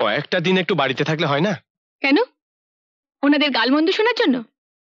 কয়েকটা দিন একটু বাড়িতে থাকলে হয় না? কেন? ওনাদের গালমন্দ শোনার জন্য?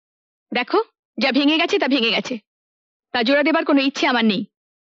 দেখো, যা ভেঙে গেছে তা ভেঙে গেছে, তা জোড়া দেবার কোনো ইচ্ছে আমার নেই।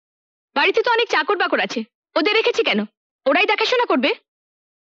 বাড়িতে তো অনেক চাকর বাকর আছে, ওদের রেখেছি কেন? ওরাই দেখাশোনা করবে।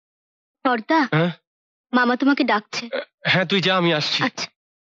 পর্দা, হ্যাঁ মামা তোমাকে ডাকছে। হ্যাঁ, তুই যা, আমি আসছি। আচ্ছা।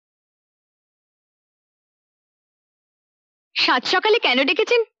 সাত সকালে কেন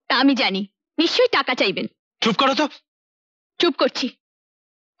ডেকেছেন তা আমি জানি, নিশ্চয়ই টাকা চাইবেন। চুপ করো তো। চুপ করছি।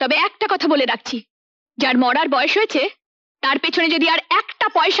 তবে একটা কথা বলে রাখছি, যার মরার বয়স হয়েছে তার পেছনে যদি আর একটা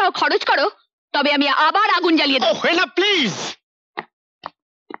পয়সাও খরচ করো তবে আমি আবার আগুন জ্বালিয়ে দেব। না প্লিজ।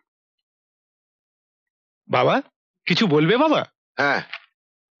 বাবা, কিছু বলবে বাবা? হ্যাঁ,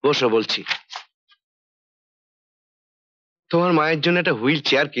 বসো, বলছি। তোমার মায়ের জন্য একটা হুইল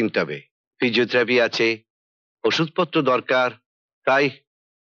চেয়ার কিনতে হবে, ফিজিওথেরাপি আছে, ওষুধপত্র দরকার। তাই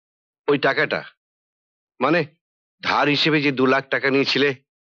ওই টাকাটা, মানে ধার হিসেবে যে 2 লাখ টাকা নিয়েছিলে,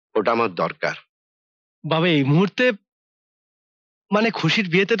 ওটা আমার দরকার। বাবা, এই মুহূর্তে মানে খুশির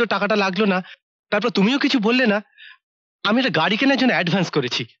বিয়েতে তো টাকাটা লাগলো না, তারপর তুমিও কিছু বললে না। আমি একটা গাড়ি কেনার জন্য অ্যাডভান্স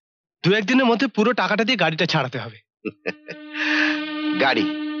করেছি, দু একদিনের মধ্যে পুরো টাকাটা দিয়ে গাড়িটা ছাড়াতে হবে। গাড়ি?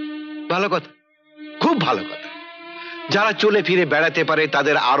 ভালো কথা, খুব ভালো কথা। যারা চলে ফিরে বেড়াতে পারে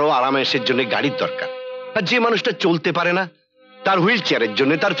তাদের আরো আরামের জন্য গাড়ির দরকার। আর যে মানুষটা চলতে পারে না, তার হুইল চেয়ারের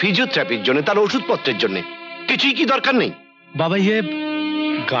জন্য, তার ফিজিওথেরাপির জন্য, তার ওষুধপত্রের জন্য কিছুই কি দরকার নেই? বাবা, ইয়ে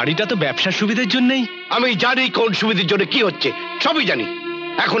গাড়িটা তো ব্যবসার সুবিধার জন্যই। আমি জানি কোন সুবিধার জন্য কি হচ্ছে, সবই জানি।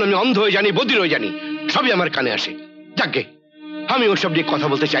 এখন আমি অন্ধ হয়ে জানি, বধির হয়ে জানি, সবই আমার কানে আসে। যাকে আমি ওসব নিয়ে কথা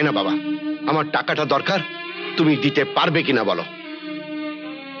বলতে চাই না বাবা। আমার টাকাটা দরকার, তুমি দিতে পারবে কিনা বলো।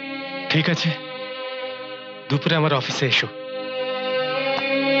 ঠিক আছে, দুপুরে আমার অফিসে এসো।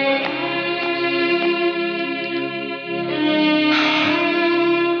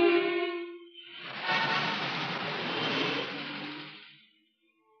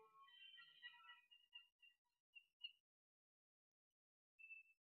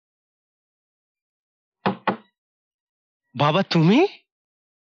 বাবা, তুমি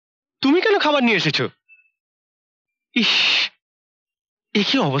তুমি কেন খাবার নিয়ে এসেছো? ইস, এ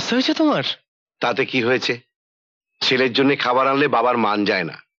কি অবস্থা হয়েছে তোমার? তাতে কি হয়েছে? ছেলের জন্য খাবার আনলে বাবার মান যায়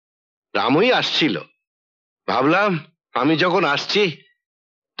না। রামই আসছিল, ভাবলাম আমি যখন আসছি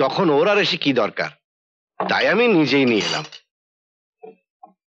তখন ওর আর এসে কি দরকার, তাই আমি নিজেই নিয়ে এলাম।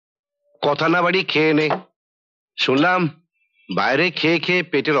 কথা না বাড়ি খেয়ে নে। শুনলাম বাইরে খেয়ে খেয়ে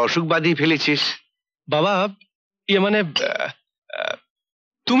পেটের অসুখ বাঁধিয়ে ফেলেছিস। বাবা ইয়ে মানে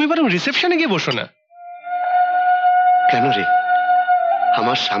তুমি বরং রিসেপশনে গিয়ে বসো না। কেন রে,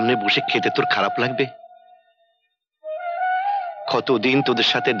 আমার সামনে বসে খেতে তোর খারাপ লাগবে? কতদিন তোদের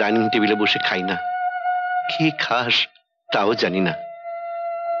সাথে ডাইনিং টেবিলে বসে খাই না, কি খাস তাও জানি না।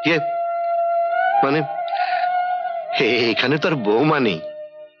 মানে এখানে তোর বৌমা নেই,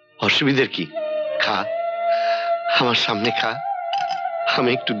 অসুবিধার কি? খা, আমার সামনে খা, আমি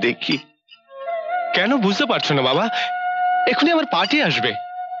একটু দেখি। কেন বুঝতে পারছো না বাবা? এখনই আমার পার্টি আসবে।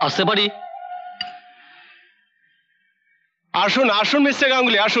 আসতে পারি? আসুন আসুন মিস্টার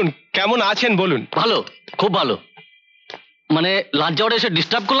গাঙ্গুলি, আসুন। কেমন আছেন বলুন? ভালো, খুব ভালো। মানে লাঞ্চ আওয়ারে এসে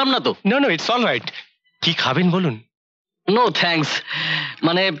ডিস্টার্ব করলাম না তো? No no, it's all right. কি খাবেন বলুন? নো থ্যাঙ্কস,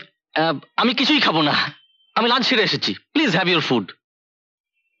 মানে আমি কিছুই খাবো না, আমি লাঞ্চ সেরে এসেছি। Please have your food.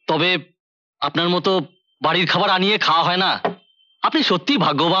 তবে আপনার মতো বাড়ির খাবার আনিয়ে খাওয়া হয় না, আপনি সত্যি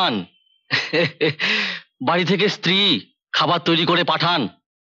ভাগ্যবান। বাড়ি থেকে স্ত্রী খাবার তৈরি করে পাঠান।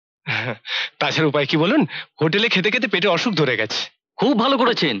 তাছাড়া উপায় কি বলুন? হোটেলে খেতে খেতে পেটে অসুখ ধরে গেছে। খুব ভালো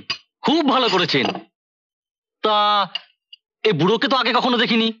করেছেন, খুব ভালো করেছেন। তা এই বুড়োকে তো আগে কখনো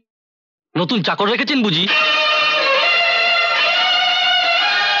দেখিনি, নতুন চাকর রেখেছেন বুঝি?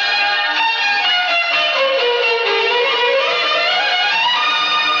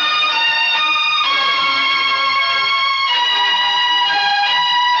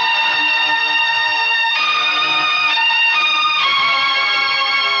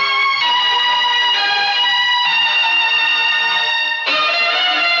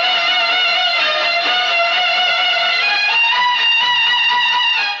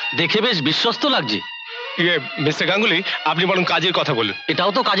 দেখে বেশ বিশ্বস্ত লাগছে। মিস্টার গাঙ্গুলি, আপনি বরং কাজের কথা বলুন।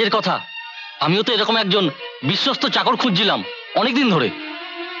 এটাও তো কাজের কথা, আমিও তো এরকম একজন বিশ্বস্ত চাকর খুঁজছিলাম অনেকদিন ধরে।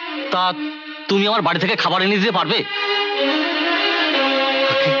 তা তুমি আমার বাড়ি থেকে খাবার এনে দিতে পারবে?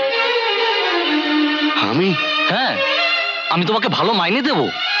 আমি? হ্যাঁ, আমি তোমাকে ভালো মাইনে দেবো।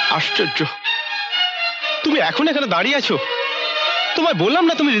 আশ্চর্য, তুমি এখন এখানে দাঁড়িয়ে আছো? তোমায় বললাম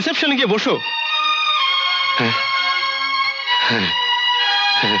না তুমি রিসেপশনে গিয়ে বসো। হ্যাঁ হ্যাঁ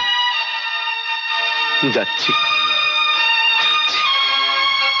হ্যাঁ, যাচ্ছি।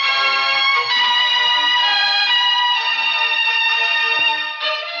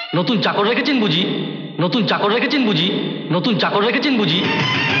 নতুন চাকর রেখেছেন বুঝি? নতুন চাকর রেখেছেন বুঝি? নতুন চাকর রেখেছেন বুঝি?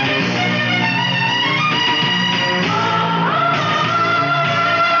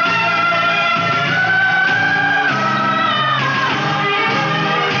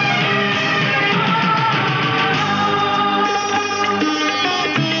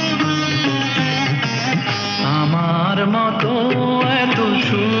 আমার মতো এত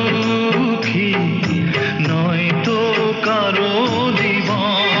সুখী নয় তো কারো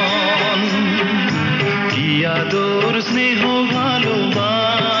জীবন, কি আদর স্নেহ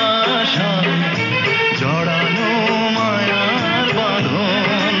ভালোবাসা জড়ানো মায়ার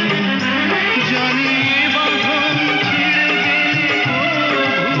বাঁধন, জানি বাঁধন ছিঁড়ে গেলে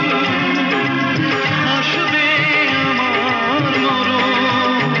আসবে আমার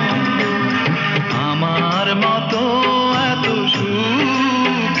মরণ। আমার মতো এত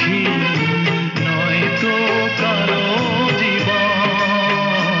সুখী নয় তো কারো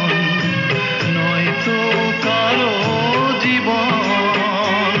জীবন, নয় তো কারো জীবন।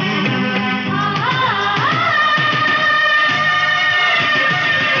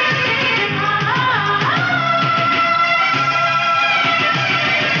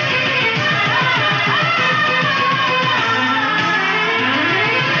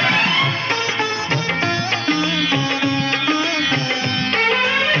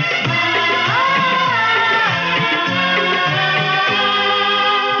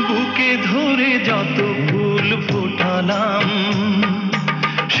 বুকে ধরে যত ফুল ফোটালাম,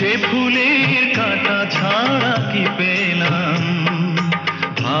 সে ফুলের কাঁটা ছাড়া কি পেলাম,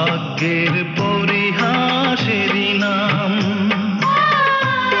 ভাগ্যের পরিহাসেরই নাম।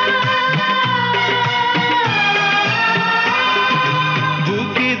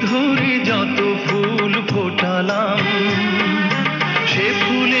 বুকে ধরে যত ফুল ফোটালাম, সে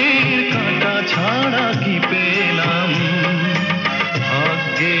ফুলের কাঁটা ছাড়া কি পেলাম,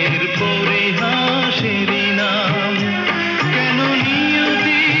 ভাগ্যের পরিহাসেরই নাম। কেন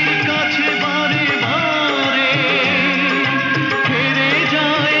নিয়তির কাছে বারে বারে হেরে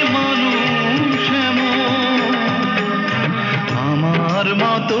যায় মানুষ এমন, আমার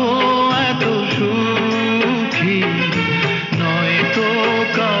মতো এত সুখী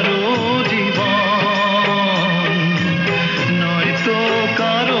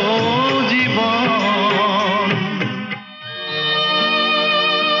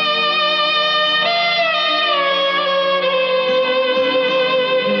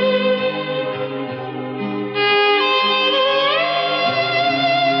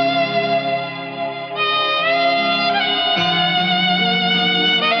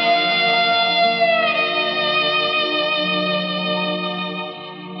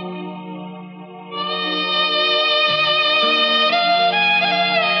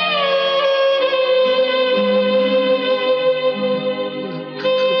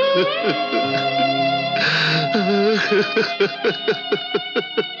কি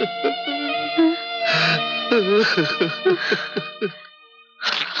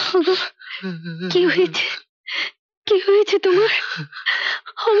হয়েছে? কি হয়েছে তোমার?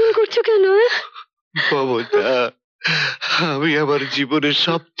 অমন করছো কেন? মমতা, আমি আমার জীবনের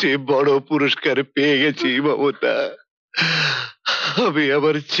সবচেয়ে বড় পুরস্কার পেয়ে গেছি মমতা। আমি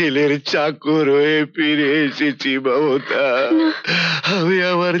আমার ছেলের চাকর হয়ে ফিরে এসেছি মমতা। আমি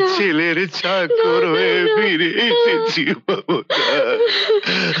আমার ছেলের চাকর হয়ে ফিরে এসেছি মমতা।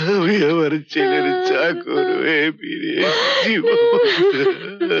 আমি আমার ছেলের চাকর হয়ে ফিরে এসেছি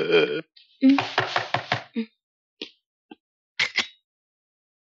মমতা।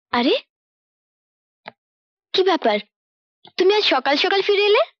 আরে কি ব্যাপার, তুমি আজ সকাল সকাল ফিরে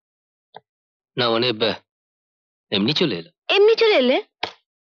এলে? না মানে এমনি চলে এলো। এমনি চলে এলে?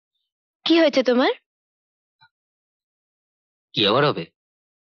 কি হয়েছে তোমার? কি আবার হবে?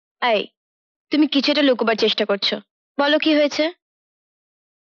 এই, তুমি কিছুটা লুকোবার চেষ্টা করছো, বলো কি হয়েছে?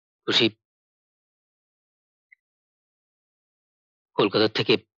 খুশি, কলকাতা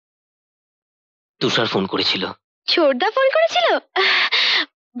থেকে তুষার ফোন করেছিল। ছোটদা ফোন করেছিল?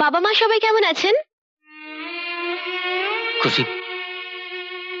 বাবা মা সবাই কেমন আছেন? খুশি,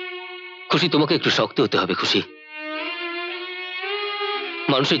 খুশি তোমাকে একটু শক্ত হতে হবে খুশি।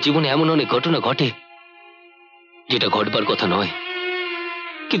 মানুষের জীবনে এমন অনেক ঘটনা ঘটে যেটা ঘটবার কথা নয়,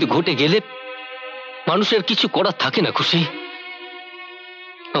 কিন্তু ঘটে গেলে মানুষের কিছু করার থাকে না খুশি।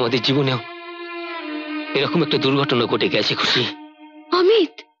 আমাদের জীবনেও এরকম একটা দুর্ঘটনা ঘটে গেছে খুশি।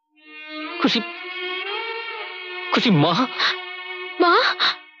 অমিত? খুশি, খুশি মা, মা,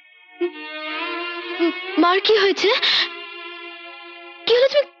 মার কি হয়েছে? কি হলো,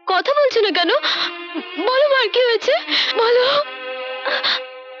 তুমি কথা বলছো না কেন? বলো মার কি হয়েছে, বলো।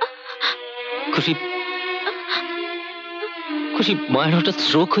 খুশি, খুশি মায়ের হঠাৎ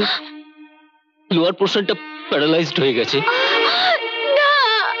স্ট্রোক হয়ে লোয়ার পোর্শনটা প্যারালাইজড হয়ে গেছে। না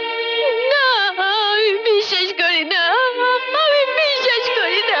না, আমি বিশ্বাস করি না, আমি বিশ্বাস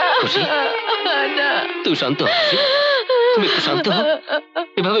করি না। খুশি, তুই শান্ত হ খুশি, তুমি একটু শান্ত হও।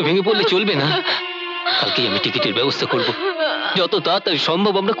 এভাবে ভেঙে পড়লে চলবে না। কালকেই আমি টিকিটের ব্যবস্থা করব, যত তাড়াতাড়ি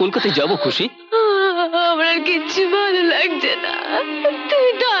সম্ভব আমরা কলকাতায় যাব খুশি। আমার কিচ্ছু ভালো লাগছে না,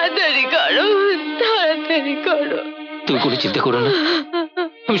 তুমি তাড়াতাড়ি করো, তাড়াতাড়ি করো। তুমি কোনো চিন্তা করো না,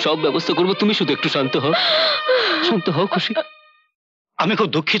 আমি সব ব্যবস্থা করব, তুমি শুধু একটু শান্ত হও, শান্ত হও খুশি। আমি খুব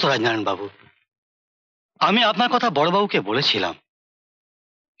দুঃখিত রাজনারায়ণ বাবু, আমি আপনার কথা বড়বাবুকে বলেছিলাম,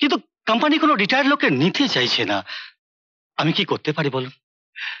 কিন্তু কোম্পানি কোনো রিটায়ার্ড লোককে নিতে চাইছে না। আমি কি করতে পারি বলুন?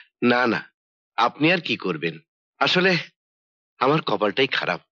 না না, আপনি আর কি করবেন, আসলে আমার কপালটাই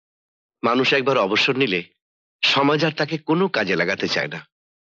খারাপ। মানুষ একবার অবসর নিলে সমাজ আর তাকে কোনো কাজে লাগাতে চায় না,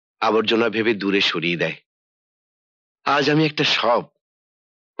 আবর্জনা ভেবে দূরে সরিয়ে দেয়। আজ আমি একটা সব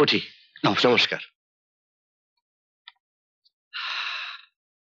উঠি, নমস্কার।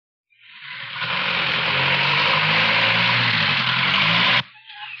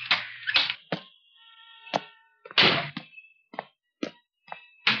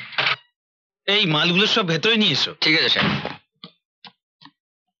 এই মালগুলো সব ভেতরে নিয়ে এসো। ঠিক আছে স্যার।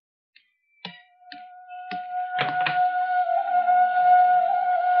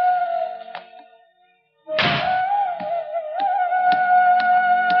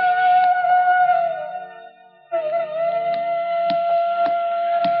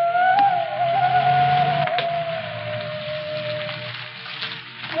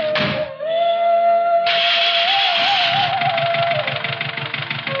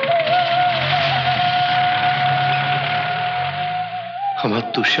 আমার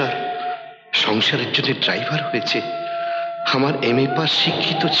তুষার সংসারের জন্য ড্রাইভার হয়েছে, আমার এমএ পাস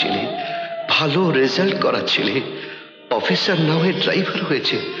শিক্ষিত ছেলে, ভালো রেজাল্ট করা ছেলে, অফিসার না হয়ে ড্রাইভার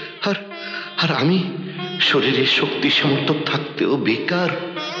হয়েছে, আর আর আমি শরীরে শক্তি সামর্থ্য থাকতেও বেকার।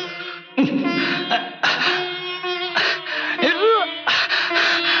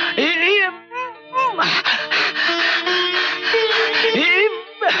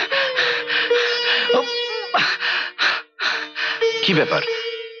 কি ব্যাপার,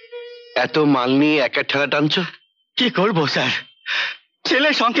 এত মাল নিয়ে একা ঠেলা টানছো? কি করবো স্যার, ছেলে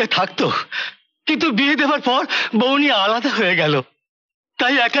সঙ্গে থাকতো, কিন্তু বিয়ে দেওয়ার পর বউ নিয়ে আলাদা হয়ে গেল,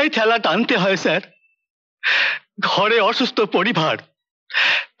 তাই একাই ঠেলা টানতে হয় স্যার। ঘরে অসুস্থ পরিবার,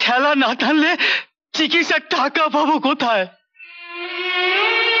 ঠেলা না টানলে চিকিৎসার টাকা পাবো কোথায়?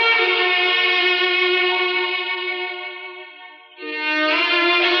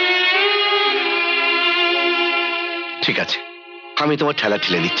 ঠিক আছে, আমি তোমার ঠেলা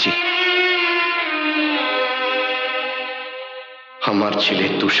ঠেলে দিচ্ছি। আমার ছেলে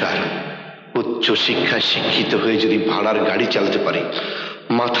তুষার উচ্চ শিক্ষায় শিক্ষিত হয়ে যদি ভাড়ার গাড়ি চালাতে পারে,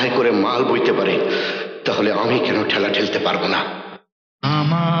 মাথায় করে মাল বইতে পারে, তাহলে আমি কেন ঠেলা ঠেলতে পারবো না?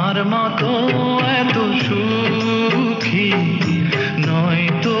 আমার মতো এত সুখী নয়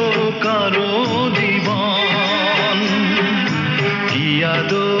তো কারো জীবন, কি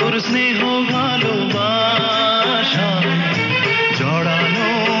আদর স্নেহ ভালোবাসা জড়ানো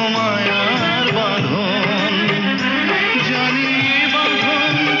মায়ার বাঁধন, জানি এ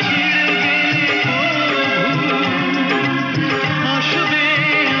বাঁধন ছিঁড়ে গেলে প্রভু আসবে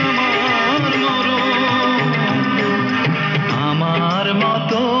আমার মরণ। আমার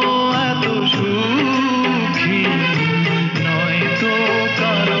মতো এত সুখী নয় তো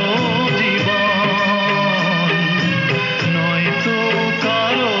কারো জীবন, নয় তো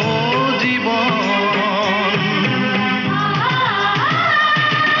কারো জীবন।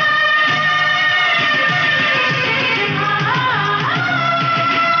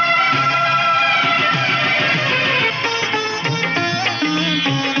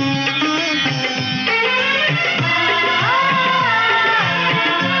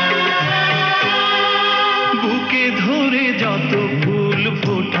 বুকে ধরে যত ফুল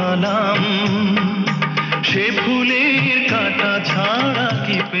ফোটালাম, সে ফুলের কাঁটা ছাড়া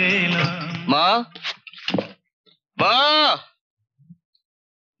কি পেলাম? মা, মা,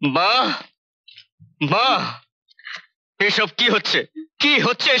 মা, মা, এসব কি হচ্ছে? কি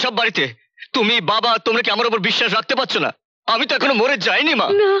হচ্ছে এসব বাড়িতে? তুমি বাবা, তোমরা কি আমার উপর বিশ্বাস রাখতে পারছো না? আমি তো এখনো মরে যাইনি মা।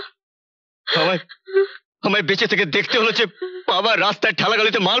 আমায় আমায় বেঁচে থেকে দেখতে হলো যে বাবা রাস্তায়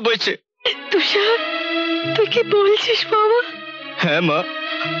ঠেলাগালিতে মাল বইছে। তুষার, তুই কি বলছিস বাবা? হ্যাঁ মা,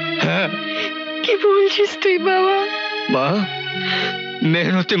 হ্যাঁ। কি বলছিস তুই বাবা? মা,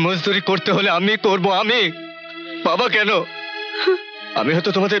 মেহনতি মজদুরি করতে হলে আমি করব, আমি। বাবা কেন? আমি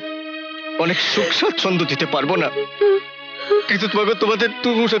হয়তো তোমাদের অনেক সুখ স্বাচ্ছন্দ্য দিতে পারবো না, কিন্তু তোমাদের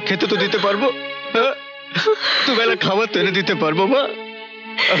দুমুঠো খেতে তো দিতে পারবো। হ্যাঁ, দুবেলা খাবার তো এনে দিতে পারবো মা।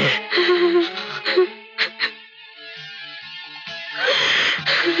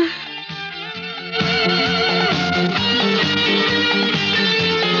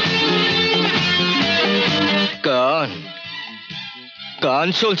 গান গান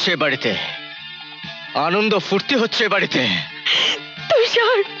চলছে বাড়িতে, আনন্দ ফুর্তি হচ্ছে বাড়িতে।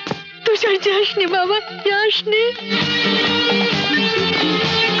 তুষার, তুষার যাসনি বাবা, যাসনি।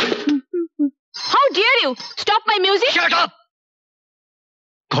 How dare you stop my music? Shut up!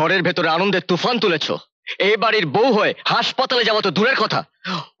 ঘরের ভেতরে আনন্দের তুফান তুলেছো। এই বাড়ির বউ হয়ে হাসপাতালে যাওয়া তো দূরের কথা,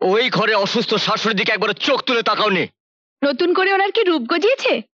 ওই ঘরে অসুস্থ শাশুড়ির দিকে একবার চোখ তুলে তাকাওনি। নতুন করে ওনার কি রূপ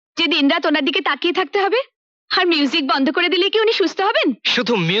গজিয়েছে যে দিনরাত ওনার দিকে তাকিয়ে থাকতে হবে? আর মিউজিক বন্ধ করে দিলে কি উনি সুস্থ হবেন?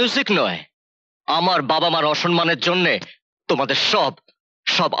 শুধু মিউজিক নয়, আমার বাবা মার অসম্মানের জন্য তোমাদের সব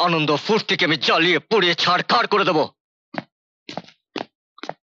সব আনন্দ ফুর্তিকে আমি জ্বালিয়ে পুড়িয়ে ছাড়খাড় করে দেবো।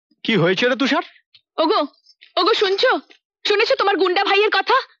 কি হয়েছে রে তুষার? ওগো, ওগো শুনছো? শুনেছো তোমার গুন্ডা ভাইয়ের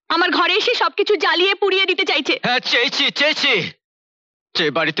কথা? আমার ঘরে এসে সবকিছু জ্বালিয়ে পুড়িয়ে দিতে চাইছে। হ্যাঁ, চেয়েছি। যে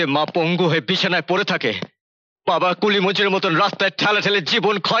বাড়িতে মা পঙ্গু হয়ে বিছানায় পড়ে থাকে, বাবা কুলি মজুরের মতন রাস্তায় ঠেলে ঠেলে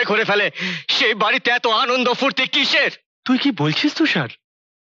জীবন ক্ষয় করে ফেলে, সেই বাড়িতে এত আনন্দ ফুর্তি কিসের? তুই কি বলছিস তুষার?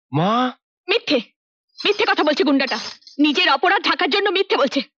 মা মিথ্যে মিথ্যে কথা বলছে গুন্ডাটা, নিজের অপরাধ ঢাকার জন্য মিথ্যে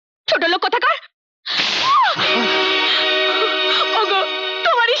বলছে। ছোট লোক কোথাকার। ওগো,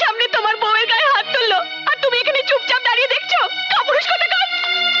 তোমারই সামনে তোমার বউয়ের গায়ে হাত তুললো, আর তুমি এখানে চুপচাপ দাঁড়িয়ে দেখছো? কাপুরুষ কোথাকার।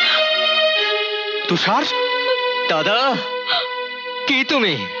 তুষার, দাদা, কি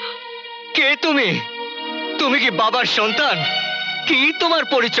তুমি? কে তুমি? তুমি কি বাবার সন্তান? কি তোমার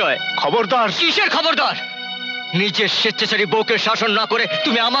পরিচয়? খবরদার। কিসের খবরদার? নিজের স্বেচ্ছাচারী বউকে শাসন না করে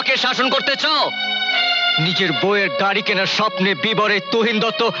তুমি আমাকে শাসন করতে চাও? নিজের বউয়ের গাড়ি কেনার স্বপ্নে বিবরে তুহিন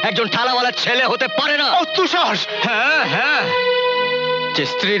দত্ত একজন ঠেলাওয়ালার ছেলে হতে পারে না। তুষার, হ্যাঁ হ্যাঁ, যে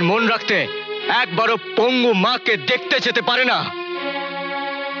স্ত্রীর মন রাখতে একবারও পঙ্গু মাকে দেখতে যেতে পারে না,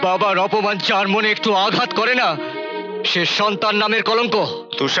 বাবার অপমান যার মনে একটু আঘাত করে না, সে সন্তান নামের কলঙ্ক।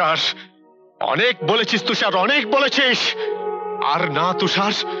 তুষার, অনেক বলেছিস তুষার, অনেক বলেছিস। আর না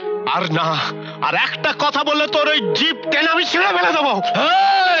তুষার, আর না। আর একটা কথা বললে তোর ওই জিভ টেনে আমি ছেড়ে ফেলে দেবো।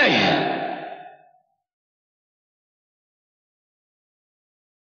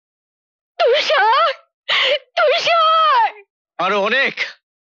 তুষার, তুষার। আরো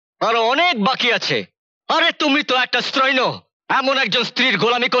অনেক বাকি আছে। আরে তুমি তো একটা স্ত্রৈণ, এমন একজন স্ত্রীর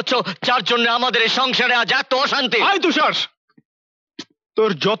গোলামি করছো যার জন্য আমাদের এই সংসারে আজ এত অশান্তি। আয় তুষার, তোর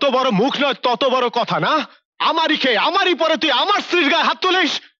যত বড় মুখ নয় তত বড় কথা না? আমারই খেয়ে আমারই পরে তুই আমার স্ত্রীর গায়ে হাত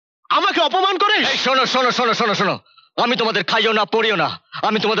তুলিস, আমাকে অপমান করিস। শোনো শোনো শোনো শোনো শোনো, আমি তোমাদের খাইও না পড়িও না,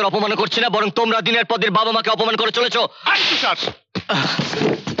 আমি তোমাদের অপমান করছি না, বরং তোমরা দিনের পর দিন বাবা মাকে অপমান করে চলেছো।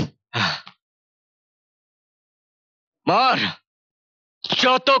 মার,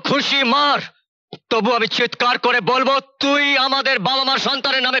 যত খুশি মার, তবু আমি চিৎকার করে বলবো, তুই আমাদের বাবা মার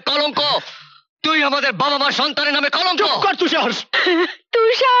সন্তানের নামে কলঙ্ক। তুই আমাদের বাবা মার সন্তানের নামে কলঙ্ক। তুষার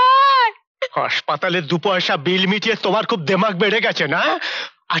তুষার হাসপাতালে 2 পয়সা বিল মিটিয়ে তোমার খুব দেমাগ বেড়ে গেছে না?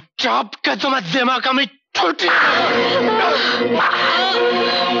 আর চাপকে তোমার দেমাগ আমি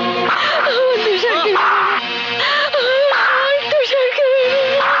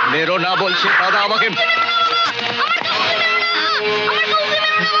মেরো না বলছি দাদা, আমাকে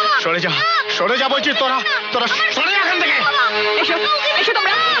সরে যা বলছি। তোরা সরে যা এখান থেকে। এসো এসো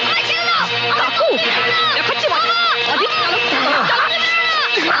তোমরা। কাকু দেখাচ্ছি মজা। অধিক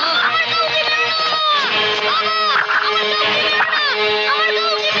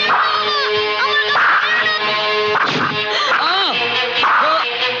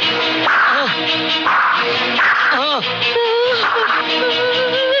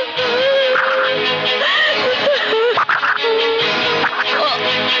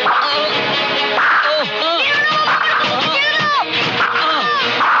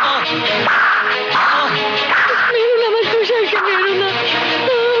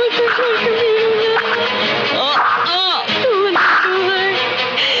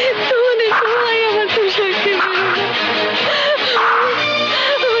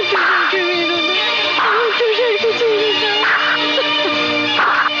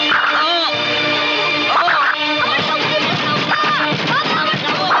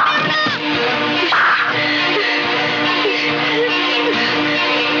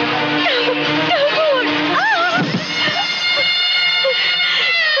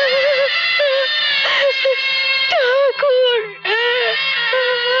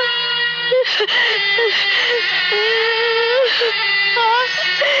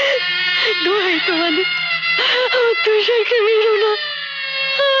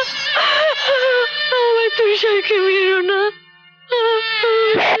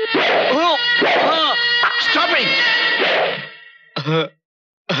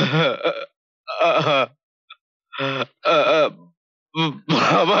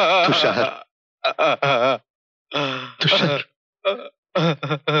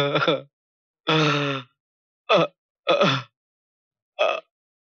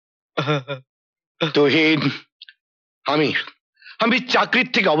তুহিন, আমি চাকরির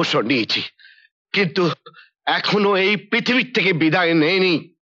থেকে অবসর নিয়েছি, কিন্তু এখনো এই পৃথিবীর থেকে বিদায় নেইনি।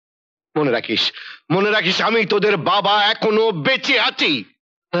 মনে রাখিস আমি তোদের বাবা এখনো বেঁচে আছি।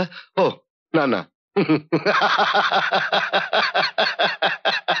 ও না না,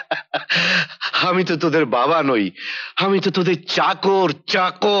 আমি তো তোদের বাবা নই, আমি তো তোদের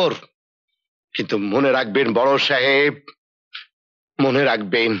চাকর। কিন্তু মনে রাখবেন বড় সাহেব, মনে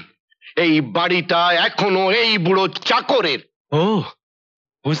রাখবেন এই বাড়িটা এখনো এই বুড়ো চাকরের। ও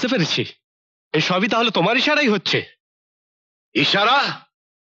বুঝতে পেরেছি, এই সবই তাহলে তোমার ইশারাই হচ্ছে। ইশারা?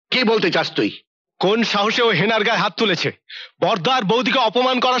 কি বলতে চাস তুই? কোন সাহসে ও হেনার গায়ে হাত তুলেছে? বর্দার বৌদিকে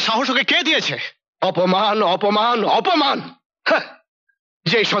অপমান করার সাহস ওকে কে দিয়েছে? অপমান অপমান অপমান!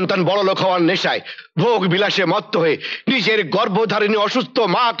 যে সন্তান বড় লোক হওয়ার নেশায় ভোগ বিলাসে মত্ত হয়ে নিজের গর্ভধারিণী অসুস্থ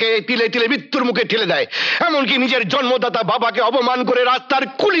মাকে তিলে তিলে মৃত্যুর মুখে ঠেলে দেয়, এমনকি নিজের জন্মদাতা বাবাকে অপমান করে রাস্তার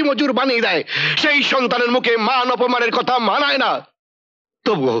কুলি মজুর বানিয়ে দেয়, সেই সন্তানের মুখে মান অপমানের কথা মানায় না।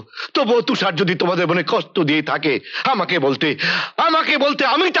 তবুও তুষার যদি তোমাদের মনে কষ্ট দিয়ে থাকে, আমাকে বলতে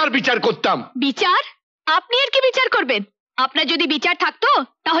আমি তার বিচার করতাম। বিচার? আপনি এর কি বিচার করবেন? আপনার যদি বিচার থাকতো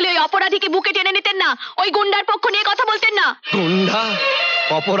তাহলে ওই অপরাধীকে বুকে টেনে নিতেন না, ওই গুন্ডার পক্ষ নিয়ে কথা বলতেন না। গুন্ডা?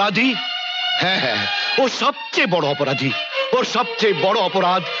 অপরাধী? হ্যাঁ, ও সবচেয়ে বড় অপরাধী। ওর সবচেয়ে বড়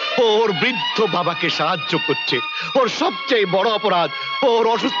অপরাধ ওর বৃদ্ধ বাবাকে সাহায্য করছে। ওর সবচেয়ে বড় অপরাধ ওর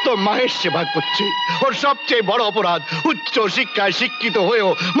অসুস্থ মায়ের সেবা করছে। ওর সবচেয়ে বড় অপরাধ উচ্চ শিক্ষায় শিক্ষিত হয়েও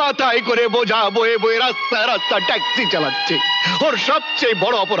মাথায় করে বোঝা বয়ে বয়ে রাস্তা ট্যাক্সি চালাচ্ছে। ওর সবচেয়ে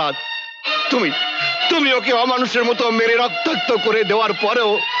বড় অপরাধ তুমি ওকে অমানুষের মতো মেরে রক্তাক্ত করে দেওয়ার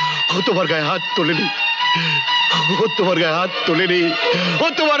পরেও ও তোমার গায়ে হাত তোলেনি।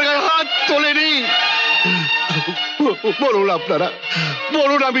 বলুন আপনারা,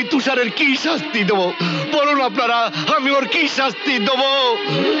 বলুন আমি তুষারের কি শাস্তি দেবো? বলুন আপনারা, আমি ওর কি শাস্তি দেবো?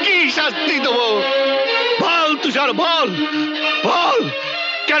 বল তুষার, বল।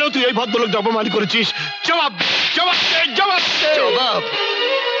 কেন তুই এই ভদ্রলোক অপমান করেছিস? জবাব।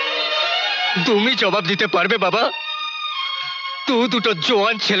 তুমি জবাব দিতে পারবে বাবা? দুটো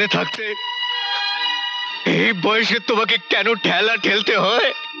জোয়ান ছেলে থাকতে এই বয়সে তোমাকে কেন ঠেলা ঠেলতে হয়?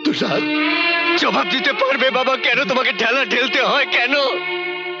 তুষার, জবাব দিতে পারবে বাবা, কেন তোমাকে ঠেলা ঠেলতে হয়? কেন?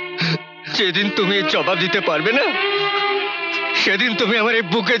 যেদিন তুমি জবাব দিতে পারবে না, সেদিন তুমি আমার এই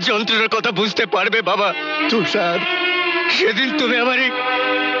বুকের যন্ত্রণার কথা বুঝতে পারবে বাবা। তুষার, সেদিন তুমি আমার এই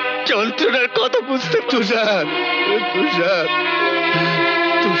যন্ত্রণার কথা বুঝতে। তুষার।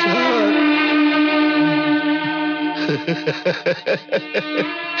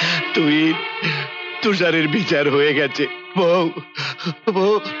 তুই তুষারের বিচার হয়ে গেছে বউ,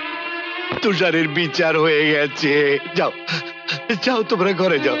 বউ তুষারের বিচার হয়ে গেছে। যাও যাও, তোমরা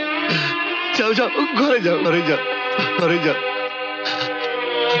ঘরে যাও, যাও যাও, ঘরে যাও, ঘরে যাও, ঘরে যাও।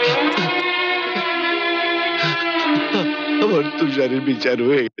 আমার তুষারের বিচার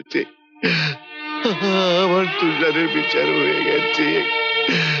হয়ে গেছে, আমার তুষারের বিচার হয়ে গেছে,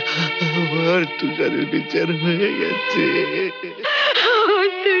 আমার তুষারের বিচার হয়ে গেছে।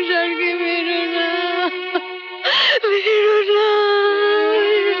 তুষারকে মেরো না, মেরো না।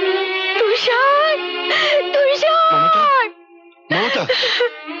 তুষার, তুষার। মমতা,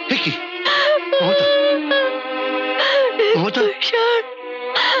 কি মমতা? মমতা, তুষার,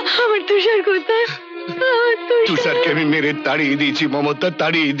 আমার তুষার কোথায়? তুষারকে আমি মেরে তাড়িয়ে দিয়েছি মমতা,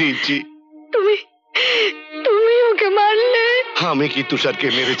 তাড়িয়ে দিয়েছি। তুমি তুমি ওকে মারলে? আমি কি তুষারকে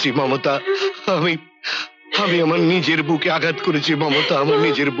মেরেছি মমতা? আমি আমি আমার নিজের বুকে আঘাত করেছি মমতা, আমার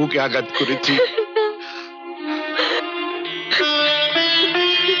নিজের বুকে আঘাত করেছি।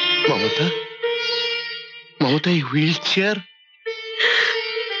 মমতা, মমতা এই হুইল চেয়ার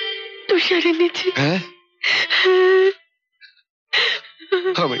তুষার এনেছে। হ্যাঁ,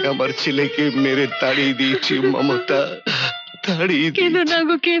 আমি আমার ছেলেকে মেরে তাড়িয়ে দিয়েছি মমতা, তাড়িয়ে দিয়েছি। কেঁদো না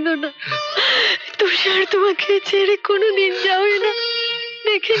গো, কেঁদো না। তুষার তোমাকে ছেড়ে কোনোদিন যাবে না,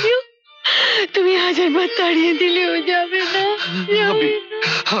 দেখে নিও। তুমি 1000 বার তাড়িয়ে দিলেও যাবে না।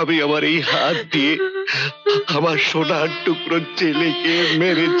 আমি আমার এই হাত দিয়ে আমার সোনার টুকরো ছেলেকে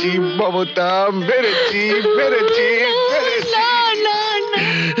মেরেছি মমতা, মেরেছি, মেরেছি, মেরেছি। না না না,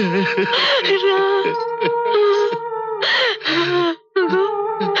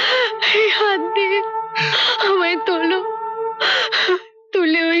 এই হাত দিয়ে আমায় তোলো,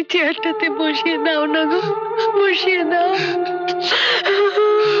 তুলে ওই চেয়ারটাতে বসিয়ে দাও না গো, বসিয়ে দাও।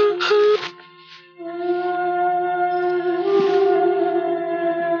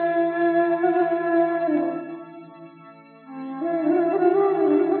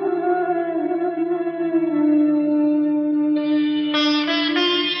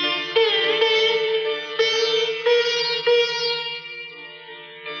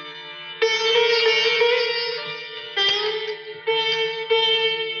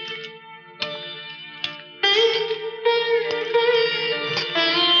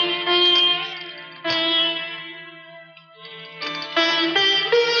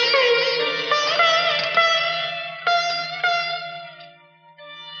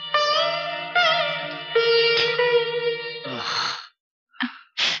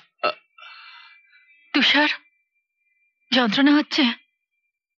 তুষার, যন্ত্রণা হচ্ছে?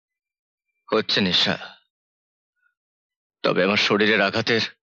 হচ্ছে নিশা, তবে আমার শরীরের আঘাতের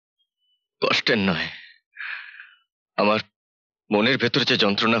কষ্টের নয়, আমার মনের ভেতরে যে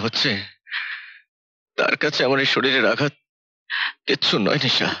যন্ত্রণা হচ্ছে তার কাছে আমার এই শরীরের আঘাত কিচ্ছু নয়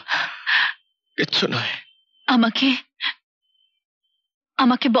নিশা, কিচ্ছু নয়। আমাকে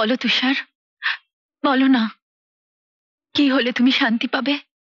আমাকে বলো তুষার, বলো না, কি হলে তুমি শান্তি পাবে?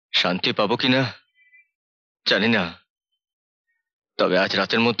 শান্তি পাবো কিনা জানি না, তবে আজ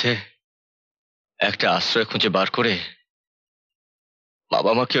রাতের মধ্যে একটা আশ্রয় খুঁজে বার করে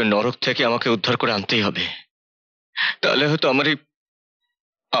বাবা মাকে ওই নরক থেকে আমাকে উদ্ধার করে আনতেই হবে। তাহলে হয়তো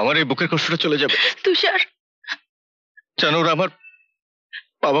আমার এই বুকের কষ্টটা চলে যাবে। তুষার, জানো ওরা আমার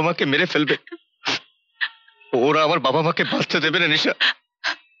বাবা মাকে মেরে ফেলবে, ওরা আমার বাবা মাকে বাঁচতে দেবে না নিশা,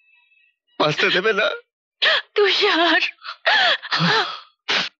 বাঁচতে দেবে না। তুষার,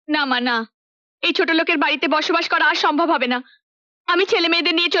 না মা না, এই ছোট লোকের বাড়িতে বসবাস করা আর সম্ভব হবে না। আমি ছেলে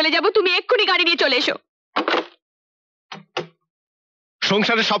মেয়েদের নিয়ে চলে যাব, তুমি এক্ষুনি গাড়ি নিয়ে চলে এসো।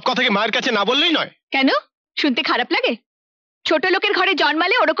 সংসারের সব কথা কি মায়ের কাছে না বললেই নয়? কেন, শুনতে খারাপ লাগে? ছোট লোকের ঘরে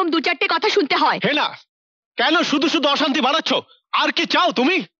জন্মালে ওরকম 2-4টে কথা শুনতে হয়। হে না, কেন শুধু শুধু অশান্তি বাড়াচ্ছ? আর কি চাও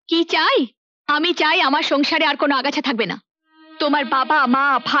তুমি? কি চাই? আমি চাই আমার সংসারে আর কোনো আগাছা থাকবে না। তোমার বাবা মা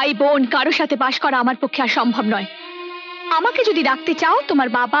ভাই বোন কারোর সাথে বাস করা আমার পক্ষে আর সম্ভব নয়। আমাকে যদি রাখতে চাও তোমার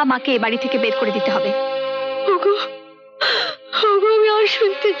বাবা মাকে এ বাড়ি থেকে বের করে দিতে হবে। ওগো, ওগো, আমি আর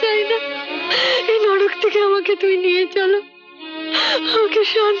শুনতে চাই না। এই নরক থেকে আমাকে তুই নিয়ে চলো, আমাকে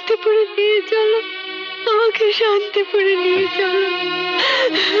শান্তিপুরে নিয়ে চলো, আমাকে শান্তিপুরে নিয়ে চলো।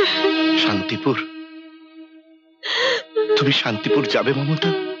 শান্তিপুর? তুমি শান্তিপুর যাবে মমতা?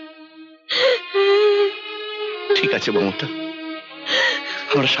 ঠিক আছে মমতা,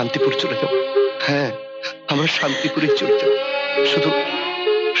 আমরা শান্তিপুর চলে যাব। হ্যাঁ, আমরা শান্তিপুরে চলে যাব। শুধু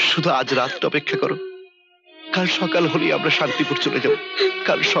শুধু আজ রাতটা অপেক্ষা করো, কাল সকাল হলেই আমরা শান্তিপুর চলে যাব।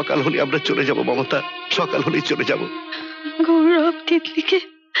 কাল সকাল হলে আমরা চলে যাব মমতা, সকাল হলেই চলে যাব। গৌরব তিতলিকে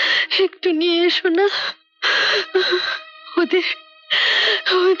একটু নিয়ে এসো না, ওদের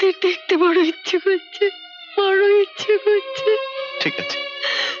ওদের দেখতে বড় ইচ্ছে করছে। বড় ইচ্ছে করছে। ঠিক আছে,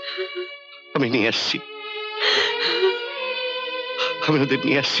 আমি নিয়ে আসছি, আমি ওদের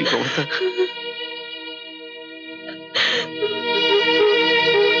নিয়ে আসছি মমতা।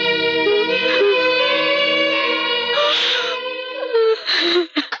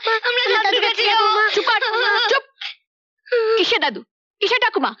 কিসে দাদু, কিসে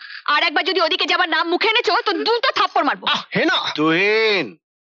ঠাকুমা? আর একবার যদি ওদিকে যাবার নাম মুখে এনেছো তো দুটো থাপ্পড় মারবো। হে না তুহিন,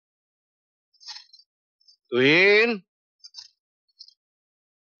 তুহিন।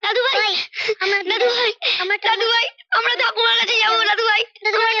 দাদু ভাই, দাদু ভাই, দাদু ভাই, আমরা ঠাকুমার কাছে যাবো। দাদু ভাই,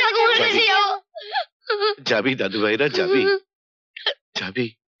 আমরা ঠাকুমার কাছে যাবো। যাবি দাদু ভাইরা, যাবি যাবি।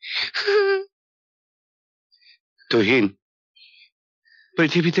 তুহিন,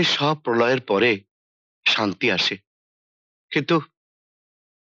 পৃথিবীতে সব প্রলয়ের পরে শান্তি আসে, কিন্তু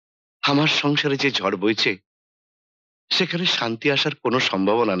আমার সংসারে যে ঝড় বইছে সেখানে শান্তি আসার কোনো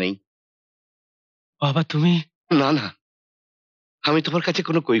সম্ভাবনা নেই। বাবা তুমি? না না, আমি তোমার কাছে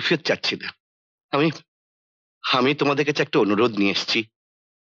কোনো কৈফিয়ত চাচ্ছি না। আমি তোমাদের কাছে একটা অনুরোধ নিয়ে এসেছি।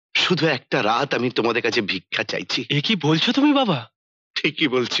 শুধু একটা রাত আমি তোমাদের কাছে ভিক্ষা চাইছি। এ কি বলছো তুমি বাবা? ঠিকই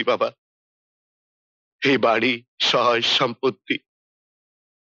বলছি বাবা। এই বাড়ি, সহায় সম্পত্তি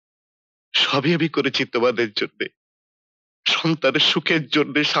সবই আমি করেছি তোমাদের জন্য, সন্তানের সুখের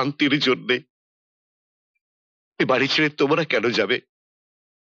জন্য, শান্তির জন্য। এই বাড়ি ছেড়ে তোমরা কেন যাবে?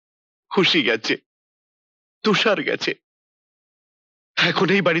 খুশি গেছে, তুষার গেছে, এখন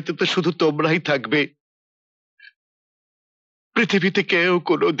এই বাড়িতে তো শুধু তোমরাই থাকবে। পৃথিবীতে কেউ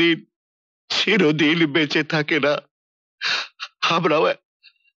কোনোদিন চিরদিন বেঁচে থাকে না। আমরাও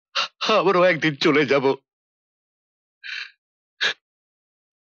একদিন চলে যাব।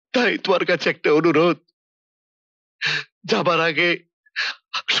 তাই তোমার কাছে একটা অনুরোধ, যাবার আগে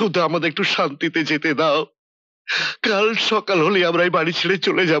শুধু আমাদের একটু শান্তিতে যেতে দাও। কাল সকাল হলে আমরা এই বাড়ি ছেড়ে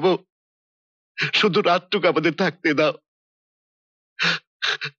চলে যাব, শুধু রাতটুকু আমাদের থাকতে দাও।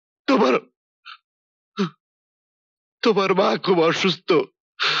 তোমার মা খুব অসুস্থ,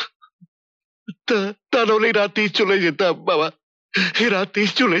 তা নাহলে রাতেই চলে যেতাম বাবা, রাতেই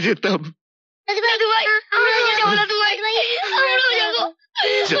চলে যেতাম। দাদু ভাই, আমরাও যাবো। দাদু ভাই, আমরাও যাবো।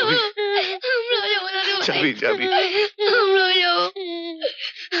 যাবি যাবি যাবি। আমরাও যাবো।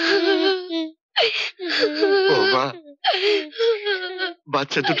 ও মা,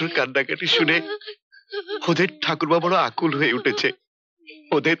 বাচ্চা দুটোর কান্নাকাটি শুনে ওদের ঠাকুরবা বড় আকুল হয়ে উঠেছে।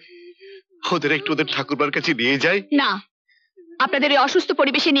 ওদের একটু ওদের ঠাকুরবার কাছে নিয়ে যাই। না, আপনাদের এই অসুস্থ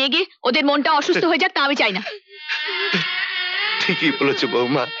পরিবেশে নিয়ে গিয়ে ওদের মনটা অসুস্থ হয়ে যাক তা আমি চাই না। ঠিকই বলেছে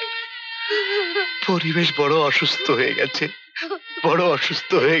বৌমা, পরিবেশ বড় অসুস্থ হয়ে গেছে, বড়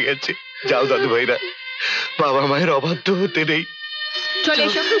অসুস্থ হয়ে গেছে। যাও দাদু ভাইরা, বাবা মায়ের অবাধ্য হতে নেই। চলে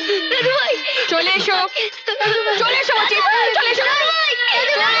এসো দাদু ভাই, চলে এসো, চলে এসো, চলে এসো।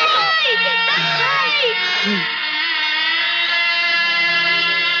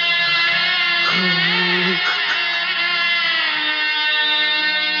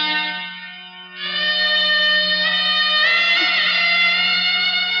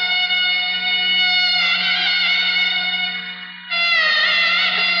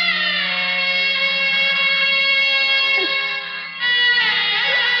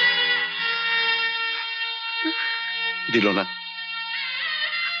 দিল না,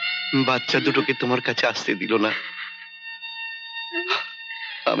 বাচ্চা দুটোকে তোমার কাছে আসতে দিল না।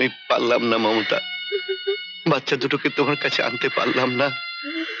 আমি পারলাম না মমতা, বাচ্চা দুটোকে তোমার কাছে আনতে পারলাম না।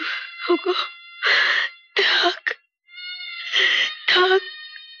 থাক থাক,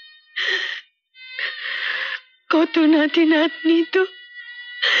 কত নাতি নাতনি তো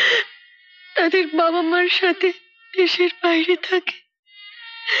তাদের বাবা মার সাথে দেশের বাইরে থাকে,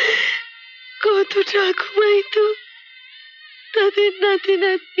 কত ঠাকুমাই তো তাদের নাতি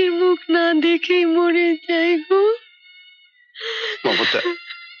নাতনির মুখ না দেখেই মরে যায় গো মমতা।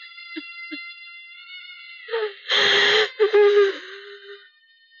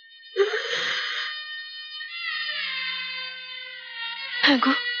 হ্যাঁ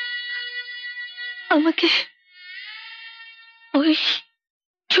গো, আমাকে ওই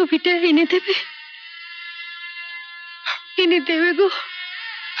ছবিটা এনে দেবে, এনে দেবে গো।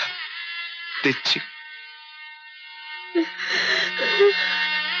 দিচ্ছি।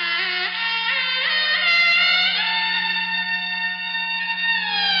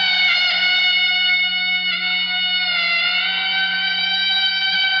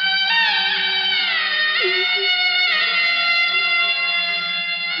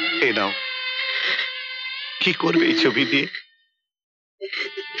 এই নাও, কি করবে এই ছবি দিয়ে?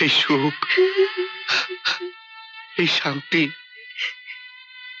 এই সুখ, এই শান্তি,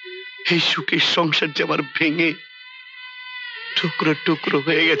 এই সুখের সংসার যে আমার ভেঙে টুকরো টুকরো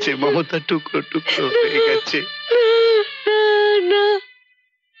হয়ে গেছে মমতা, টুকরো টুকরো হয়ে গেছে। না,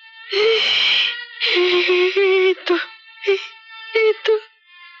 এই তো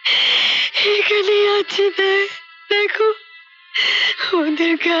এখানে আছে, দেখো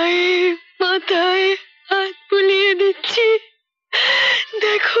ওদের গায়ে মাথায় হাত বুলিয়ে দিচ্ছি,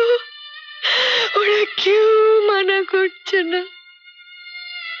 দেখো ওরা কেউ মানা করছে না,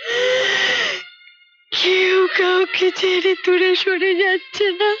 কেউ কাউকে ছেড়ে দূরে সরে যাচ্ছে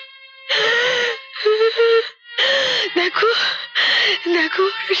না। দেখো দেখো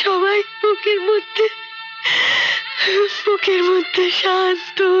সবাই বুকের মধ্যে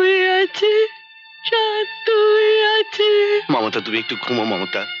শান্ত হয়ে আছে, শান্ত হয়ে আছে। মমতা তুমি একটু ঘুমো,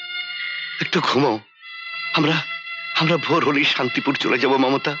 মমতা একটু ঘুমো। আমরা ভোর হলেই শান্তিপুর চলে যাব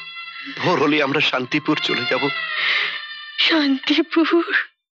মমতা, ভোর হলেই আমরা শান্তিপুর চলে যাব। শান্তিপুর,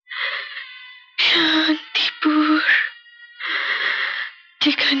 শান্তিপুর,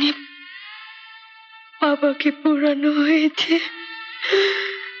 যেখানে বাবাকে পোড়ানো হয়েছে,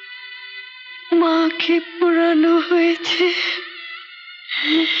 মাকে পোড়ানো হয়েছে।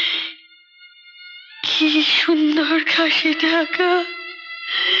 কি সুন্দর ঘাসে ঢাকা,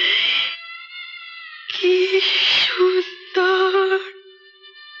 কি সুন্দর,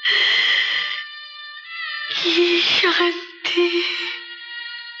 কি শান্তি,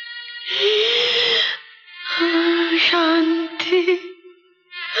 শান্তি।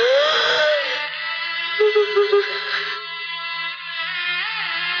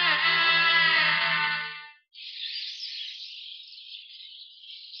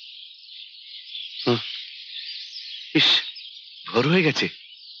 ইস, ভোর হয়ে গেছে।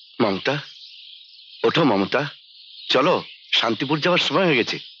 মমতা ওঠো, মমতা চলো, শান্তিপুর যাওয়ার সময় হয়ে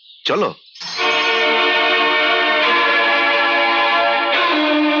গেছে, চলো।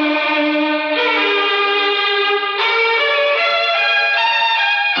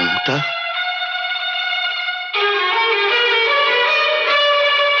 মমতা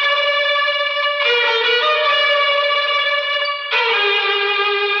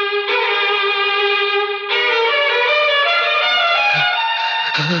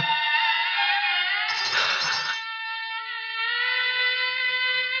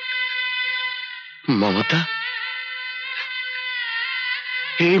মমতা,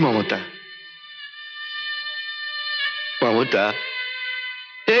 এই মমতা, মমতা,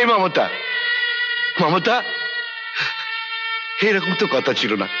 এই মমতা, মমতা, এরকম তো কথা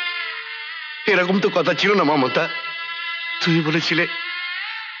ছিল না, এরকম তো কথা ছিল না মমতা। তুমি বলেছিলে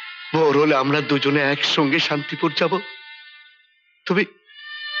ভোর হলে আমরা দুজনে একসঙ্গে শান্তিপুর যাব।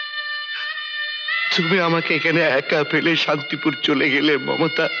 তুমি আমাকে এখানে একা ফেলে শান্তিপুর চলে গেলে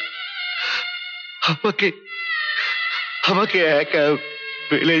মমতা, আমাকে একা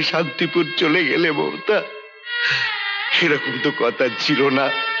ফেলে শান্তিপুর চলে গেলে মমতা। এরকম তো কথা ছিল না,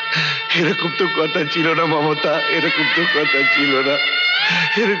 এরকম তো কথা ছিল না মমতা, এরকম তো কথা ছিল না,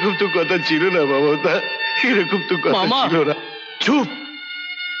 এরকম তো কথা ছিল না মমতা, এরকম তো কথা ছিল না। চুপ,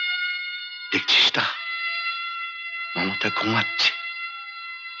 দেখছিস না মমতা ঘুমাচ্ছে,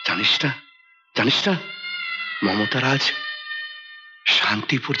 জানিস না, জানিস না মমতার আজ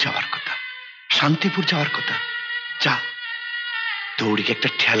শান্তিপুর যাওয়ার কথা, শান্তিপুর যাওয়ার কথা। যা দৌড়িকে একটা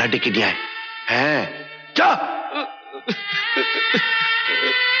ঠেলা ডেকে নিয়ে আয়। হ্যাঁ যা।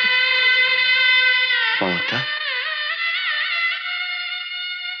 মমতা,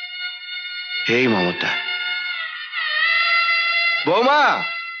 এই মমতা, বৌমা,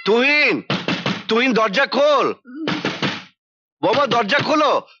 তুহিন দরজা খোল, বৌমা দরজা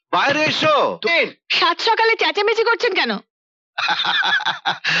খোলো, বাইরে এসো। সাত সকালে চেঁচামেচি করছেন কেন?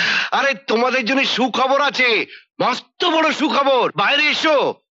 আরে তোমাদের জন্য সুখবর আছে, মস্ত বড় সুখবর, বাইরে এসো।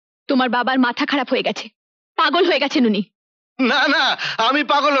 তোমার বাবার মাথা খারাপ হয়ে গেছে, পাগল হয়ে গেছেন উনি। না না, আমি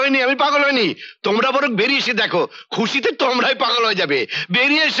পাগল হইনি, আমি পাগল হইনি। তোমরা বরং বেরিয়ে এসে দেখো, খুশিতে তোমরাই পাগল হয়ে যাবে।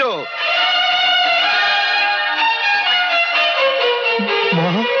 বেরিয়ে এসো।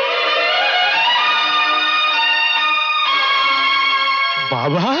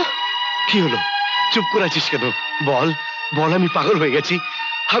 বাবা, কি হলো? চুপ করে আছিস কেন? বল বল, আমি পাগল হয়ে গেছি,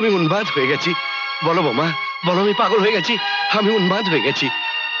 আমি উন্মাদ হয়ে গেছি। বলো বোমা, বলো আমি পাগল হয়ে গেছি, আমি উন্মাদ হয়ে গেছি।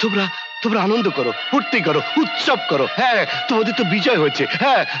 তোমরা আনন্দ করো, ফুর্তি করো, উৎসব করো। হ্যাঁ, তোমাদের তো বিজয় হয়েছে,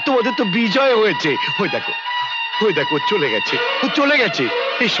 হ্যাঁ তোমাদের তো বিজয় হয়েছে। ওই দেখো চলে গেছে, ও চলে গেছে,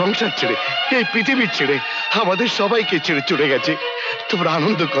 এই সংসার ছেড়ে, এই পৃথিবীর ছেড়ে, আমাদের সবাইকে ছেড়ে চলে গেছে। তোমরা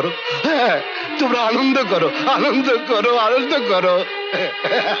আনন্দ করো, হ্যাঁ তোমরা আনন্দ করো, আনন্দ করো, আনন্দ করো।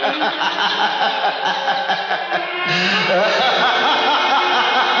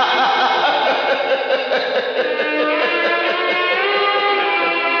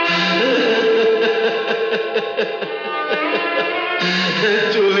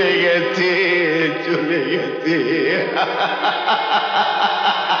 গেছে, চলে গেছে।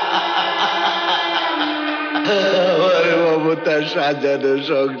 আমার মমতা সাজানো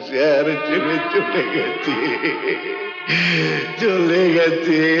সংসার ছেড়ে চলে গেছে, চলে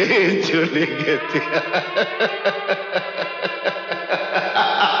গেছে, চলে গেছে।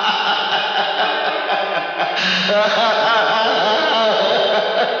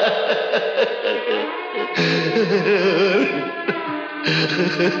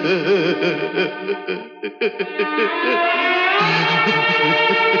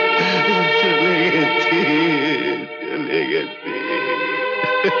 চলে গেছে,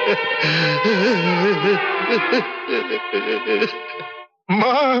 চলে গেছে।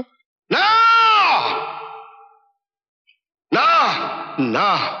 মা, না না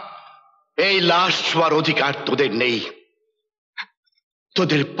না, এই লাশ ছোঁয়ার অধিকার তোদের নেই।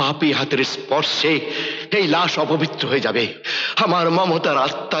 তোদের পাপী হাতের স্পর্শে এই লাশ অপবিত্র হয়ে যাবে, আমার মমতার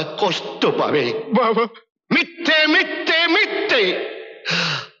আত্মা কষ্ট পাবে। বাবা, মিথ্যে মিথ্যে মিথ্যে,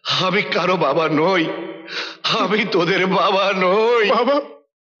 আমি কারো বাবা নই, আমি তোদের বাবা নই। বাবা,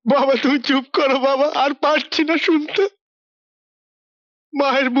 বাবা তুমি চুপ করো বাবা, আর পারছি না শুনতে।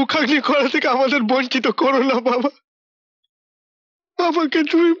 মায়ের মুখাগ্নি করা থেকে আমাদের বঞ্চিত করো না বাবা, আমাকে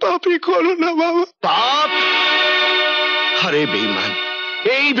তুমি পাপী করো না বাবা। পাপ? আরে বেঈমান,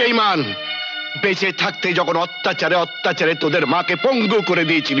 এই বেঈমান, বেঁচে থাকতে যখন অত্যাচারে অত্যাচারে তোদের মাকে পঙ্গু করে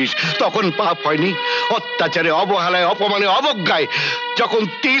দিয়েছিলিস তখন পাপ হয়নি? অত্যাচারে, অবহেলায়, অপমানে, অবজ্ঞায় যখন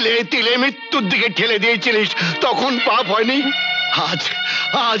তিলে তিলে মৃত্যুর দিকে ঠেলে দিয়েছিলিস তখন পাপ হয়নি? আজ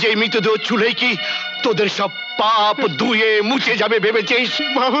আজ এই মৃতদেহ ছুলে কি তোদের সব পাপ ধুয়ে মুছে যাবে ভেবেছিস?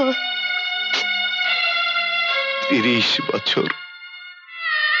 বাবা, 30 বছর,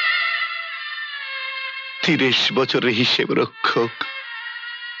 30 বছরের হিসেব রক্ষক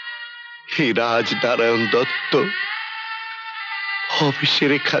এই রাজনারায়ণ দত্ত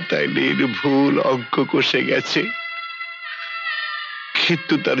অফিসের খাতায় নির্ভুল অঙ্ক কষে গেছে,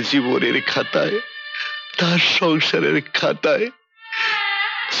 কিন্তু তার জীবনের খাতায়, তার সংসারের খাতায়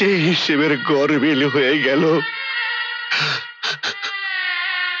যে হিসেবের গরমিল হয়ে গেল,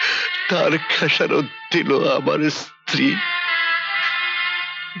 তার খেসারত দিল আমার স্ত্রী।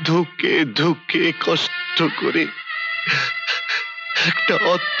 ধুকে ধুকে কষ্ট করে একটা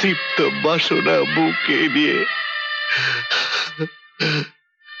অতৃপ্ত বাসনা বুকে নিয়ে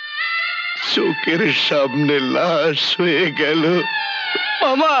চোখের সামনে লাশ হয়ে গেল।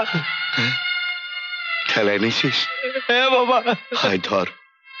 মামা, ঠেলায় নিছিস? হ্যাঁ বাবা। হায় ধর,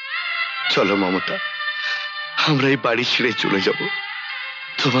 চলো মমতা, আমরা এই বাড়ি ছেড়ে চলে যাব,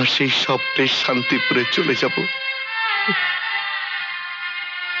 তোমার সেই স্বপ্নের শান্তিপুরে চলে যাব।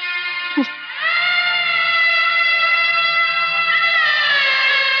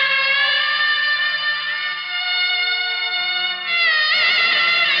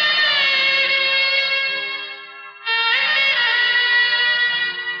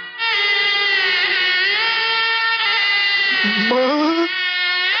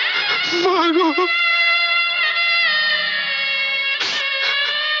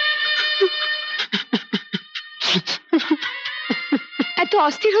 এত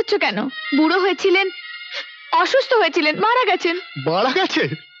অস্থির হচ্ছ কেন? বুড়ো হয়েছিলেন, অসুস্থ হয়েছিলেন, মারা গেছেন। মারা গেছে?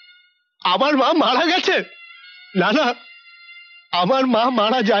 আমার মা মারা গেছে? না না, আমার মা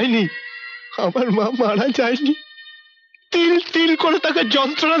মারা যায়নি, আমার মা মারা যায়নি। তিল তিল করে তাকে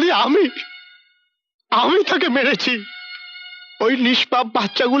যন্ত্রণা দিয়ে আমি তাকে মেরেছি। ওই নিষ্পাপ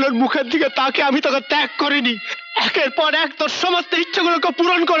বাচ্চাগুলোর মুখের দিকে তাকে আমি তাকে ত্যাগ করিনি, একের পর এক তোর সমস্ত ইচ্ছাগুলোকে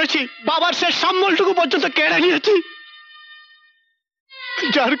পূরণ করেছি, বাবার শেষ সম্বলটুকু পর্যন্ত কেড়ে নিয়েছি,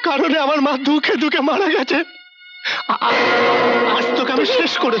 যার কারণে আমার মা দুঃখে দুঃখে মারা গেছে। আজ তোকে আমি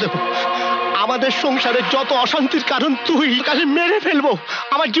শেষ করে দেব। আমাদের সংসারে যত অশান্তির কারণ তুই, আমি মেরে ফেলবো।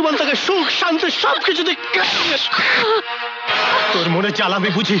 আমার জীবন থেকে সুখ শান্তি সবকিছু তোর মনে জ্বালাবে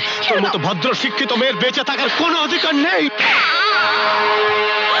বুঝি? তোর মতো ভদ্র শিক্ষিত মেয়ের বেঁচে থাকার কোনো অধিকার নেই।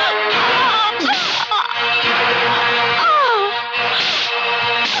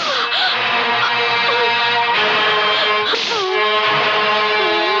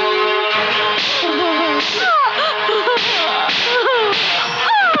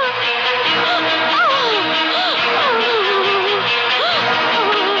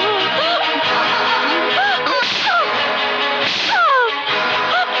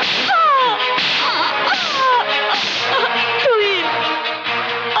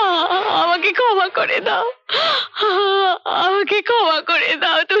 করে দাও, আমাকে ক্ষমা করে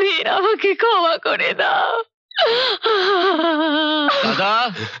দাও, তুমি আমাকে ক্ষমা করে দাও। দাদা,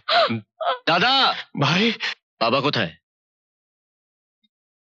 দাদা, ভাই, বাবা কোথায়?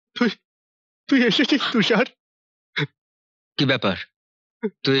 তুই এসেছিস তুষার? কি ব্যাপার?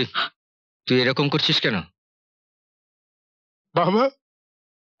 তুই তুই এরকম করছিস কেন? বাবা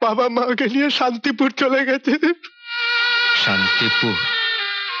বাবা মাকে নিয়ে শান্তিপুর চলে গেছে। শান্তিপুর?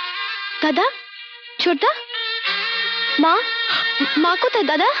 দাদা, ছোটদা, মা মা কোথায়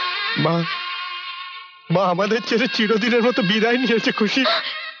দাদা? মা মা আমাদের ছেড়ে চিরদিনের মতো বিদায় নিয়েছে। খুশি?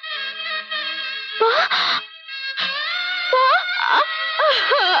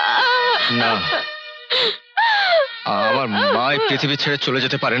 না, আমার মা এই পৃথিবী ছেড়ে চলে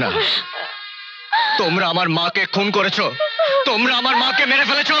যেতে পারে না। তোমরা আমার মাকে খুন করেছো, তোমরা আমার মাকে মেরে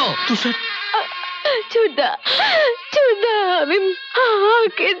ফেলেছো। ছোটদা, ছোটদা, আমি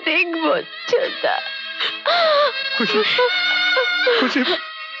মাকে দেখবো। ছোটদা। খুশি খুশি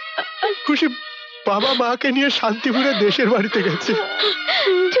খুশি বাবা মাকে নিয়ে শান্তিপুরে দেশের বাড়িতে গেছে।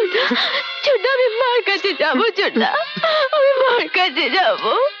 ছোটদা, ছোটদা, আমি মার কাছে যাবো। ছোটদা, আমি মার কাছে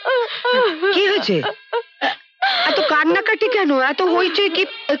যাবো। কি হয়েছে? এত কান্নাকাটি কেন? এত হইচই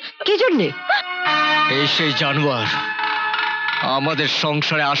কি জন্যে? এই সেই জানোয়ার আমাদের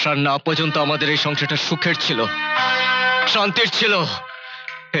সংসারে আসার না পর্যন্ত আমাদের এই সংসারটা সুখের ছিল, শান্তির ছিল।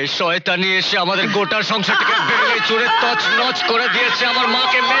 এই শয়তানি এসে আমাদের গোটা সংসারটাকে ভেঙে চুরে তছনছ করে দিয়েছে, আমার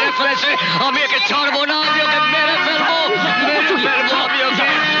মাকে মেরে ফেলেছে। আমি একে ছাড়বো না, আমি ওকে মেরে ফেলবো, মেরে ফেলবো, আমি ওকে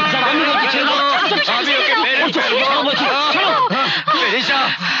মেরে ফেলবো। বেরিয়ে যাও,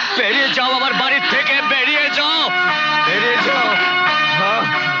 বেরিয়ে যাও আমার বাড়ির থেকে, বেরিয়ে যাও, বেরিয়ে যাও।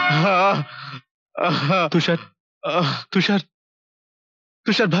 তুষার, তুষার,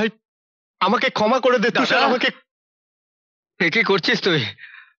 তুষার ভাই, আমাকে ক্ষমা করে দে। তুষার, আমাকে। কি করছিস তুই?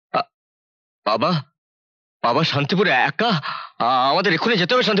 বাবা, বাবা শান্তিপুরে একা? আমাদের এক্ষুনি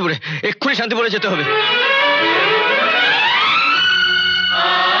যেতে হবে শান্তিপুরে, এক্ষুনি শান্তিপুরে যেতে হবে।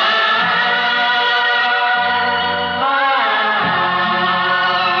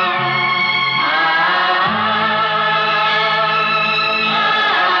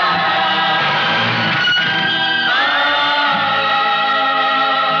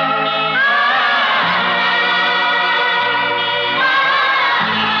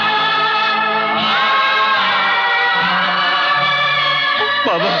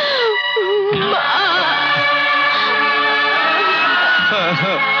 বাবা,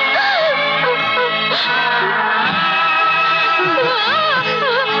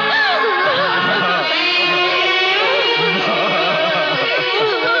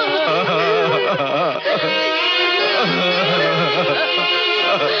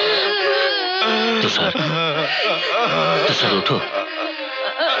 তুষার, তুষার ওঠো,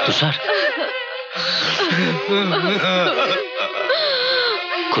 তুষার।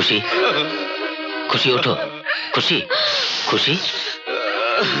 খুশি, খুশি ওঠো, খুশি, খুশি।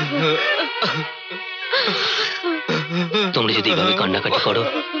 তোমরা যদি এইভাবে কান্নাকাটি করো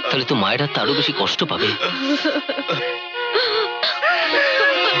তাহলে তো মায়েরা তারও বেশি কষ্ট পাবে।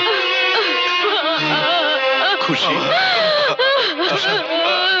 খুশি,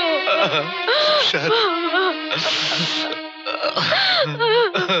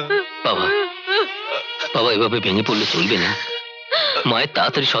 বাবা, বাবা এভাবে ভেঙে পড়লে চলবে না, মায়ের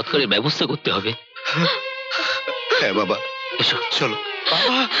তাড়াতাড়ি সৎকারের ব্যবস্থা করতে হবে। হ্যাঁ বাবা, এসো, চলো।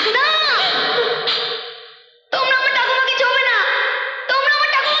 তোমরা আমার ঠাকুমাকে ছোবে না, তোমরা আমার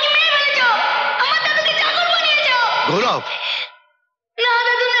ঠাকুমাকে মেরে ফেলেছো, আমার দাদুকে চাকর বানিয়েছো। গৌরব, না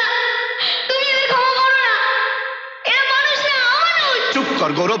দাদু না, তুমি এদের ক্ষমা করো না, এরা মানুষ না, অমানুষ। চুপ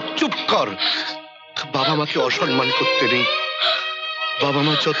কর গৌরব, চুপ কর। বাবা মাকে অসম্মান করতে নেই। বাবা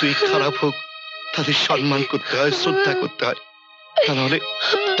মা যতই খারাপ হোক তাদের সম্মান করতে হয়, শ্রদ্ধা করতে হয়।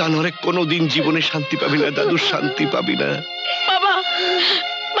 তা নাহলে কোনোদিন জীবনে শান্তি পাবি না দাদু, শান্তি পাবি না। বাবা,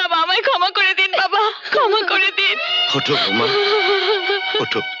 বাবা আমায় ক্ষমা করে দিন, বাবা ক্ষমা করে দিন। ওঠো বৌমা,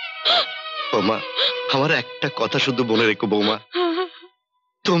 ওঠো বৌমা। আমার একটা কথা শুধু মনে রেখো বৌমা,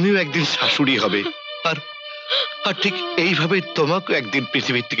 তুমিও একদিন শাশুড়ি হবে, আর ঠিক এইভাবে তোমাকে একদিন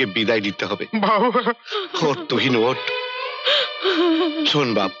পৃথিবীর থেকে বিদায় নিতে হবে। ওঠ তুহিন, ওঠ। শোন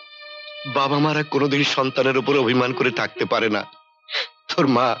বাপ, বাবা মারা কোনোদিন সন্তানের উপর অভিমান করে থাকতে পারে না।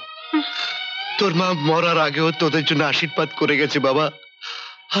 তোর মা মরার আগেও তোদের জন্য আশীর্বাদ করে গেছে বাবা,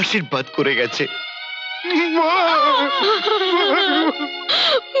 আশীর্বাদ করে গেছে।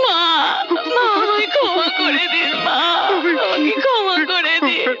 মা, আমায় ক্ষমা করে দিন মা, আমাকে ক্ষমা করে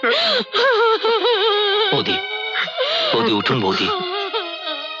দিন। বৌদি, বৌদি উঠুন বৌদি।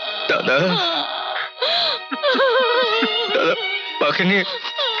 দাদা, দাদা মাকে নিয়ে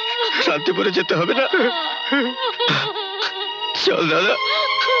শান্তিপুরে যেতে হবে না? চল দাদা,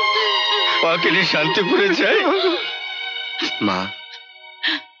 মাকে নিয়ে শান্তিপুরে যাই। মা,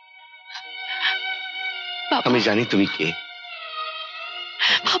 আমি জানি তুমি কে।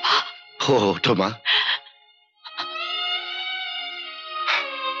 ওঠো মা।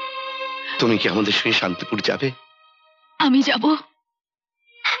 তুমি কি আমাদের সঙ্গে শান্তিপুর যাবে? আমি যাব।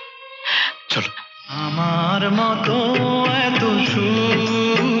 চলো। আমার মতো এত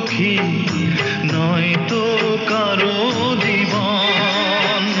সুখী নয় তো কারো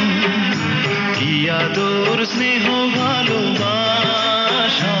জীবন, কি আদর স্নেহ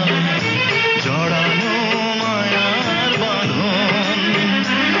ভালোবাসা জড়ানো মায়ার বাঁধন,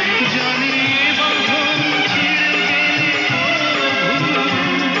 জানি বাঁধন ছিঁড়ে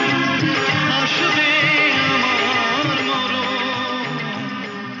আসবে আমার মরণ।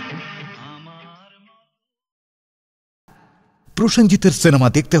 প্রসেনজিতের সিনেমা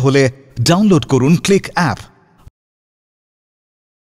দেখতে হলে ডাউনলোড করুন ক্লিক অ্যাপ।